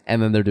place, and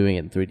then they're doing it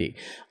in 3D.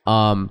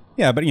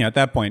 Yeah, but at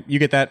that point, you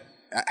get that.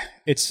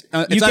 It's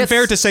get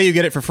unfair to say you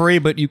get it for free,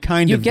 but you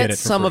kind You of get get it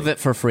for some free. of it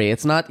for free.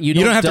 It's not You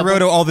don't have to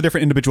roto all the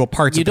different individual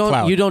parts of the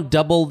cloud. You don't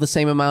double the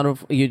same amount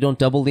of you don't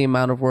double the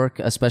amount of work,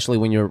 especially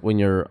when you're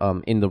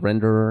in the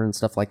renderer and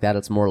stuff like that.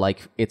 It's more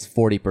like it's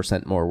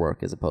 40% more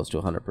work as opposed to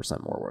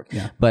 100% more work.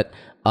 Yeah. But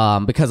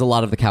because a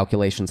lot of the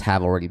calculations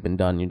have already been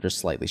done, you're just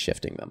slightly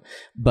shifting them.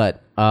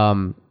 But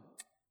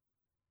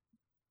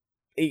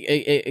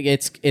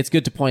it's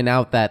good to point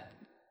out that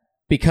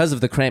because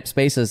of the cramped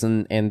spaces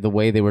and the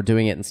way they were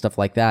doing it and stuff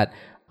like that,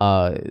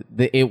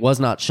 it was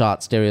not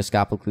shot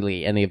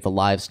stereoscopically, any of the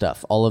live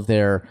stuff. All of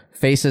their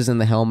faces in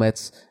the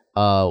helmets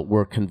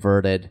were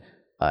converted,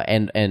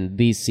 and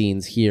these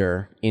scenes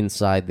here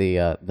inside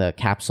the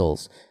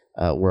capsules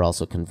were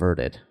also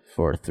converted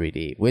for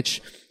 3D,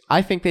 which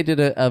I think they did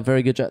a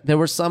very good job. There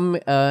were some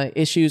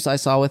issues I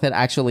saw with it,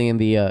 actually, in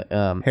the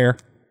hair.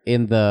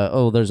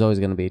 There's always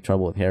going to be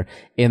trouble with hair.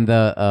 In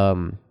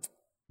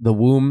the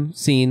womb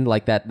scene,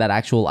 like that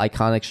actual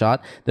iconic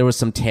shot, there was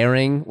some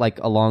tearing like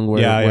along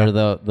where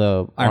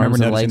the I remember arms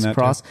and noticing legs that,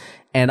 cross,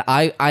 and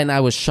I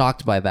was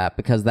shocked by that,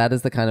 because that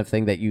is the kind of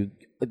thing that you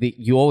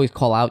always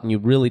call out and you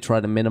really try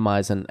to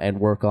minimize and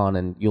work on,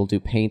 and you'll do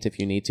paint if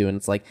you need to, and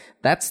it's like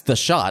that's the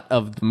shot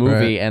of the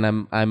movie, Right.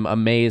 and I'm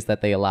amazed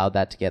that they allowed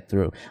that to get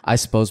through. I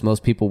suppose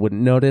most people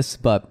wouldn't notice,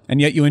 but And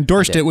yet you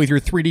endorsed it with your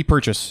 3D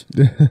purchase.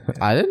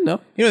 I didn't know.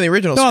 The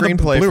original No, the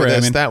screenplay for Blu-ray, this,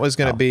 I mean. that was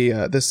going to be,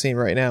 this scene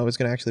right now was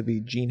going to actually be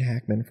Gene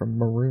Hackman from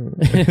Maroon.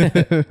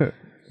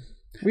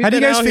 We've How do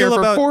you been guys out feel here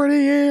about- for 40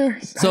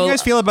 years? How do you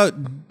guys feel about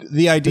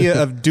the idea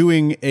of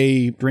doing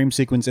a dream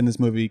sequence in this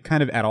movie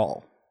kind of at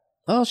all?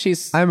 Oh,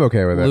 she's I'm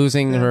okay with it.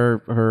 losing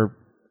her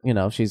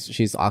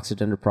she's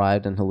oxygen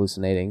deprived and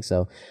hallucinating,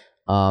 so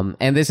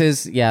and this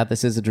is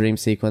a dream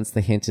sequence.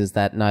 The hint is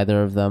that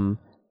neither of them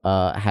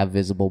have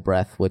visible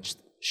breath, which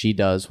she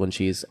does when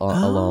she's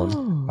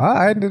alone.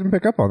 I didn't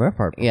pick up on that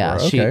part before. Yeah,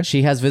 Okay.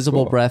 she has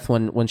visible Cool. breath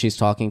when she's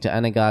talking to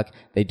Enagak.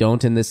 They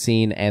don't in this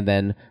scene, and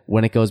then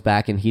when it goes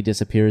back and he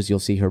disappears, you'll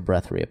see her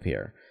breath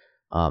reappear.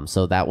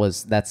 So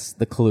that's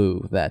the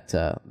clue that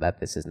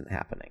this isn't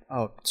happening.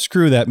 Oh,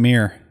 screw that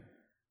mirror.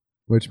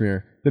 Which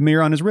mirror? The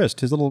mirror on his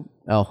wrist. His little...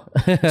 Oh,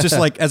 It's just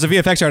like, as a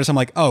VFX artist, I'm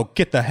like, oh,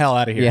 get the hell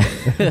out of here.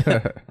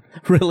 yeah.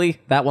 Really?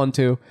 That one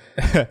too?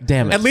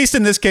 Damn it. At least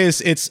in this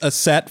case, it's a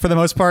set for the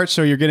most part,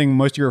 so you're getting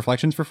most of your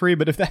reflections for free.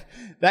 But if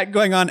that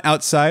going on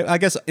outside, I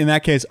guess in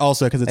that case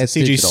also, because it's a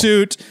CG digital.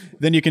 suit,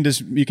 then you can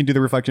do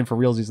the reflection for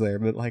realsies there.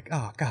 But like,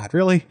 oh god,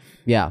 really?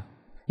 Yeah.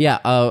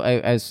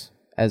 As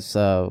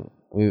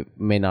we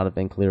may not have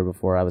been clear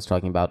before, I was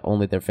talking about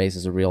only their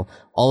faces are real.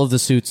 All of the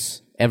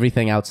suits,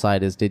 everything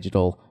outside is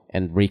digital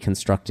and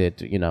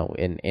reconstructed,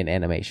 in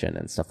animation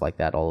and stuff like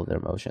that, all of their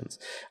motions.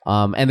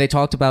 And they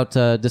talked about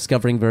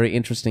discovering very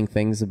interesting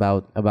things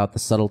about the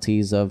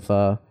subtleties of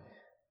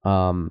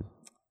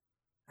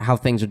how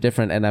things are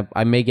different. And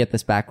I may get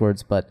this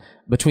backwards, but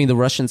between the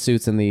Russian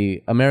suits and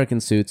the American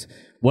suits,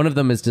 one of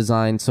them is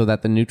designed so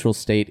that the neutral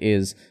state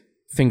is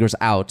fingers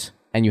out,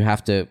 and you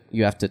have to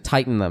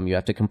tighten them, you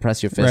have to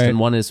compress your fist, Right. and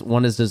one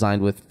is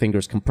designed with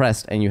fingers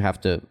compressed, and you have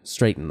to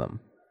straighten them.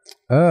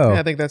 Oh. Yeah,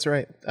 I think that's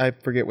right. I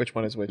forget which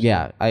one is which.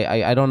 Yeah,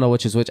 I don't know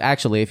which is which.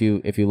 Actually, if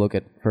you look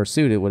at her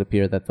suit, it would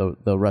appear that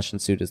the Russian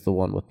suit is the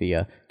one with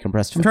the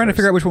compressed. I'm trying to fingers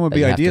figure out which one would that be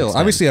you have to ideal. extend.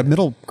 Obviously, a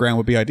middle ground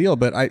would be ideal,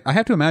 but I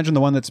have to imagine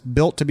the one that's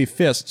built to be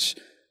fists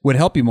would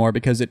help you more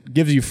because it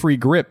gives you free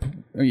grip.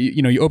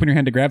 You open your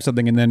hand to grab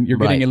something, and then you're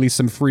getting Right. at least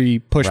some free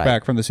pushback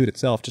Right. from the suit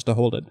itself just to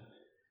hold it.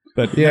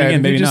 But Yeah, again,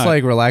 if maybe you just not.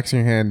 like relax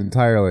your hand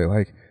entirely,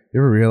 like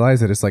you ever realize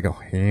that it's like a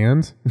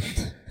hand?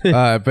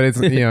 But it's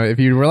if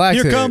you relax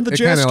Here it, come the it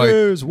kind of like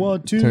jesters.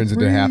 1, 2, turns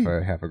 3.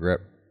 into half a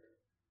grip.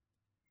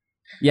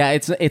 Yeah,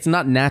 it's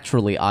not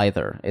naturally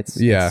either. It's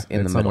in the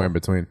middle. somewhere in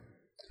between.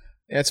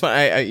 Yeah, it's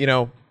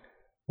fun.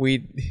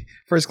 We,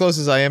 for as close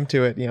as I am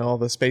to it, all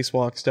the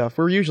spacewalk stuff,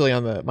 we're usually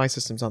my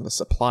system's on the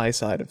supply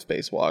side of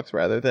spacewalks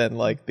rather than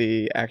like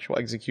the actual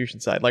execution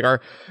side. Like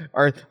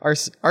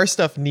our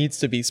stuff needs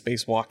to be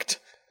spacewalked.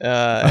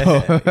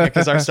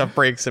 Because our stuff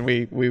breaks, and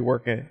we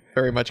work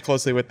very much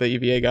closely with the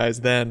EVA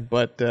guys then.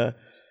 But the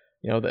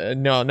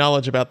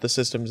knowledge about the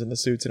systems and the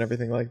suits and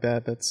everything like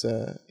that, that's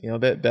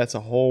that's a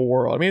whole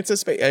world. I mean, it's a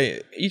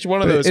space. Each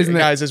one of But those isn't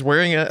guys is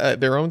wearing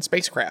their own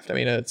spacecraft. I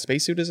mean, a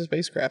spacesuit is a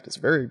spacecraft. It's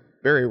very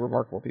very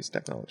remarkable piece of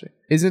technology.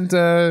 Isn't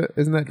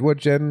that what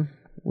Jen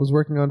was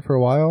working on for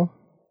a while?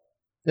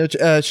 No,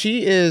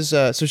 she is.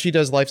 So she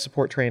does life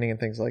support training and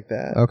things like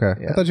that. Okay,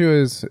 Yeah. I thought she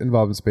was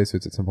involved in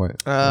spacesuits at some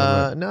point.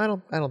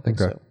 No, I don't think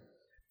Okay. so.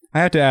 I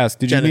have to ask,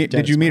 did Jen- you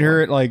Jen is meet my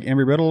her at like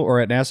Embry-Riddle or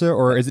at NASA,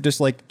 or is it just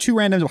like two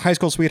random high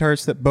school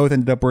sweethearts that both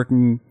ended up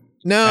working?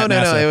 No. At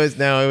NASA.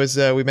 It was.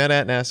 We met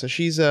at NASA.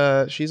 She's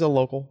a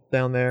local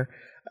down there,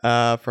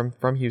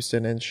 from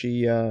Houston, and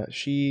she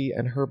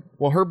and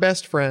her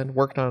best friend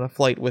worked on a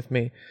flight with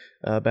me,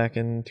 back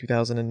in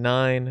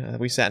 2009.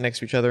 We sat next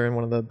to each other in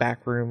one of the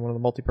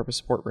multi-purpose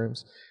support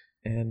rooms,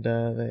 and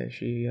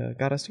she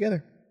got us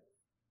together.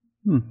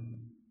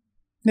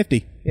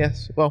 Nifty.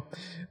 Yes. Well,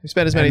 we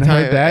spent as many And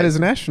time. her dad is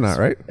an astronaut,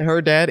 right?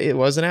 Her dad, it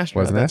was an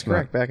astronaut. Was an That's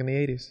astronaut. correct. Back in the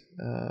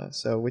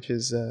 80s. Which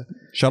is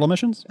Shuttle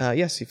missions?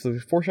 yes, he flew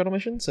 4 shuttle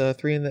missions,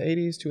 3 in the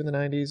 80s, 2 in the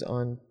 90s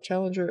on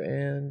Challenger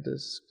and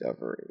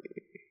Discovery.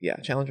 Yeah,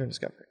 Challenger and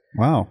Discovery.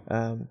 Wow.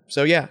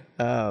 So yeah,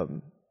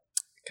 kind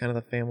of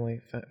the family.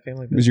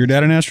 Was your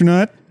dad an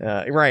astronaut?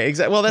 Right?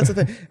 Exactly. Well, that's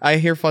the thing. I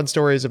hear fun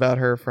stories about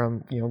her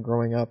from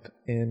growing up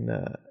in.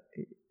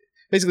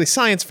 Basically,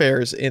 science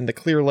fairs in the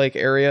Clear Lake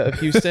area of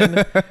Houston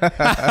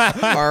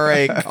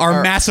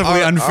are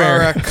massively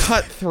unfair. Are a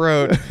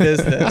cutthroat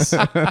business.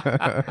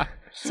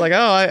 It's like,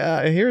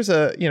 here's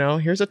a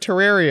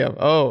terrarium.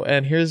 Oh,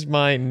 and here's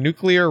my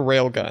nuclear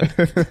railgun.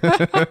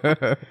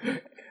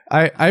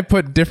 I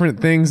put different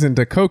things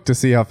into Coke to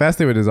see how fast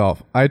they would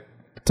dissolve. I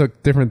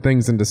took different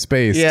things into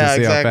space Yeah, to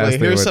see how exactly. fast they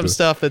Here's would some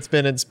stuff that's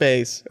been in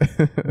space.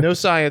 No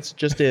science,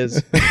 just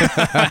is.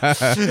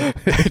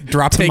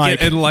 Drop the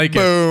mic. and like it.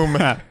 Boom.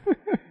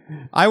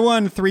 I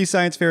won 3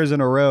 science fairs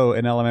in a row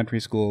in elementary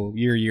school,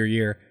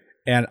 year,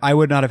 and I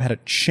would not have had a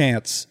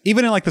chance,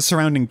 even in like the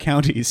surrounding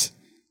counties.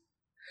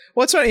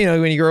 Well, it's funny,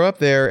 when you grow up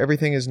there,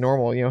 everything is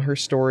normal. Her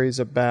stories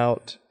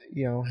about,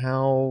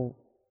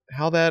 how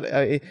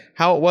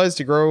it was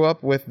to grow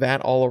up with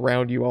that all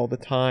around you all the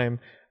time.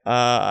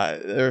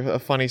 There's a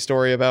funny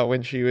story about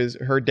when she was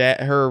her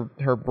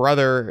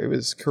brother. It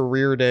was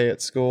career day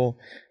at school,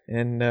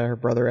 and her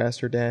brother asked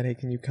her dad, "Hey,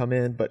 can you come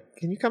in? But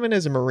can you come in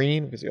as a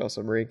Marine? Because you're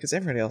also a Marine. Because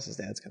everybody else's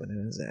dad's coming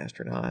in as an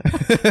astronaut."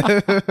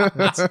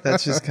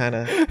 that's just kind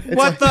of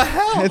What the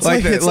hell? It's Like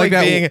like, that- it's like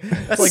like that- being.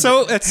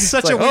 It's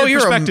such a Like, weird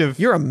you're perspective.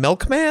 you're a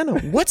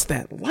milkman. What's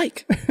that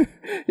like?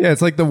 Yeah,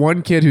 it's like the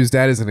one kid whose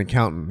dad is an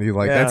accountant. He's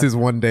like, Yeah. that's his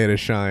one day to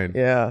shine.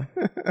 Yeah,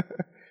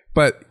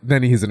 But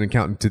then he's an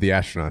accountant to the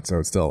astronaut, so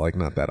it's still like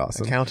not that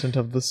awesome. accountant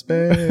of the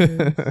space.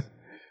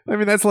 I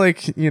mean, that's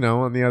like,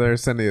 on the other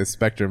side of the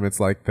spectrum, it's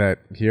like that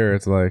here.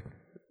 It's like,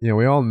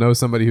 we all know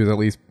somebody who's at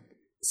least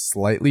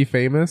slightly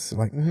famous.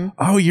 Like,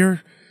 oh,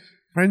 you're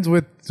friends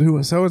with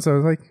so-and-so. It's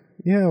like,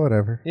 yeah,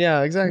 whatever.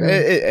 Yeah, exactly.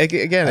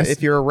 Again,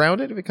 if you're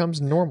around it, it becomes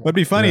normal. What'd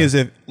be funny is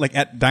if, like,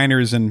 at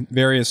diners and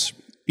various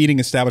eating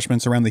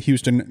establishments around the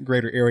Houston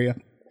greater area,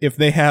 if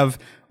they have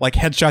like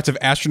headshots of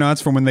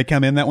astronauts from when they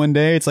come in that one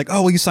day, it's like,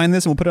 oh, will you sign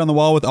this and we'll put it on the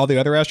wall with all the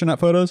other astronaut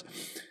photos.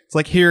 It's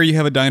like here you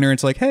have a diner.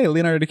 It's like, hey,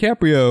 Leonardo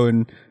DiCaprio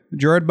and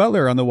Gerard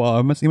Butler on the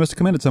wall. He must have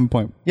come in at some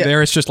point. Yeah.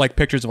 There it's just like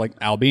pictures of like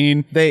Al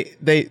Bean.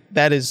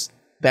 That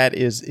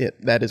is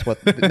it. That is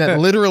what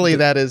literally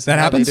that is That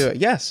how happens? they do it.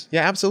 Yes.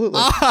 Yeah,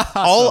 absolutely.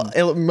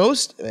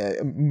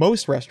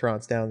 Most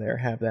restaurants down there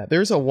have that.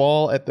 There's a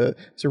wall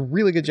it's a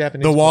really good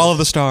Japanese The Wall place. of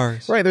the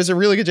Stars. Right, there's a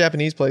really good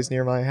Japanese place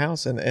near my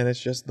house, and it's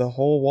just the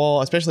whole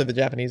wall. Especially the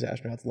Japanese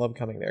astronauts love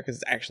coming there because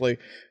it's actually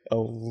a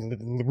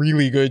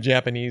really good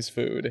Japanese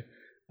food.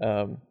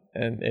 And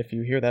if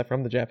you hear that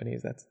from the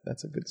Japanese,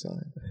 that's a good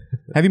sign.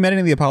 Have you met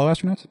any of the Apollo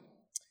astronauts?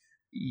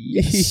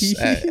 Yes,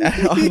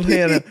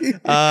 oddly enough.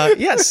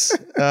 Yes.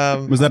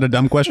 Was that a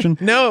dumb question?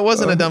 No, it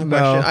wasn't a dumb no.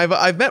 question.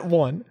 I've met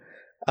one,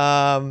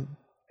 and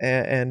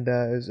it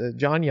was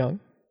John Young,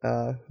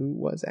 who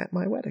was at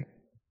my wedding.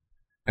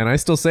 And I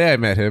still say I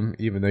met him,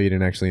 even though you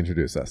didn't actually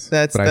introduce us.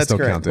 That's but I still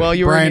correct. count it. Well,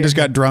 you were Brian here. just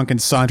got drunk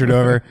and sauntered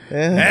over.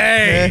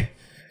 Hey.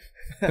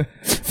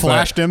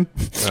 Flashed him.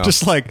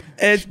 Just like,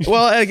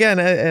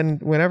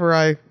 And whenever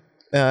I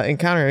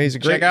encounter him, he's a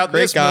Check out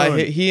great this guy.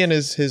 moon. He and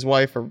his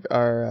wife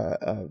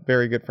are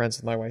very good friends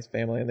with my wife's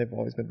family, and they've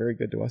always been very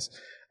good to us.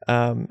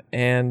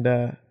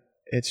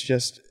 It's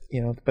just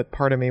but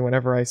part of me,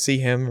 whenever I see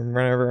him and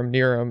whenever I'm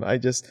near him, I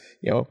just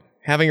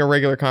having a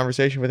regular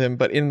conversation with him,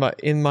 but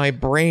in my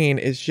brain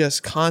is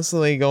just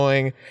constantly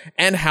going,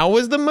 and how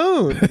was the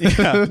moon?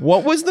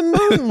 What was the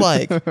moon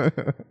like?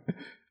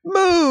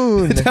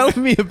 Moon. Tell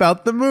me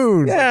about the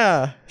moon.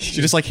 Yeah.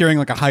 you're just like hearing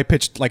like a high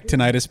pitched like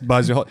tinnitus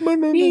buzz. You're like,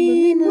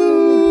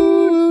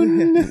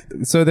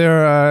 So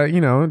there are,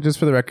 just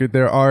for the record,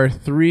 there are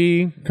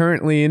 3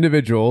 currently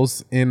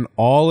individuals in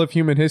all of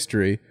human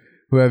history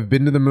who have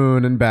been to the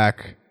moon and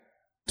back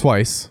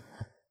twice.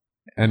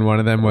 And one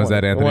of them was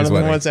at Anthony's One of them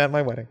wedding. was at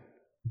my wedding.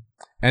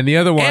 And the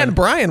other one, And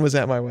Brian was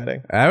at my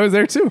wedding. I was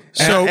there too.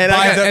 so and by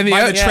I got- the, and the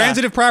by other- the yeah.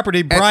 transitive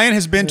property, Brian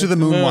has been to the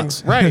moon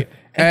once. Right.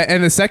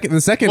 And the second,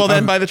 Well,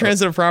 then by the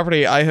transitive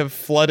property, I have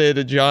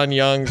flooded John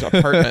Young's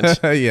apartment.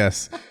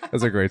 yes,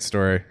 that's a great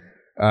story.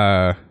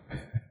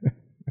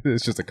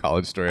 It's just a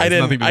college story. I It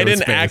has nothing didn't.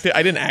 to do with space.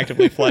 I didn't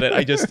actively flood it.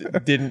 I just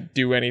didn't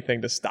do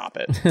anything to stop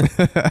it.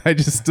 I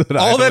just stood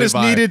All that idly is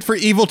by. needed for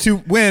evil to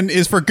win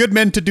is for good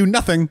men to do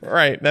nothing.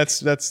 Right.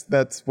 That's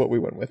what we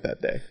went with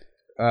that day.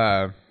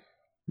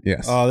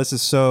 Yes. Oh, this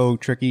is so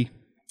tricky.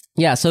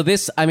 Yeah, so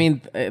this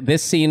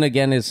scene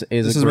again is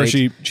This is where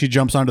she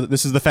jumps onto.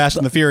 This is the Fast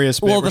and the Furious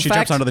bit Well, where the she fact-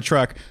 jumps onto the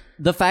truck.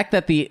 the fact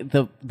that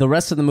the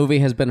rest of the movie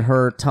has been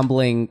her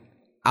tumbling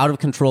out of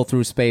control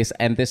through space,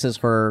 and this is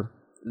her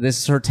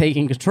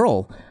taking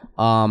control.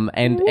 And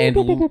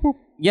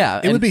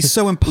yeah, It would be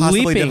so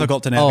impossibly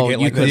difficult to navigate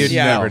like could- this.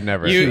 Yeah.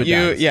 Never.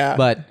 Yeah.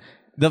 But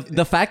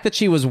the fact that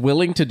she was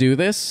willing to do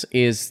this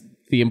is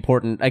the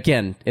important.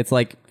 Again, it's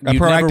like A you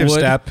never proactive would.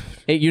 step.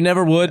 You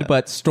never would,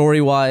 but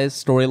story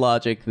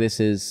logic,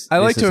 this is. I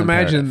like this to is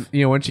imagine,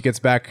 imperative. when she gets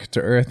back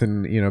to Earth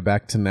and,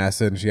 back to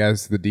NASA and she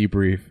has the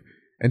debrief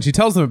and she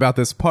tells them about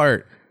this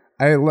part.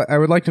 I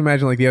would like to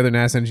imagine like the other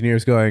NASA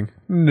engineers going,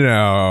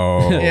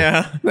 no.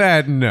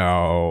 Yeah.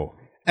 No.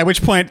 At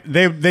which point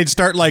they'd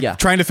start like Yeah.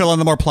 trying to fill in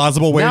the more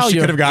plausible ways Now she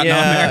you're- could have gotten on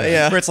Yeah, there.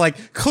 yeah. Where it's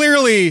like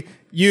clearly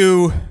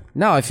you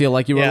Now I feel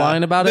like you were Yeah.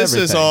 lying about this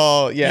everything. is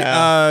all.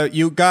 Yeah.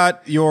 you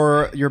got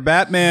your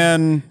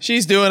Batman.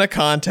 She's doing a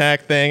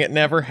contact thing. It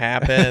never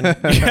happened.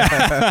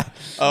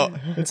 Oh,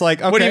 It's like,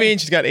 okay. what do you mean?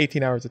 She's got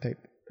 18 hours of tape.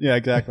 Yeah,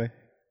 exactly.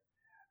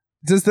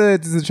 Does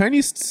the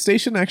Chinese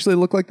station actually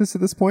look like this at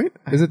this point?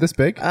 Is it this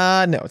big?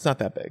 No, it's not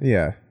that big.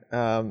 Yeah.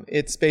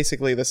 It's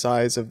basically the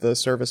size of the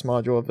service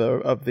module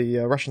of the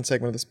Russian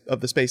segment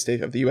of the space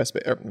station of the U.S.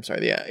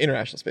 The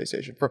International Space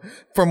Station.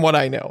 From what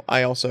I know,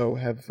 I also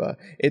have.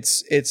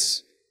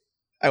 It's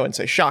I wouldn't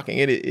say shocking.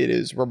 It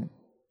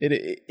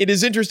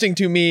is interesting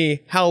to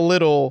me how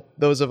little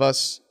those of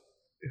us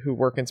who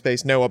work in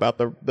space know about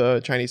the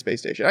Chinese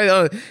space station.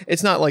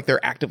 It's not like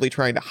they're actively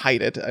trying to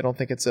hide it. I don't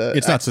think it's a.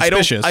 It's not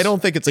suspicious. I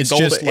don't think it's a It's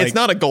golden. just like- it's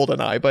not a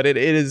golden eye, but it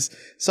is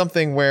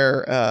something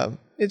where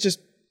it's just.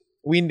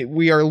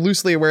 We are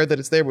loosely aware that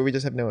it's there, but we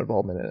just have no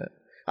involvement in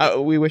it.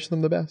 We wish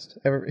them the best.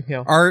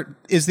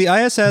 Is the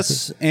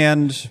ISS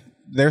and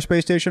their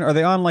space station, are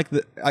they on like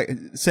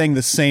saying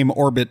the same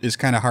orbit is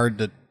kind of hard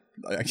to.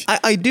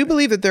 I do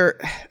believe that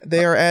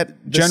they are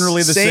at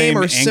Generally the same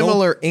or angle?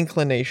 similar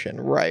inclination,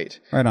 right?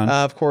 Right on.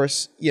 Of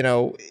course,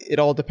 it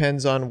all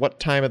depends on what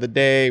time of the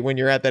day when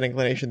you're at that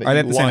inclination that Are they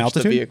you at the same launch the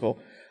altitude? vehicle.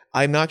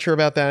 I'm not sure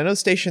about that. I know the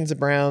station's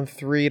around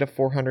 300 to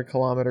 400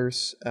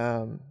 kilometers.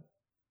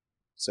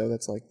 So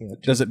that's like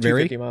Does it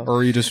vary, 250 miles. or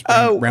are you just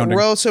Oh, rounding?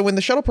 well, so when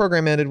the shuttle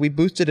program ended, we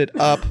boosted it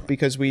up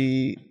because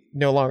we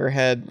no longer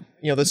had,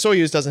 the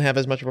Soyuz doesn't have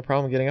as much of a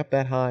problem getting up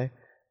that high.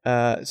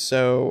 But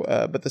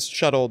the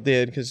shuttle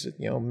did because,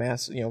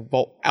 mass,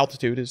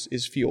 altitude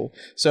is fuel.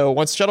 So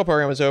once the shuttle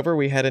program was over,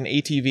 we had an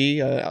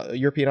ATV, a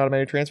European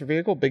Automated Transfer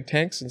Vehicle, big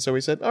tanks. And so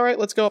we said, all right,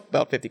 let's go up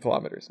about 50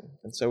 kilometers.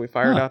 And so we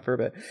fired up for a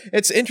bit.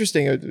 It's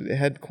interesting. It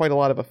had quite a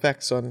lot of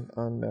effects on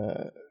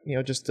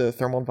just the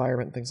thermal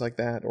environment and things like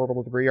that.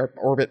 Orbital debris, our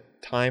orbit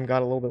time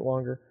got a little bit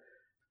longer.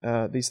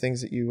 These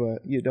things that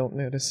you don't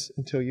notice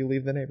until you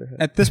leave the neighborhood.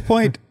 At this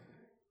point,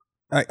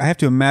 I have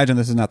to imagine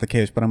this is not the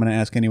case, but I'm going to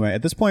ask anyway.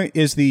 At this point,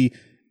 is the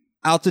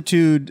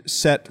altitude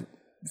set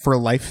for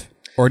life,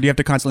 or do you have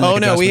to constantly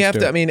make no, we adjustments have to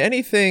to. it? I mean,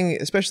 anything,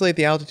 espatmo at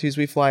the altitudes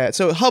we fly at.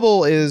 So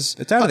Hubble is.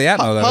 It's out of the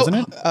atmo, though, isn't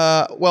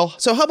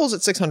it? So Hubble's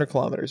at 600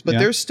 kilometers, but Yeah.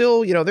 there's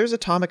still, there's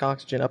atomic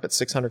oxygen up at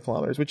 600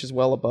 kilometers, which is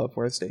well above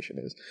where the station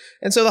is.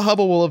 And so the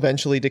Hubble will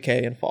eventually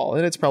decay and fall.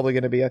 And it's probably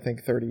going to be, I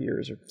think, 30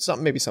 years or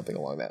maybe something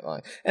along that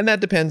line. And that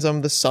depends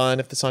on the sun.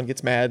 If the sun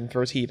gets mad and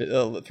throws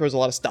throws a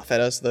lot of stuff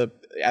at us, the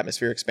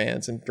atmosphere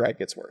expands and drag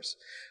gets worse.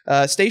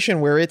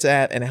 Station where it's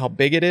at and how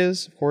big it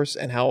is, of course,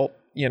 and how,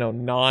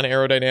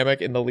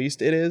 non-aerodynamic in the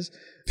least it is.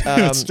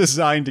 It's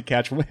designed to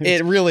catch wind.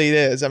 It really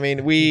is. I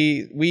mean,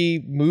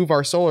 we move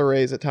our solar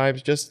rays at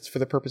times just for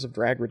the purpose of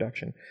drag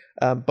reduction.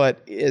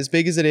 But as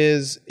big as it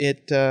is,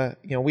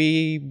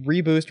 we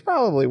reboost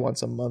probably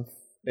once a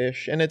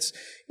month-ish, and it's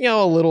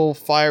a little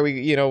fire.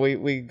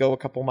 We go a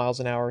couple miles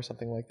an hour or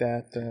something like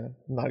that. I'm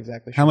not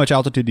exactly sure. How much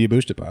altitude do you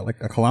boost it by? Like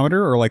a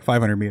kilometer or like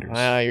 500 meters?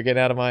 You're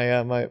getting out of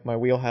my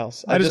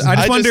wheelhouse. I just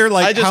wonder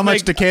how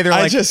much decay they're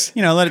like. just-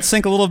 let it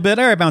sink a little bit.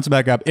 All right, bounce it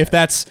back up. If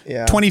that's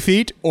 20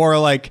 feet or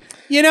like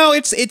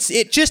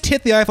it just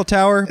hit the Eiffel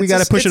Tower. We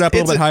got to push it up a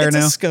little bit higher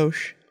now. It's a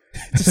skosh.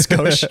 It's a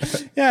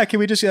skosh. Yeah, can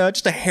we just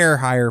a hair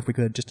higher if we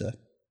could, just to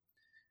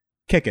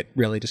kick it.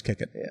 Really, just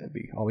kick it. Yeah, would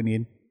be all we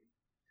need.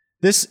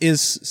 This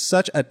is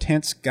such a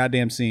tense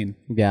goddamn scene.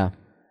 Yeah.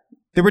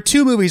 There were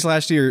 2 movies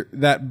last year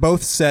that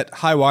both set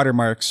high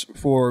watermarks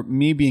for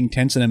me being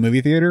tense in a movie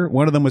theater.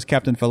 One of them was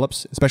Captain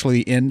Phillips,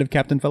 especially the end of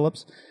Captain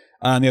Phillips.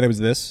 And the other was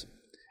this.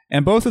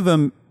 And both of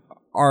them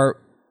are...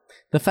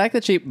 The fact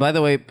that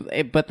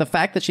the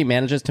fact that she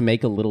manages to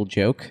make a little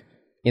joke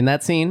in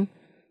that scene.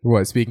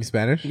 What, speaking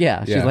Spanish?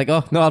 Yeah, she's like,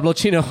 "Oh, no hablo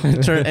chino,"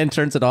 and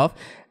turns it off.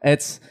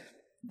 That's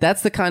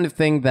the kind of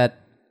thing that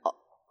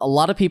a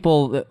lot of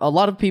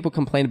people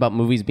complain about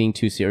movies being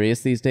too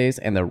serious these days,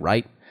 and they're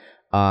right.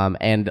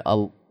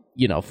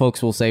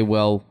 Folks will say,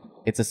 "Well,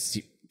 it's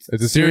a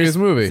It's a serious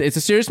movie. It's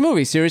a serious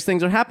movie. Serious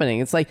things are happening.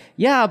 It's like,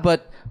 yeah,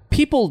 but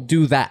people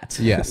do that.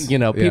 Yes. You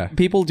know, Yeah.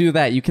 people do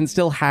that. You can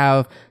still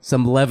have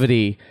some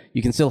levity.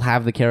 You can still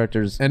have the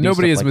characters. And do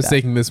nobody stuff is like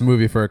mistaking this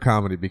movie for a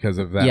comedy because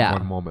of that that.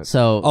 one moment.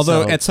 So,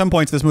 Although at some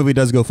points this movie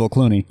does go full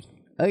Clooney.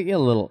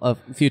 a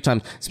few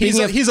times.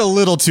 Speaking of, He's a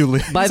little too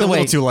late. by the a way,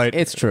 little too late.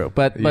 it's true.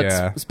 But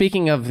Yeah.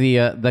 speaking of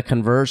the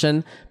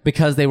conversion,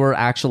 because they were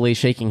actually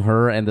shaking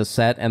her and the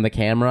set and the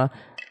camera,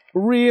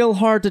 real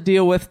hard to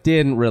deal with.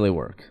 Didn't really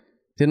work.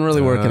 Didn't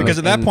really work. Because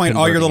at that point,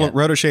 all your little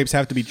converting it. rotoshapes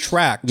have to be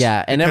tracked.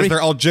 Yeah, and because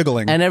they're all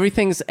jiggling. and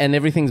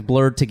everything's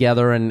blurred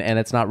together, and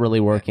it's not really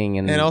working.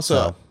 And Also,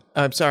 so,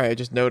 I'm sorry, I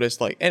just noticed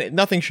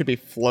nothing should be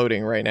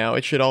floating right now.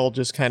 It should all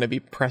just kind of be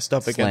pressed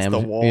up against Slammed.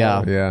 the wall.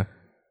 Yeah. yeah.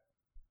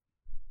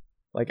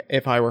 Like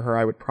if I were her,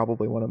 I would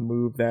probably want to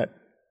move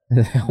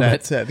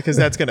that set because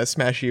that's gonna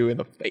smash you in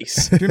the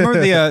face. Do you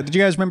remember did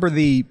you guys remember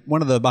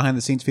one of the behind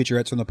the scenes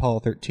featurettes from Apollo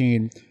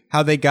 13?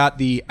 How they got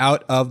the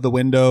out of the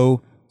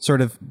window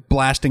sort of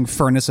blasting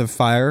furnace of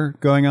fire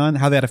going on?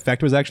 How that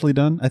effect was actually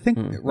done? I think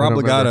Rob I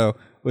don't Legato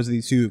was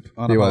the soup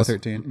on He Apollo was.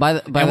 13. by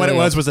the And what way,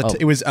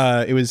 it was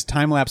it was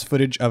time lapse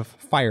footage of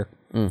fire,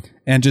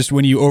 and just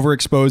when you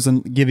overexpose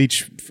and give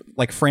each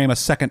like frame a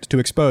second to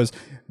expose,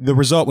 the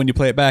result when you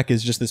play it back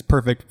is just this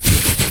perfect.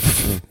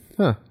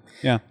 Huh.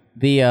 Yeah,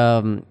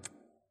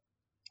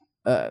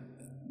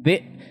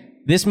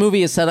 this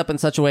movie is set up in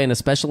such a way, and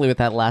especially with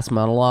that last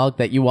monologue,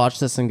 that you watch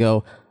this and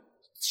go,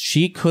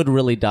 she could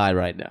really die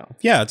right now.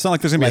 yeah. It's not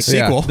like there's gonna be a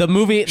yeah. sequel. The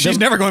movie, She's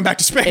never going back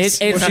to space.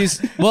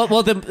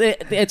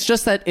 it's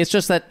just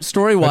that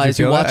story Did wise,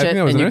 you you feel watch that? I it think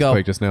it was and an you go,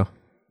 earthquake just now.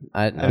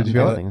 Did you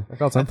feel it? I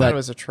felt I something. thought it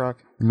was a truck.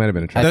 It might have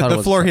been a truck. thought it The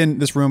was- floor in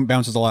this room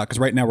bounces a lot because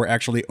right now we're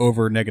actually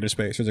over negative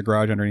space. There's a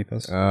garage underneath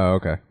us. Oh,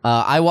 okay.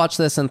 I watched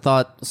this and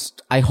thought,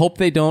 I hope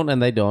they don't,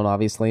 and they don't,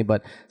 obviously.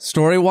 But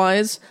story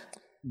wise,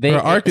 Her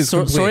arc is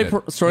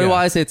completed. story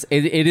wise, it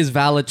is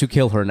valid to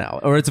kill her now,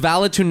 or it's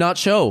valid to not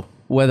show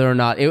whether or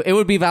not it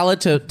would be valid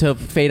to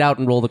fade out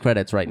and roll the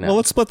credits right now. Well,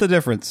 let's split the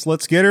difference.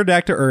 Let's get her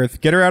back to Earth,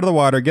 get her out of the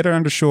water, get her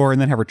onto shore, and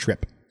then have her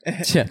trip.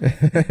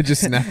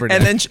 Just snap her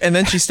And neck.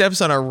 then she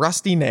steps on a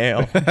rusty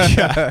nail.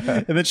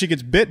 And then she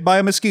gets bit by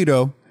a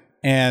mosquito,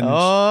 and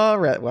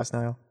West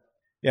Nile.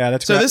 yeah,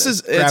 that's So this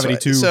is Gravity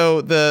too.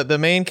 So the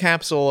main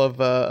capsule of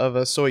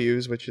a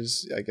Soyuz, which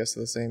is I guess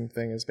the same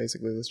thing as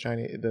basically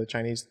the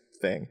Chinese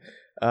thing.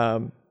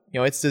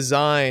 It's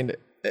designed.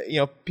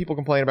 People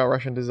complain about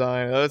Russian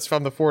design. Oh, it's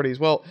from the 40s.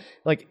 Well,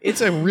 like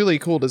it's a really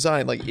cool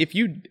design. Like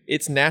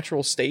its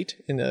natural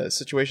state in a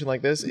situation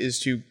like this is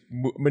to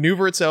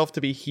maneuver itself to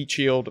be heat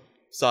shield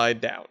side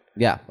down.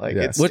 Yeah, Like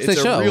Yeah. it's Which they a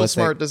show, real which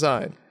they- smart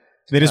design.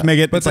 they just make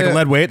it. It's like a they-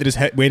 lead weight. They just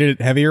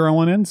weighted it heavier on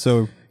one end.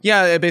 So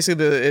Yeah,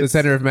 basically The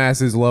center of mass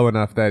is low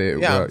enough that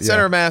it.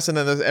 center of mass and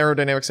then the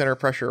aerodynamic center of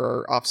pressure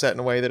are offset in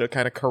a way that it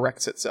kind of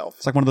corrects itself.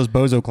 it's like one of those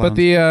bozo clowns. But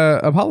the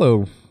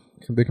Apollo,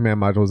 the command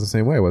module was the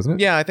same way,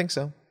 wasn't it? Yeah, I think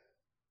so.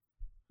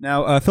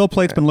 now Phil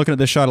Plate's been looking at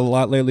this shot a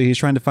lot lately. He's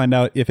trying to find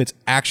out if it's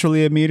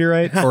actually a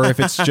meteorite or if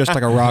it's just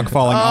like a rock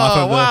falling off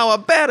Oh of the. wow, a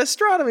bad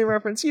astronomy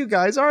reference. You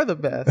guys are the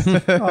best.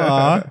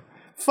 Aw,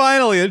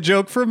 finally, a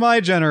joke for my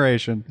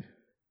generation.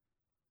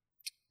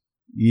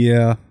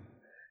 Yeah,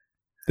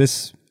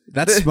 that's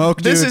smoke,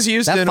 dude. This is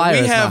Houston. That fire We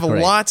is have not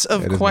great. lots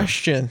of It is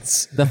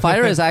questions. the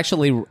fire is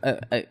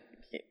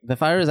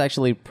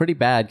actually pretty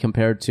bad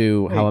compared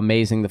to how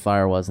amazing the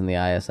fire was in the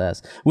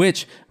ISS,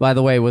 which, by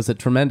the way, was a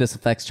tremendous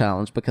effects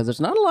challenge because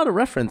there's not a lot of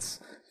reference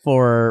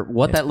for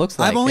what that looks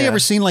like. I've only ever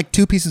seen like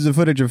 2 pieces of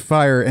footage of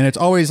fire, and it's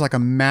always like a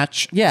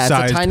match. Yeah, it's a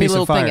sized tiny piece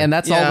little of fire. thing, and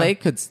that's Yeah. all they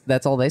could.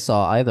 That's all they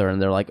saw either, and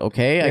they're like,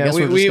 okay, I Yeah, guess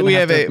we're just gonna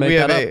have to make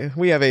that up.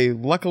 we have a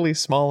luckily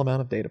small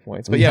amount of data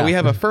points, but yeah, Yeah. we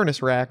have a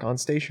furnace rack on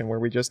station where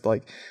we just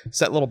like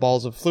set little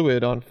balls of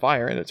fluid on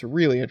fire, and it's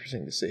really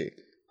interesting to see.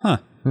 Huh.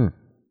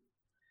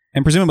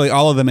 And presumably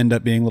all of them end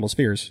up being little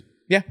spheres.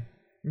 Yeah.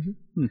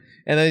 And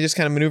they just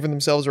kind of maneuver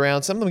themselves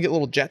around. Some of them get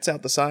little jets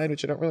out the side,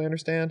 which I don't really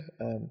understand.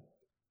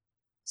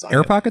 Science.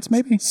 Air pockets,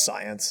 maybe?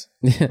 Science.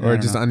 Or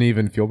just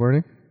uneven fuel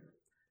burning?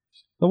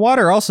 The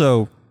water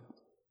also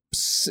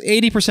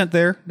 80%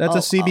 there. That's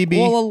a CBB.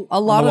 Well,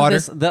 a lot on the of water.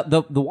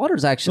 this, the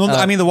water's actually. Well,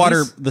 I mean, the water,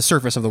 these- the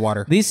surface of the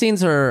water. These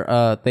scenes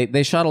are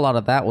they shot a lot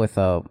of that with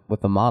the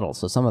model,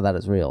 so some of that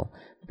is real.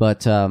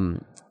 But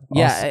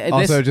yeah,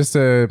 Also, just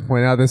to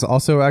point out, this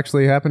also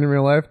actually happened in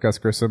real life. Gus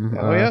Grissom.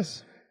 Oh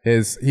yes.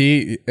 And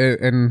you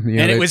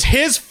know, And it was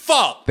his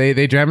fault.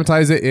 they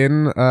dramatize it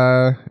in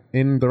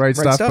the right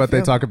stuff, Stuff, but they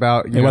yeah. talk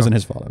about It wasn't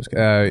his fault. I was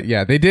kidding.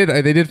 Yeah, they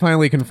did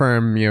finally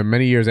confirm,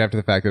 many years after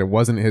the fact, that it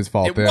wasn't his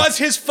fault. It was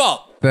his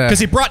fault because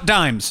he brought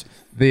dimes.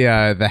 The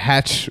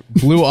hatch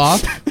blew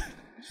off.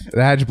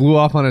 The hatch blew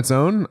off on its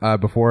own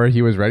before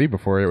he was ready,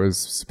 before it was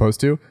supposed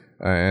to.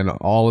 And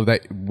all of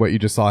that, what you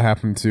just saw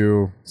happen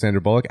to Sandra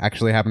Bullock,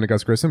 actually happened to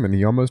Gus Grissom, and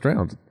he almost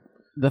drowned.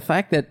 the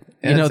fact that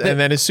And, and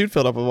then his suit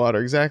filled up with water,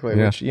 exactly.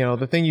 Yeah. Which,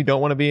 the thing you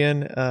don't want to be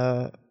in,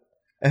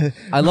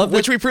 I love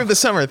which we proved this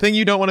summer, thing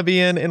you don't want to be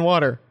in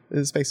water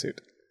is a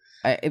spacesuit.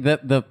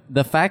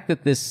 the fact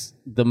that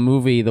the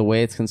movie, the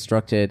way it's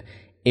constructed,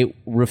 it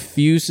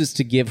refuses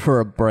to give her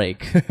a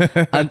break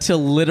until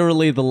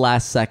literally the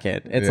last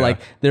second. It's Yeah. like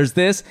there's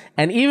this,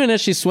 and even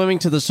as she's swimming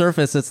to the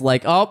surface, it's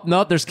like, oh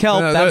no, there's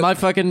kelp. That might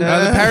fucking the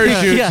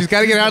parachute. Yeah. She's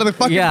got to get out of the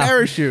fucking Yeah.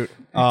 parachute.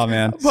 Oh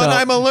man, But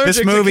I'm allergic this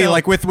to movie, kelp.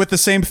 like with the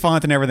same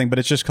font and everything, but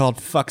it's just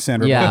called "Fuck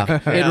Sandra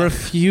Bullock." Yeah, it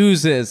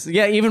refuses.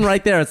 Yeah, even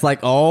right there, it's like,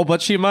 oh,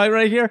 but she might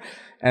right here.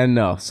 And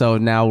no, so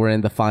now we're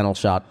in the final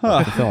shot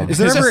of the film. Is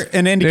there ever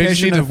an They just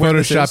indication need to of where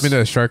this Photoshop is? into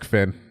a shark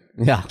fin.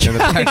 Yeah,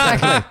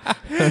 exactly.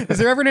 Is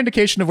there ever an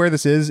indication of where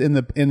this is in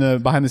the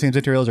behind the scenes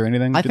materials or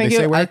anything? I Did think they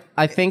say where?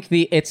 I think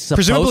it's supposed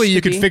Presumably, to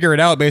you could be- figure it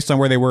out based on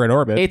where they were in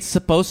orbit. It's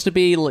supposed to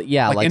be, like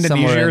Indonesia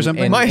somewhere or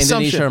something? in My Indonesia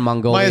assumption, or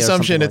Mongolia. my or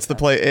assumption, something it's the like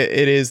place.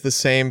 It is the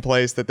same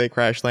place that they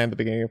crash land at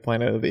the beginning of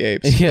Planet of the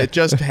Apes. Yeah. It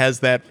just has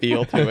that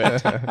feel to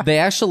it. that. They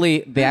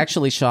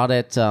actually shot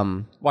it.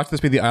 Watch this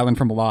be the island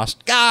from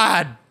Lost.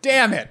 God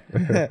damn it!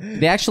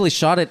 They actually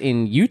shot it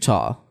in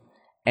Utah,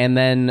 and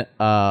then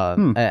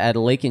at a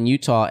lake in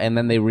Utah, and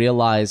then they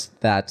realized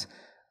that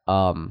they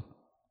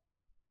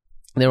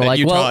were That like,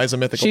 Utah well, is a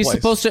mythical she's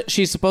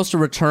place. supposed to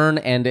return,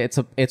 and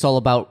it's all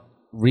about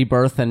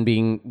rebirth and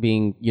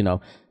being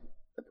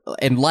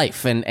and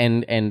life and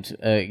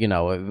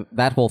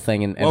that whole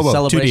thing and Whoa,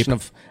 whoa, too deep.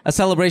 a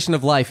celebration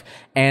of life,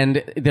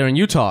 and they're in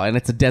Utah and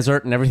it's a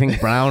desert and everything's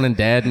brown and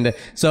dead, and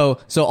so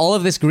all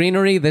of this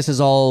greenery, this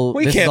is all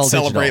We this can't is all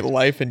celebrate digital.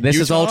 life in This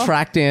is all Utah.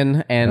 tracked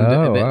in, and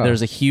Oh, wow.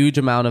 there's a huge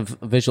amount of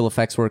visual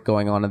effects work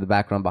going on in the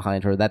background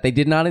behind her that they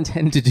did not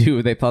intend to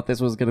do. They thought this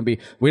was going to be,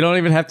 we don't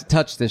even have to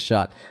touch this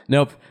shot.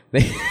 Nope.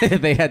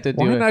 They had to do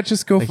Why it. not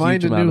just go huge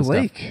find a amount new of stuff.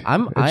 lake I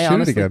and shoot it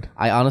honestly, again?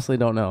 I honestly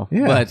don't know.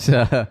 Yeah.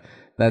 But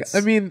that's.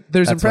 I mean,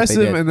 there's that's what they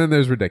impressive did. and then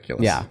there's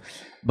ridiculous. Yeah,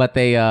 but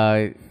they.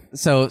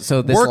 So this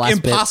Work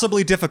last bit.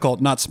 impossibly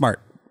difficult, not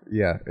smart.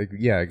 Yeah.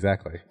 Yeah.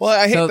 Exactly. Well,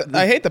 I hate So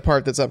I hate the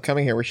part that's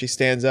upcoming here where she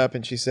stands up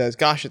and she says,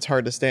 "Gosh, it's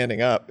hard to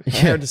standing up. It's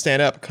hard to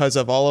stand up because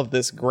of all of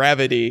this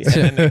gravity." And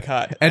then they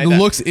cut And I-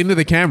 looks into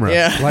the camera.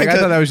 Yeah. Like I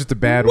thought that was just a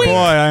bad Boy, way.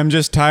 I'm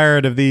just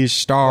tired of these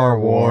Star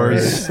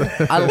Wars.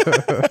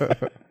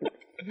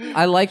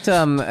 I liked.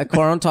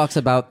 Quaron talks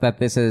about that.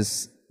 This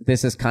is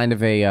kind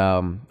of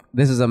a.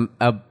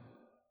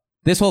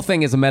 This whole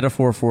thing is a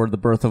metaphor for the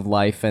birth of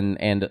life,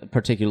 and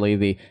particularly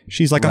the.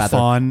 She's like a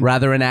fawn.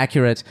 rather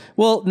inaccurate.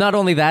 Well, not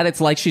only that, it's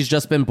like she's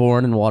just been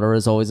born, and water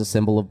is always a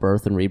symbol of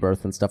birth and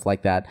rebirth and stuff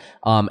like that.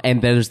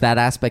 And there's that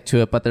aspect to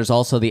it, but there's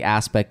also the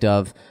aspect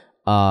of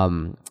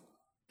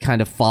kind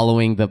of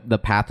following the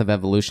path of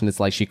evolution. It's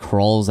like she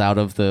crawls out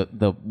of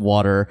the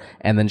water,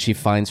 and then she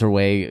finds her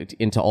way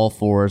into all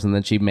fours, and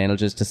then she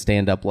manages to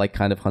stand up like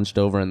kind of hunched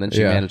over, and then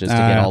she Yeah. manages to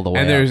get all the way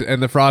And up.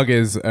 the frog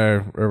is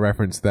a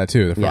reference to that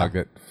too. The frog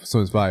Yeah. that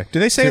swims by.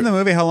 Do they say in the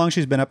movie how long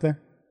she's been up there?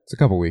 It's a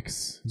couple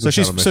weeks. It's So a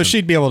shuttle so mission.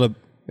 she'd be able to.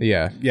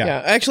 Yeah.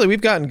 Yeah. actually,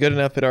 we've gotten good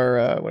enough at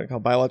our what I call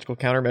biological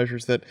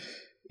countermeasures that,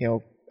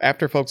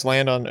 after folks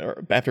land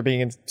or after being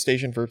in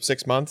station for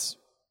 6 months,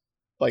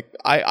 like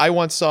I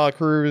once saw a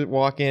crew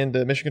walk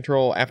into mission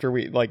control after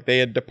they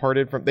had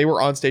departed they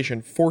were on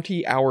station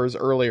 40 hours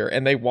earlier,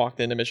 and they walked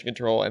into mission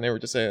control and they were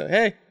just saying,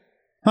 "Hey,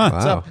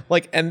 what's Wow. up?"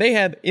 Like, and they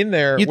had in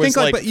there You'd was think,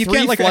 like, like but you 3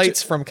 can't, like,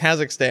 flights from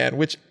Kazakhstan,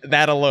 which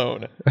that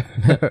alone.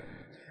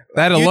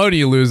 That alone,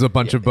 you lose a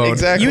bunch of bone.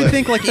 Exactly. You would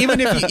think like even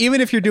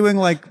if you're doing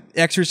like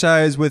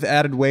exercise with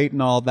added weight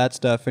and all that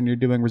stuff, and you're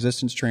doing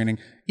resistance training,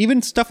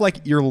 even stuff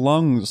like your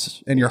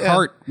lungs and your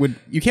heart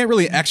you can't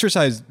really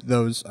exercise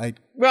those.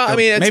 Well, I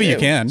mean, maybe you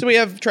can. So we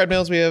have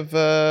treadmills, we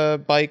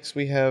have bikes,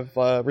 we have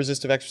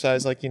resistive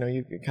exercise, like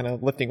you kind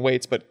of lifting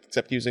weights, but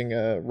except using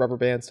rubber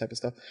bands type of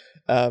stuff.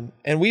 And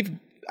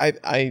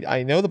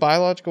I know the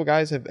biological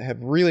guys have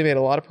really made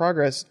a lot of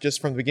progress just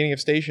from the beginning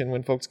of station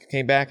when folks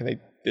came back and they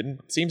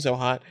didn't seem so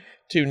hot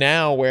to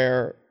now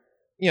where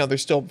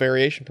there's still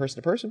variation person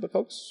to person, but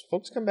folks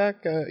come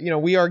back.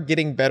 We are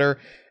getting better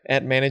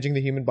at managing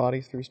the human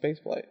body through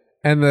spaceflight.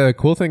 And the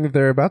cool thing that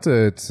they're about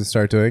to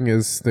start doing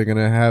is they're going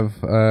to have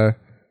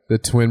the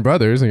twin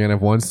brothers. They're going to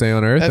have one stay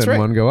on Earth That's and right.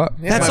 one go up.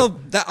 Yeah.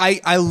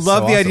 I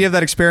love the awesome. idea of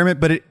that experiment,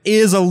 but it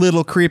is a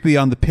little creepy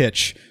on the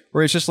pitch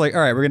where it's just like,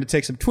 all right, we're going to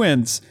take some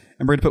twins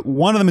and we're going to put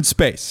one of them in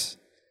space.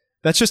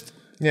 That's just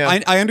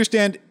I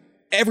understand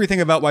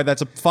everything about why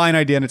that's a fine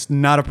idea and it's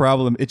not a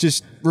problem. It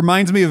just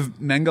reminds me of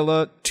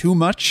Mengele too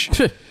much.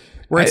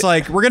 Where it's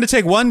like, we're going to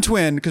take one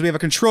twin because we have a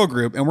control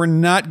group and we're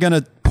not going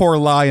to pour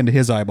lye into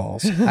his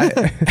eyeballs. And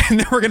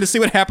then we're going to see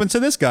what happens to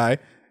this guy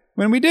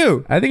when we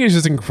do. I think it's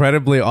just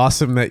incredibly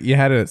awesome that you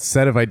had a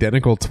set of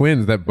identical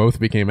twins that both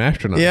became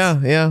astronauts.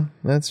 Yeah,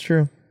 that's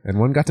true. And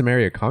one got to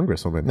marry a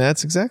congresswoman.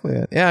 That's exactly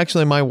it. Yeah,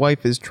 actually, my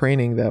wife is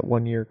training that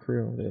 1 year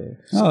crew.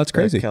 Oh, that's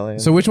crazy. Kelly.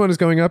 So which one is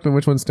going up and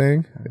which one's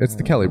staying? It's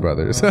the Kelly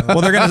brothers.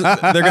 Well,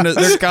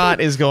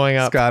 Scott is going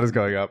up. Scott is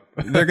going up.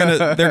 they're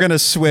gonna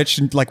switch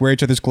and like wear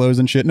each other's clothes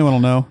and shit. No one will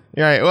know.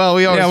 You're right. Well,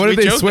 we always, what if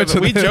we they joked switch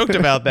about, we it? joked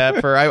about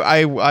that.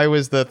 I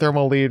was the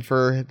thermal lead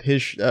for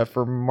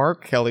for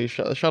Mark Kelly's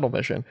shuttle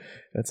mission.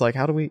 It's like,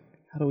 how do we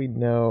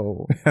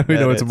know? How do we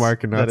that know it's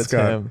Mark and not that it's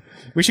Scott? him?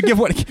 We should give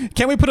what?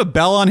 Can't we put a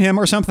bell on him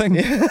or something?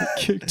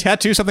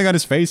 Tattoo something on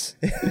his face.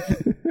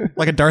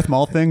 like a Darth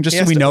Maul thing, just He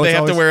so has we to- know they it's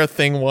have always. to wear a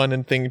Thing 1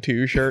 and Thing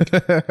 2 shirt.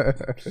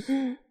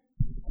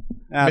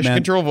 Ah, Mission man.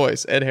 Control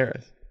voice, Ed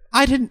Harris.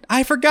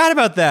 I forgot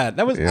about that.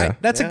 That was Yeah.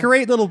 that's a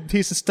great little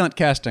piece of stunt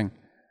casting.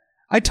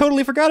 I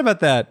totally forgot about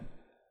that.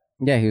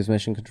 Yeah, he was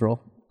mission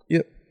control.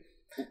 Yep.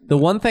 The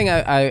one thing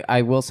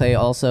I will say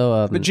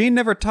also, But Gene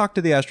never talked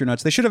to the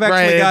astronauts. They should have Right,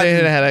 actually they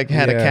gotten.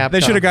 had a cap. They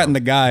should have gotten the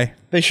guy.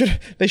 They should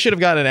have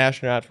gotten an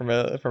astronaut from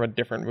a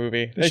different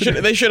movie.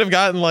 They should have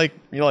gotten like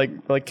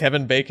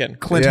Kevin Bacon.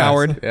 Clint Yeah.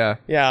 Howard. Yeah.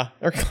 Yeah,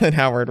 or Clint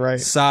Howard, right?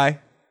 Sigh.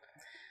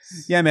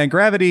 Yeah, man,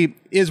 Gravity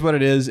is what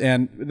it is,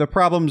 and the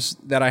problems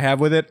that I have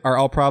with it are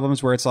all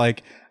problems where it's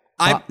like,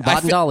 Bot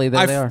and Dolly,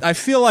 there they are. I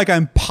feel like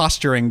I'm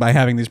posturing by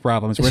having these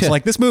problems, where it's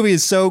like, this movie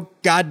is so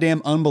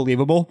goddamn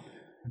unbelievable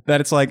that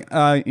it's like,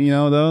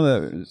 though,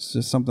 there's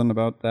just something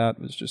about that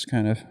was just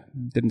kind of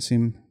didn't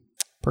seem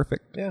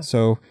perfect. Yeah.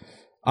 So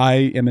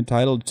I am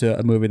entitled to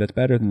a movie that's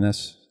better than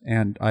this,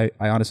 and I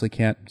honestly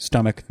can't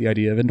stomach the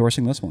idea of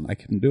endorsing this one. I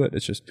couldn't do it.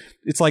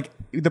 It's like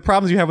the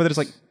problems you have with it is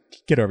like,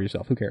 get over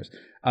yourself. Who cares?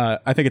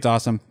 I think it's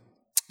awesome.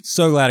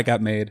 So glad it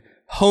got made.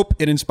 Hope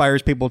it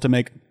inspires people to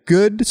make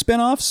good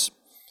spin-offs.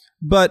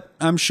 But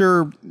I'm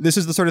sure this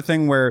is the sort of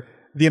thing where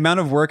the amount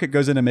of work it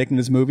goes into making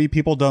this movie,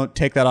 people don't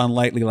take that on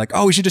lightly. Like,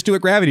 oh, we should just do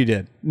what Gravity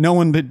did. No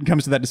one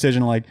comes to that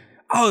decision like,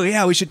 oh,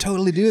 yeah, we should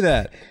totally do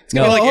that. It's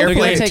kind of like they're gonna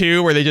Airplane take-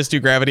 2, where they just do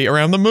gravity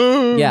around the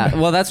moon. yeah,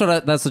 well, that's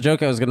the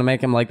joke I was going to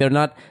make. I'm like, they're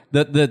not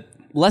the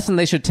lesson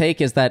they should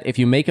take is that if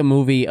you make a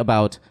movie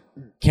about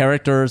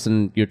characters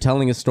and you're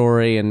telling a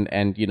story and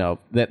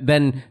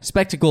then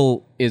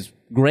spectacle is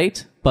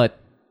great, but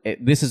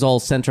this is all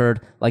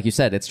centered, like you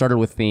said, it started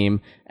with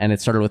theme and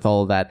it started with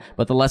all of that.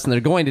 But the lesson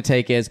they're going to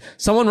take is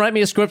someone write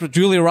me a script with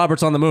Julia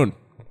Roberts on the moon.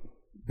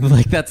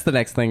 Like that's the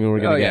next thing we're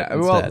going to get.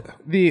 Well,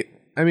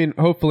 Instead.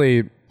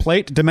 hopefully,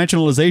 Plate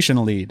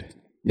dimensionalization lead.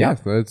 yeah,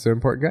 that's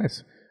important,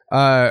 guys.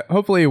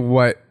 Hopefully,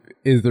 what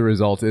is the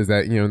result is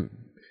that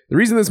the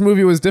reason this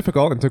movie was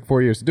difficult and took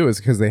 4 years to do is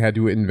because they had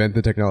to invent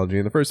the technology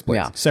in the first place.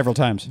 Yeah. Several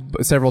times.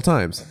 Several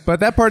times. But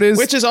that part is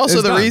Which is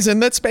also the done. reason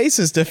that space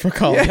is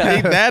difficult.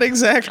 That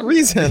exact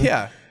reason.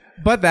 Yeah.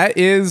 But that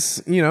is,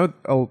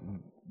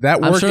 that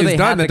I'm work sure is they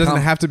done. had That the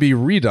doesn't have to be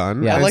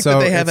redone. Yeah. I And like so that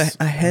they have it's-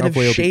 a head of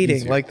hopefully it'll be shading.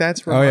 easier. Like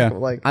that's Oh, yeah.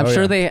 remarkable. Like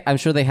I'm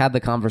sure they had the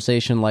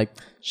conversation like,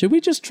 should we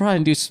just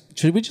go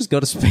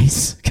to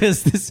space?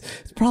 Because this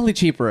is probably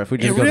cheaper if we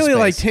just go really, to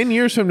like space. 10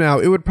 years from now,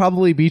 it would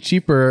probably be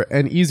cheaper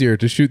and easier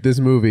to shoot this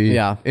movie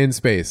Yeah. in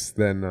space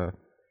than. Did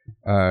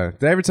I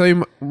ever tell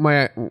you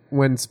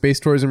when space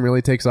tourism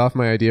really takes off?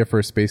 My idea for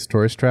a space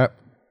tourist trap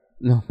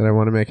No. that I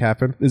want to make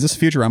happen. Is this a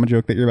Futurama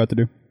joke that you're about to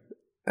do?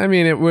 I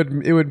mean, it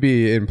would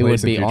be in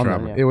place would be in on Futurama.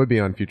 there, yeah. It would be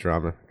on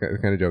Futurama,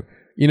 kind of joke.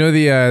 You know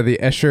the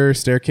Escher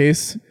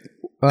staircase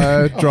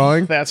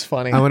drawing. that's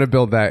funny. I want to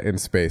build that in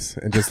space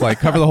and just like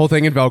cover the whole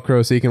thing in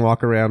Velcro so you can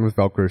walk around with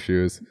Velcro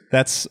shoes.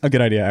 That's a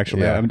good idea,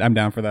 actually. Yeah. I'm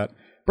down for that.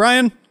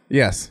 Brian,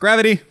 Yes.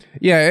 Gravity.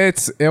 Yeah,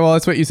 it's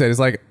what you said. It's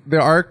like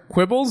there are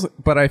quibbles,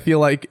 but I feel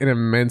like an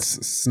immense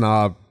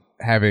snob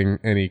having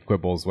any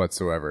quibbles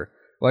whatsoever.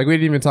 Like we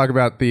didn't even talk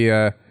about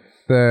the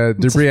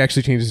debris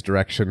actually changes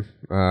direction,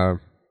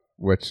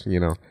 which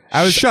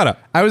Shut up.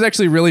 I was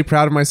actually really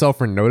proud of myself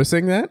for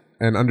noticing that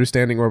and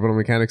understanding orbital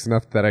mechanics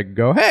enough that I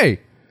go, hey,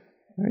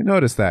 I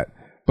noticed that.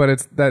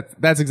 But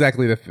that's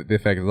exactly the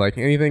effect. Like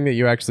anything that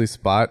you actually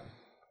spot,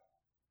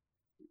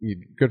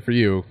 good for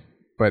you.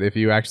 But if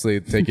you actually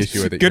take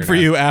issue with it, Good for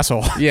you,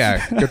 asshole.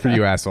 yeah, good for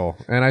you, asshole.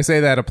 And I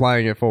say that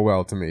applying it full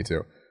well to me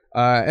too.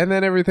 And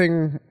then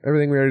everything we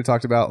already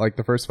talked about, like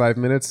the first 5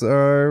 minutes,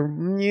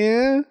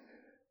 yeah.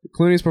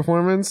 Clooney's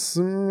performance,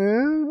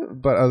 yeah.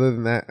 But other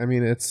than that, I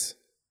mean, it's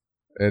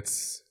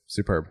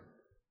superb.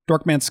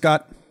 Dorkman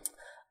Scott.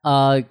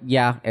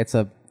 Yeah, it's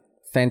a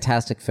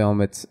fantastic film.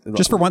 It's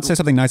Just for once, say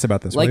something nice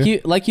about this. will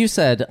you? like you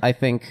said. I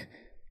think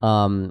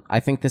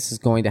this is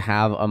going to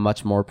have a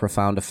much more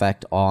profound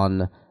effect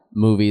on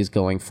movies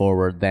going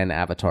forward than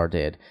Avatar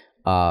did.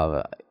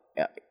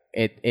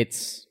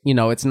 It's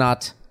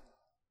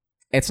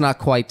not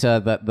quite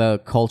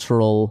the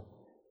cultural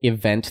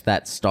event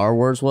that Star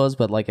Wars was,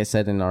 but like I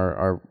said in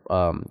our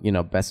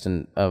best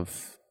of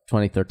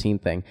 2013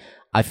 thing,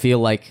 I feel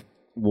like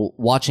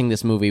watching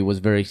this movie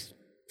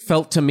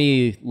felt to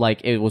me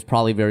like it was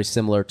probably very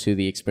similar to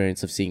the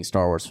experience of seeing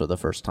Star Wars for the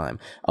first time,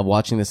 of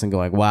watching this and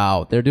going,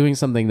 wow, they're doing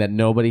something that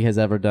nobody has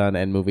ever done,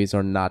 and movies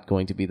are not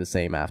going to be the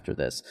same after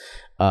this.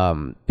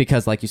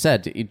 Because like you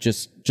said, it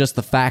just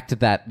the fact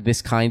that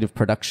this kind of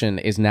production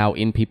is now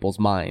in people's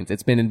minds.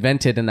 It's been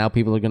invented and now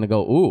people are going to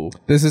go, ooh,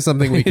 This is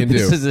something we can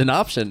this do. is an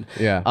option.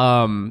 Yeah.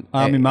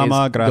 Mi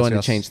mama, is going to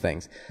gracias. change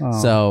things.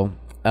 So,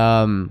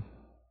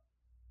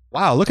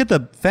 Wow, look at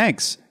the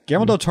thanks.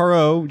 Guillermo del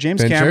Toro,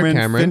 James Fincher,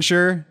 Cameron,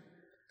 Fincher.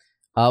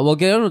 well,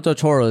 Guillermo del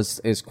Toro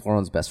is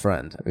Quaron's best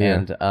friend. Yeah.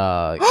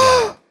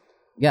 And,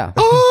 yeah.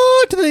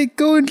 Oh, do they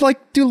go and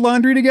like do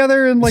laundry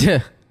together and like?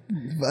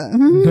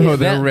 No,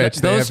 they're That- rich.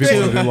 They those have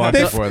people two- who do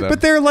laundry for them.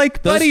 But they're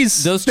like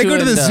buddies. those they two go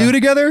to the and, zoo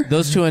together.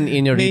 Those two and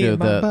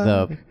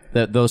Iñárritu, Me,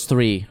 those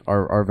three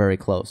are very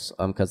close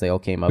because they all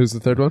came up. Who's the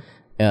third one?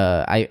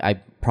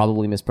 I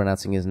probably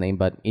mispronouncing his name,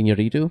 but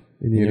Iñárritu.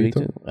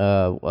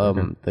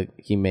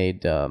 He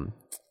made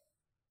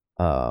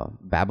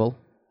Babel.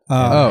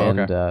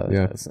 okay.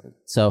 Yeah.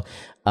 So,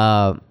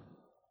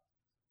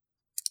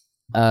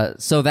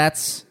 so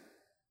that's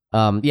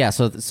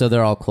So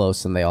they're all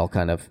close, and they all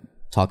kind of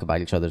talk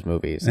about each other's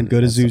movies and go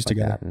to zoos stuff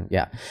like together. that. And,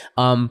 yeah.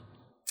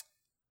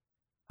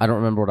 I don't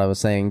remember what I was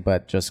saying,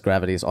 but just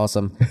Gravity is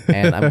awesome,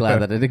 and I'm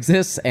glad that it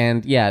exists.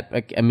 And yeah,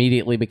 it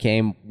immediately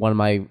became one of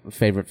my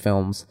favorite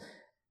films,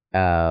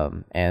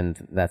 and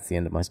that's the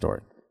end of my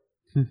story.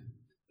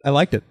 I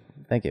liked it.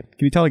 Thank you. Can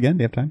you tell again?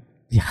 Do you have time?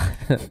 Yeah.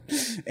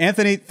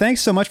 Anthony, thanks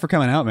so much for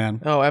coming out,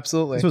 man. Oh,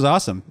 absolutely. This was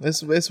awesome.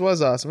 This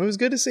was awesome. It was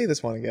good to see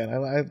this one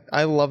again.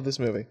 I love this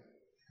movie.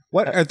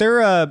 What are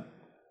there?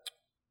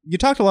 You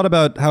talked a lot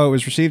about how it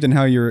was received and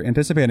how you're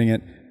anticipating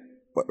it.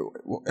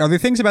 Are there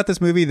things about this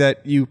movie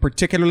that you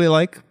particularly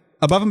like,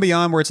 above and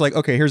beyond where it's like,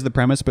 okay, here's the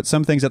premise, but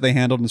some things that they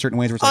handled in certain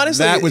ways where it's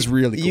Honestly, like, that was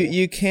really cool.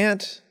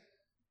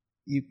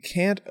 You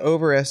can't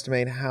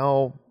overestimate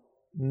how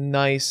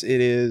nice it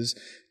is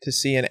to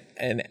see an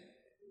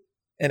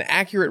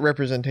accurate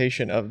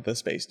representation of the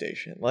space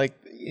station. Like,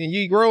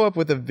 you grow up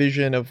with a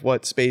vision of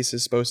what space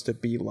is supposed to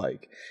be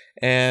like.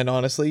 And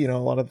honestly, a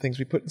lot of the things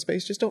we put in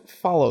space just don't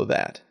follow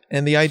that.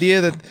 And the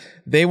idea that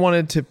they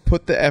wanted to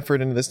put the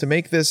effort into this, to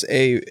make this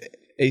a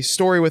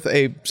story with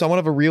somewhat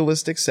of a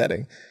realistic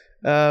setting,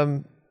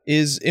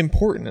 is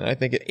important. And I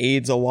think it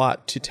aids a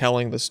lot to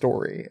telling the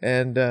story.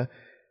 And the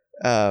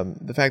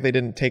fact they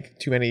didn't take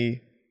too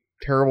many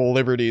terrible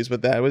liberties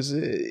with that was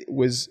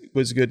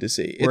good to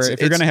see.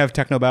 If you're going to have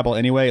technobabble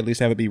anyway, at least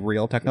have it be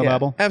real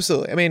technobabble. Yeah,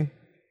 absolutely. I mean,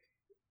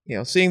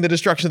 seeing the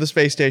destruction of the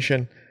space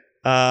station,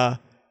 not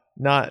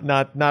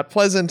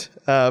pleasant,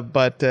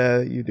 but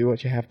you do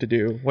what you have to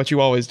do, what you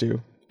always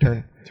do,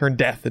 turn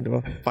death into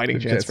a fighting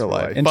chance for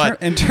life.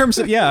 In terms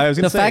of, I was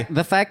going to say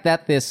the fact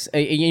that this,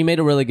 you made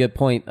a really good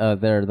point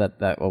there that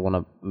I want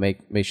to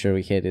make sure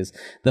we hit, is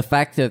the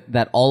fact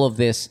that all of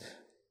this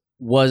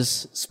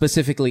was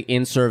specifically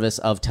in service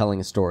of telling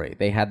a story.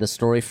 They had the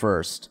story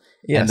first,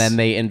 and then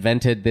they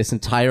invented this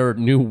entire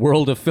new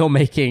world of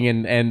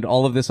filmmaking and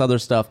all of this other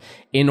stuff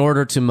in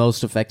order to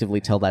most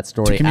effectively tell that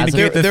story.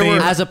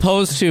 As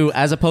opposed to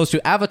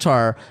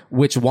Avatar,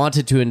 which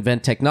wanted to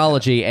invent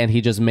technology, and he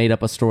just made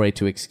up a story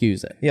to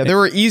excuse it. Yeah, there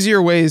were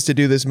easier ways to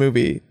do this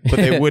movie, but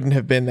they wouldn't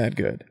have been that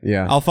good.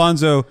 Yeah.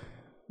 Alfonso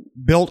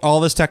built all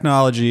this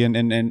technology and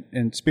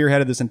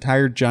spearheaded this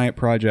entire giant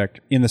project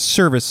in the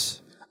service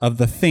of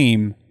the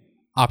theme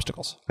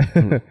obstacles.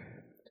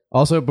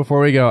 Also, before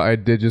we go, I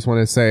did just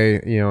want to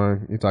say,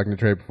 you're talking to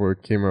Trey before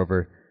he came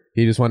over.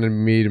 He just wanted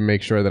me to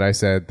make sure that I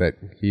said that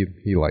he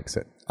likes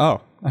it.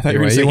 Oh, I thought you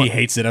were going to say he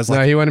hates it. I was no,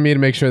 like, he wanted me to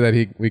make sure that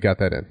we got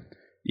that in.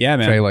 Yeah,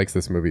 man. Trey likes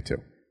this movie too.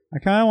 I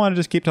kind of want to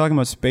just keep talking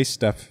about space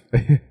stuff.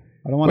 I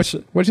don't want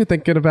to. What you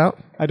thinking about?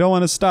 I don't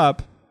want to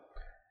stop.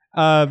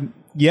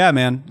 Yeah,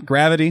 man.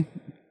 Gravity,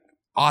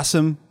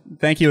 awesome.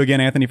 Thank you again,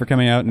 Anthony, for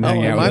coming out and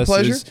hanging out with us. My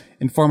pleasure. It was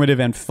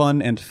informative and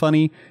fun and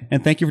funny.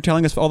 And thank you for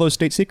telling us all those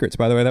state secrets,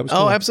 by the way. That was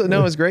cool. Oh, absolutely.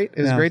 No, it was great.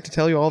 It was great to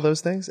tell you all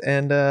those things.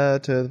 And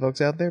to the folks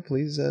out there,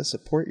 please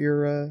support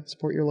your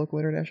local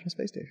International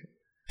Space Station.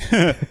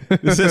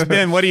 This has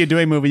been What Are You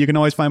Doing Movie. You can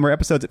always find more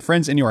episodes at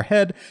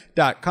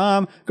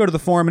friendsinyourhead.com. Go to the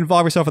forum,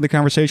 involve yourself in the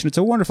conversation. It's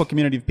a wonderful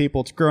community of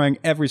people. It's growing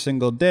every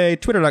single day.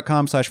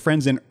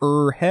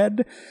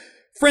 Twitter.com/friendsinyourhead.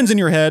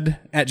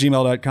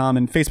 friendsinyourhead@gmail.com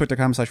and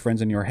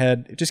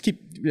facebook.com/friendsinyourhead. Just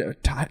keep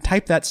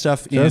type that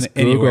stuff Just in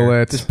anywhere.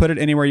 Google it. Just put it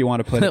anywhere you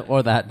want to put it.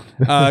 Or that.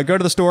 Go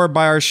to the store,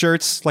 buy our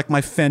shirts, like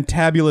my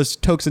fantabulous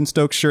Tokes and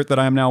Stokes shirt that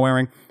I am now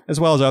wearing, as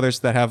well as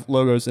others that have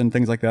logos and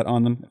things like that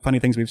on them. Funny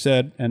things we've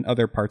said and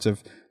other parts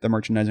of the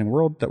merchandising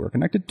world that we're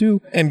connected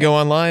to. And go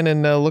online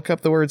and look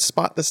up the word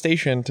Spot the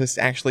Station to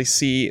actually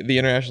see the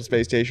International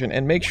Space Station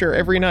and make sure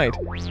every night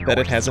that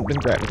it hasn't been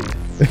gravity.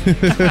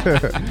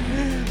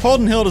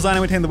 Holden Hill design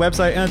and maintain the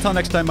website. And until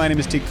next time, my name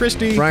is T.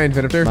 Christie. Brian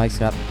Finifter. Mike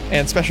Scott.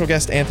 And special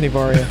guest Anthony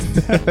Varia.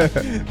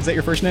 Is that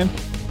your first name?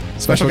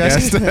 Special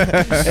guest.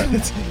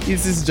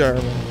 He's this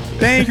German.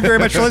 Thank you very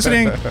much for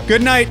listening.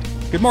 Good night.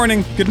 Good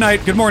morning. Good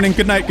night. Good morning.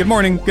 Good night. Good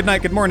morning. Good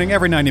night. Good morning.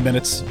 Every 90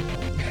 minutes.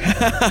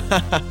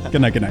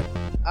 Good night. Good night.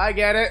 I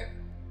get it.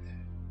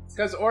 It's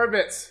because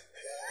orbits.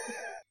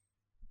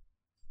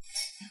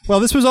 Well,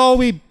 this was all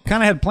we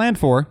kind of had planned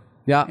for.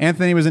 Yeah.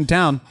 Anthony was in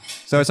town,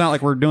 so it's not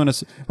like we're doing a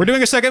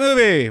second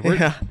movie.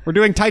 We're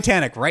doing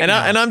Titanic right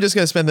now. And I'm just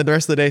going to spend the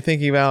rest of the day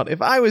thinking about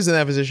if I was in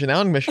that position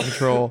on mission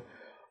control.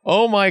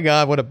 Oh my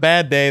God, what a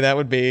bad day that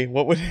would be.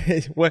 What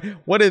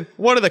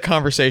are the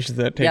conversations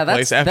that take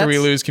place after we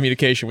lose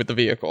communication with the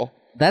vehicle?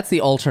 That's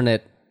the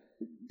alternate.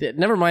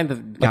 Never mind the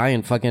guy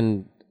in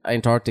fucking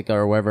Antarctica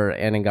or wherever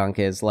Anangonk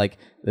is, like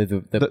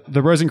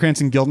the Rosencrantz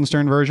and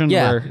Guildenstern version,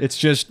 where it's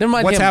just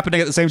what's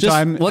happening at the same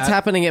time. What's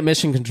happening at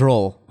mission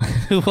control?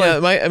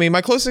 Yeah,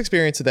 my closest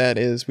experience of that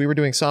is we were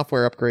doing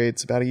software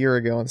upgrades about a year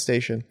ago on the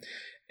station,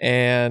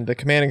 and the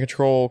command and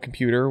control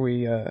computer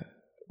we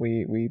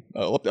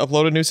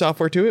uploaded new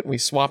software to it. And we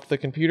swapped the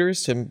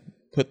computers to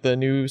put the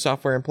new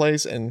software in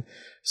place, and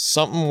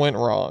something went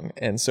wrong.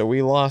 And so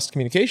we lost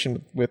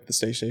communication with the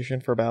space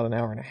station for about an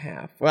hour and a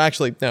half. Well,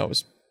 actually, no,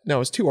 it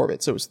was 2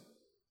 orbits, so it was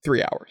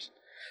 3 hours.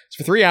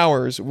 So for 3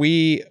 hours,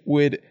 we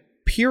would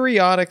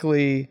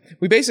periodically,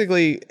 we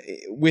basically,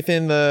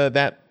 within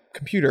that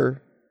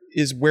computer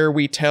is where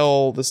we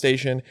tell the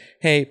station,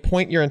 hey,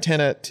 point your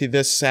antenna to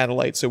this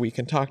satellite so we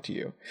can talk to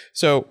you.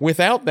 So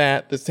without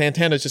that, the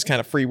antenna is just kind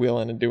of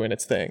freewheeling and doing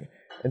its thing.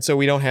 And so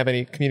we don't have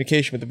any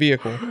communication with the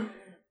vehicle.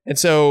 And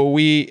so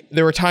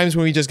there were times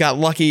when we just got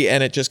lucky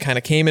and it just kind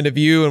of came into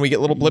view and we get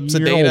little blips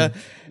of data.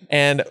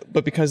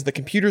 But because the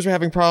computers were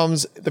having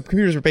problems, the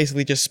computers were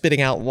basically just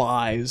spitting out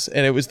lies.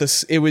 And it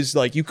was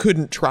like you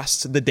couldn't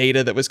trust the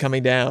data that was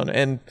coming down.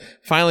 And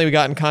finally we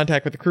got in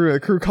contact with the crew. The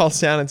crew calls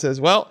down and says,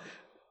 well,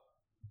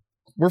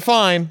 we're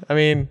fine. I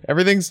mean,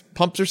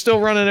 pumps are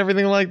still running,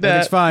 everything like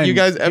that. It's fine. You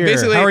guys, Here,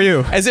 basically, how are you?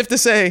 As if to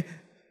say,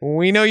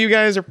 we know you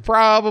guys are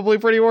probably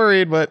pretty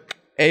worried, but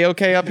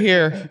A-okay up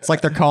here. It's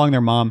like they're calling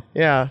their mom.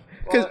 Yeah.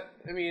 Well,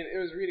 I mean, it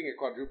was reading a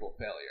quadruple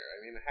failure.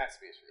 I mean, it has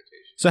to be instrumentation.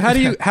 So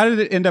how did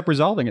it end up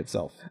resolving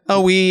itself?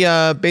 Oh, we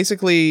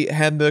basically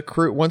had the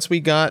crew, once we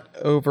got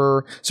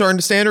over, so our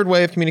standard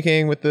way of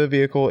communicating with the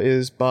vehicle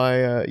is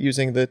by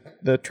using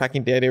the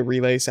tracking data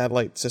relay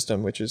satellite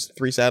system, which is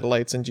 3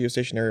 satellites in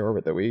geostationary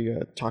orbit that we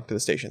talk to the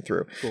station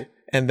through. Cool.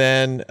 And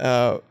then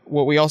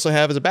what we also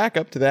have as a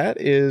backup to that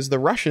is the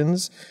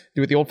Russians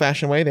do it the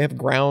old-fashioned way. They have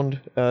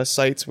ground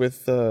sites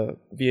with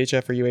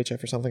VHF or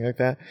UHF or something like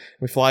that.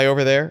 We fly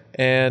over there,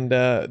 and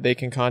they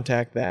can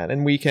contact that.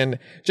 And we can,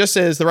 just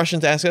as the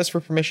Russians ask us for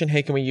permission,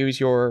 hey, can we use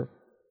your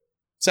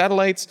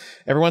satellites?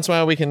 Every once in a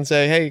while we can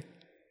say, hey,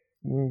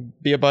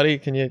 be a buddy,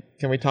 can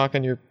we talk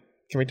on your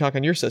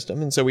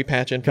system? And so we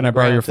patch in. Can I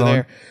borrow your phone?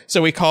 There.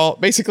 So we call,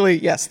 basically,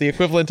 yes, the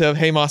equivalent of,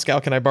 hey, Moscow,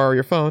 can I borrow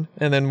your phone?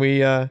 And then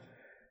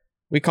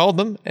we called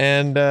them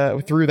and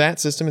through that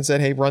system and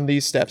said, hey, run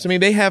these steps. I mean,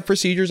 they have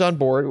procedures on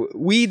board.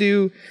 We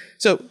do.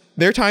 So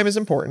their time is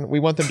important. We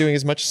want them doing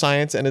as much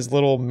science and as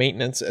little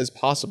maintenance as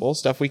possible.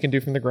 Stuff we can do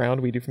from the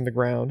ground, we do from the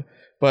ground.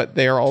 But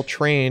they are all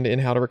trained in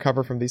how to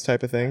recover from these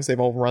type of things. They've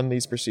all run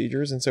these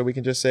procedures. And so we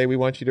can just say, we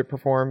want you to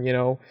perform,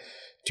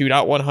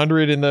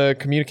 2.100 in the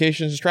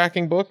communications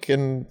tracking book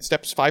and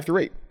steps 5 through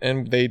 8.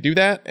 And they do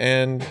that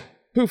and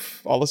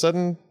poof, all of a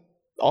sudden,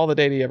 all the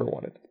data you ever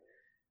wanted.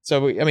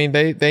 So, I mean,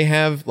 they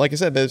have, like I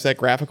said, there's that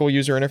graphical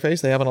user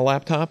interface they have on a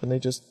laptop, and they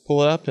just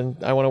pull it up,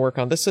 and I want to work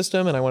on this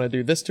system, and I want to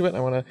do this to it,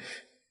 and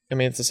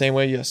it's the same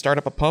way you start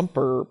up a pump,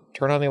 or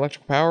turn on the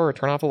electrical power, or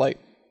turn off a light.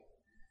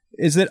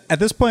 Is it, at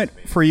this point,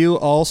 for you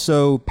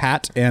also,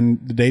 Pat, and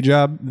the day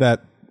job,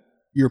 that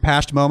your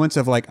past moments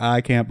of like,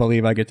 I can't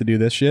believe I get to do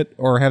this shit?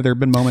 Or have there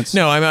been moments?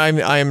 No,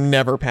 I'm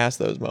never past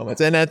those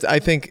moments. And that's, I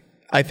think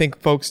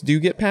folks do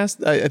get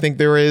past, I think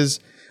there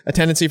is a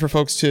tendency for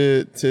folks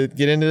to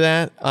get into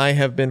that. I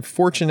have been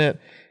fortunate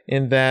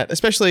in that,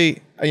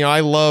 especially, I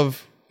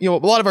love, a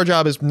lot of our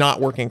job is not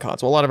working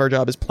console. A lot of our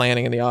job is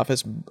planning in the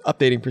office,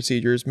 updating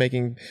procedures,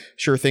 making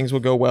sure things will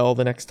go well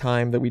the next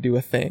time that we do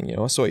a thing, a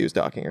Soyuz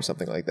docking or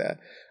something like that.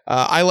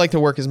 I like to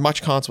work as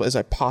much console as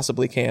I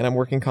possibly can. I'm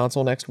working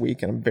console next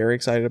week, and I'm very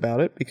excited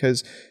about it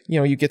because,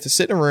 you get to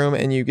sit in a room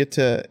and you get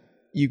to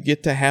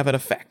have an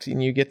effect,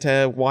 and you get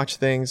to watch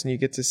things, and you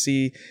get to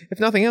see, if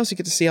nothing else, you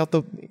get to see out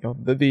the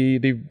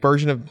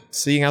version of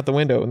seeing out the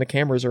window, and the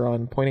cameras are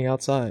on pointing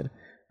outside.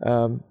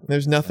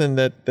 There's nothing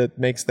that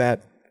makes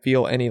that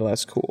feel any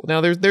less cool.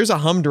 Now there's a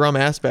humdrum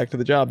aspect to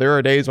the job. There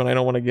are days when I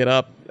don't want to get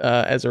up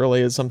as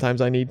early as sometimes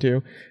I need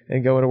to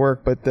and go into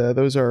work, but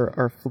those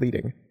are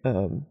fleeting.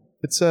 You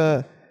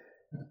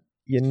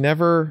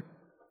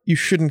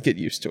shouldn't get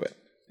used to it,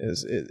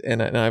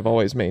 and I've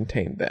always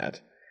maintained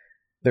that.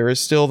 There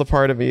is still the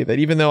part of me that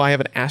even though I have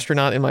an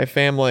astronaut in my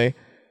family,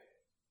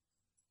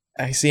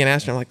 I see an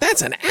astronaut, I'm like,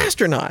 that's an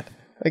astronaut.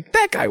 Like,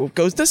 that guy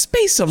goes to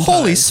space sometimes.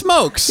 Holy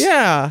smokes!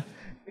 Yeah.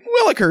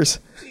 Willikers.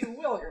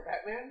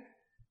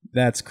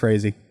 That's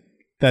crazy.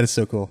 That is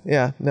so cool.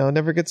 Yeah, no, it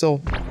never gets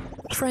old.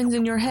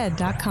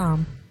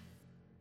 Friendsinyourhead.com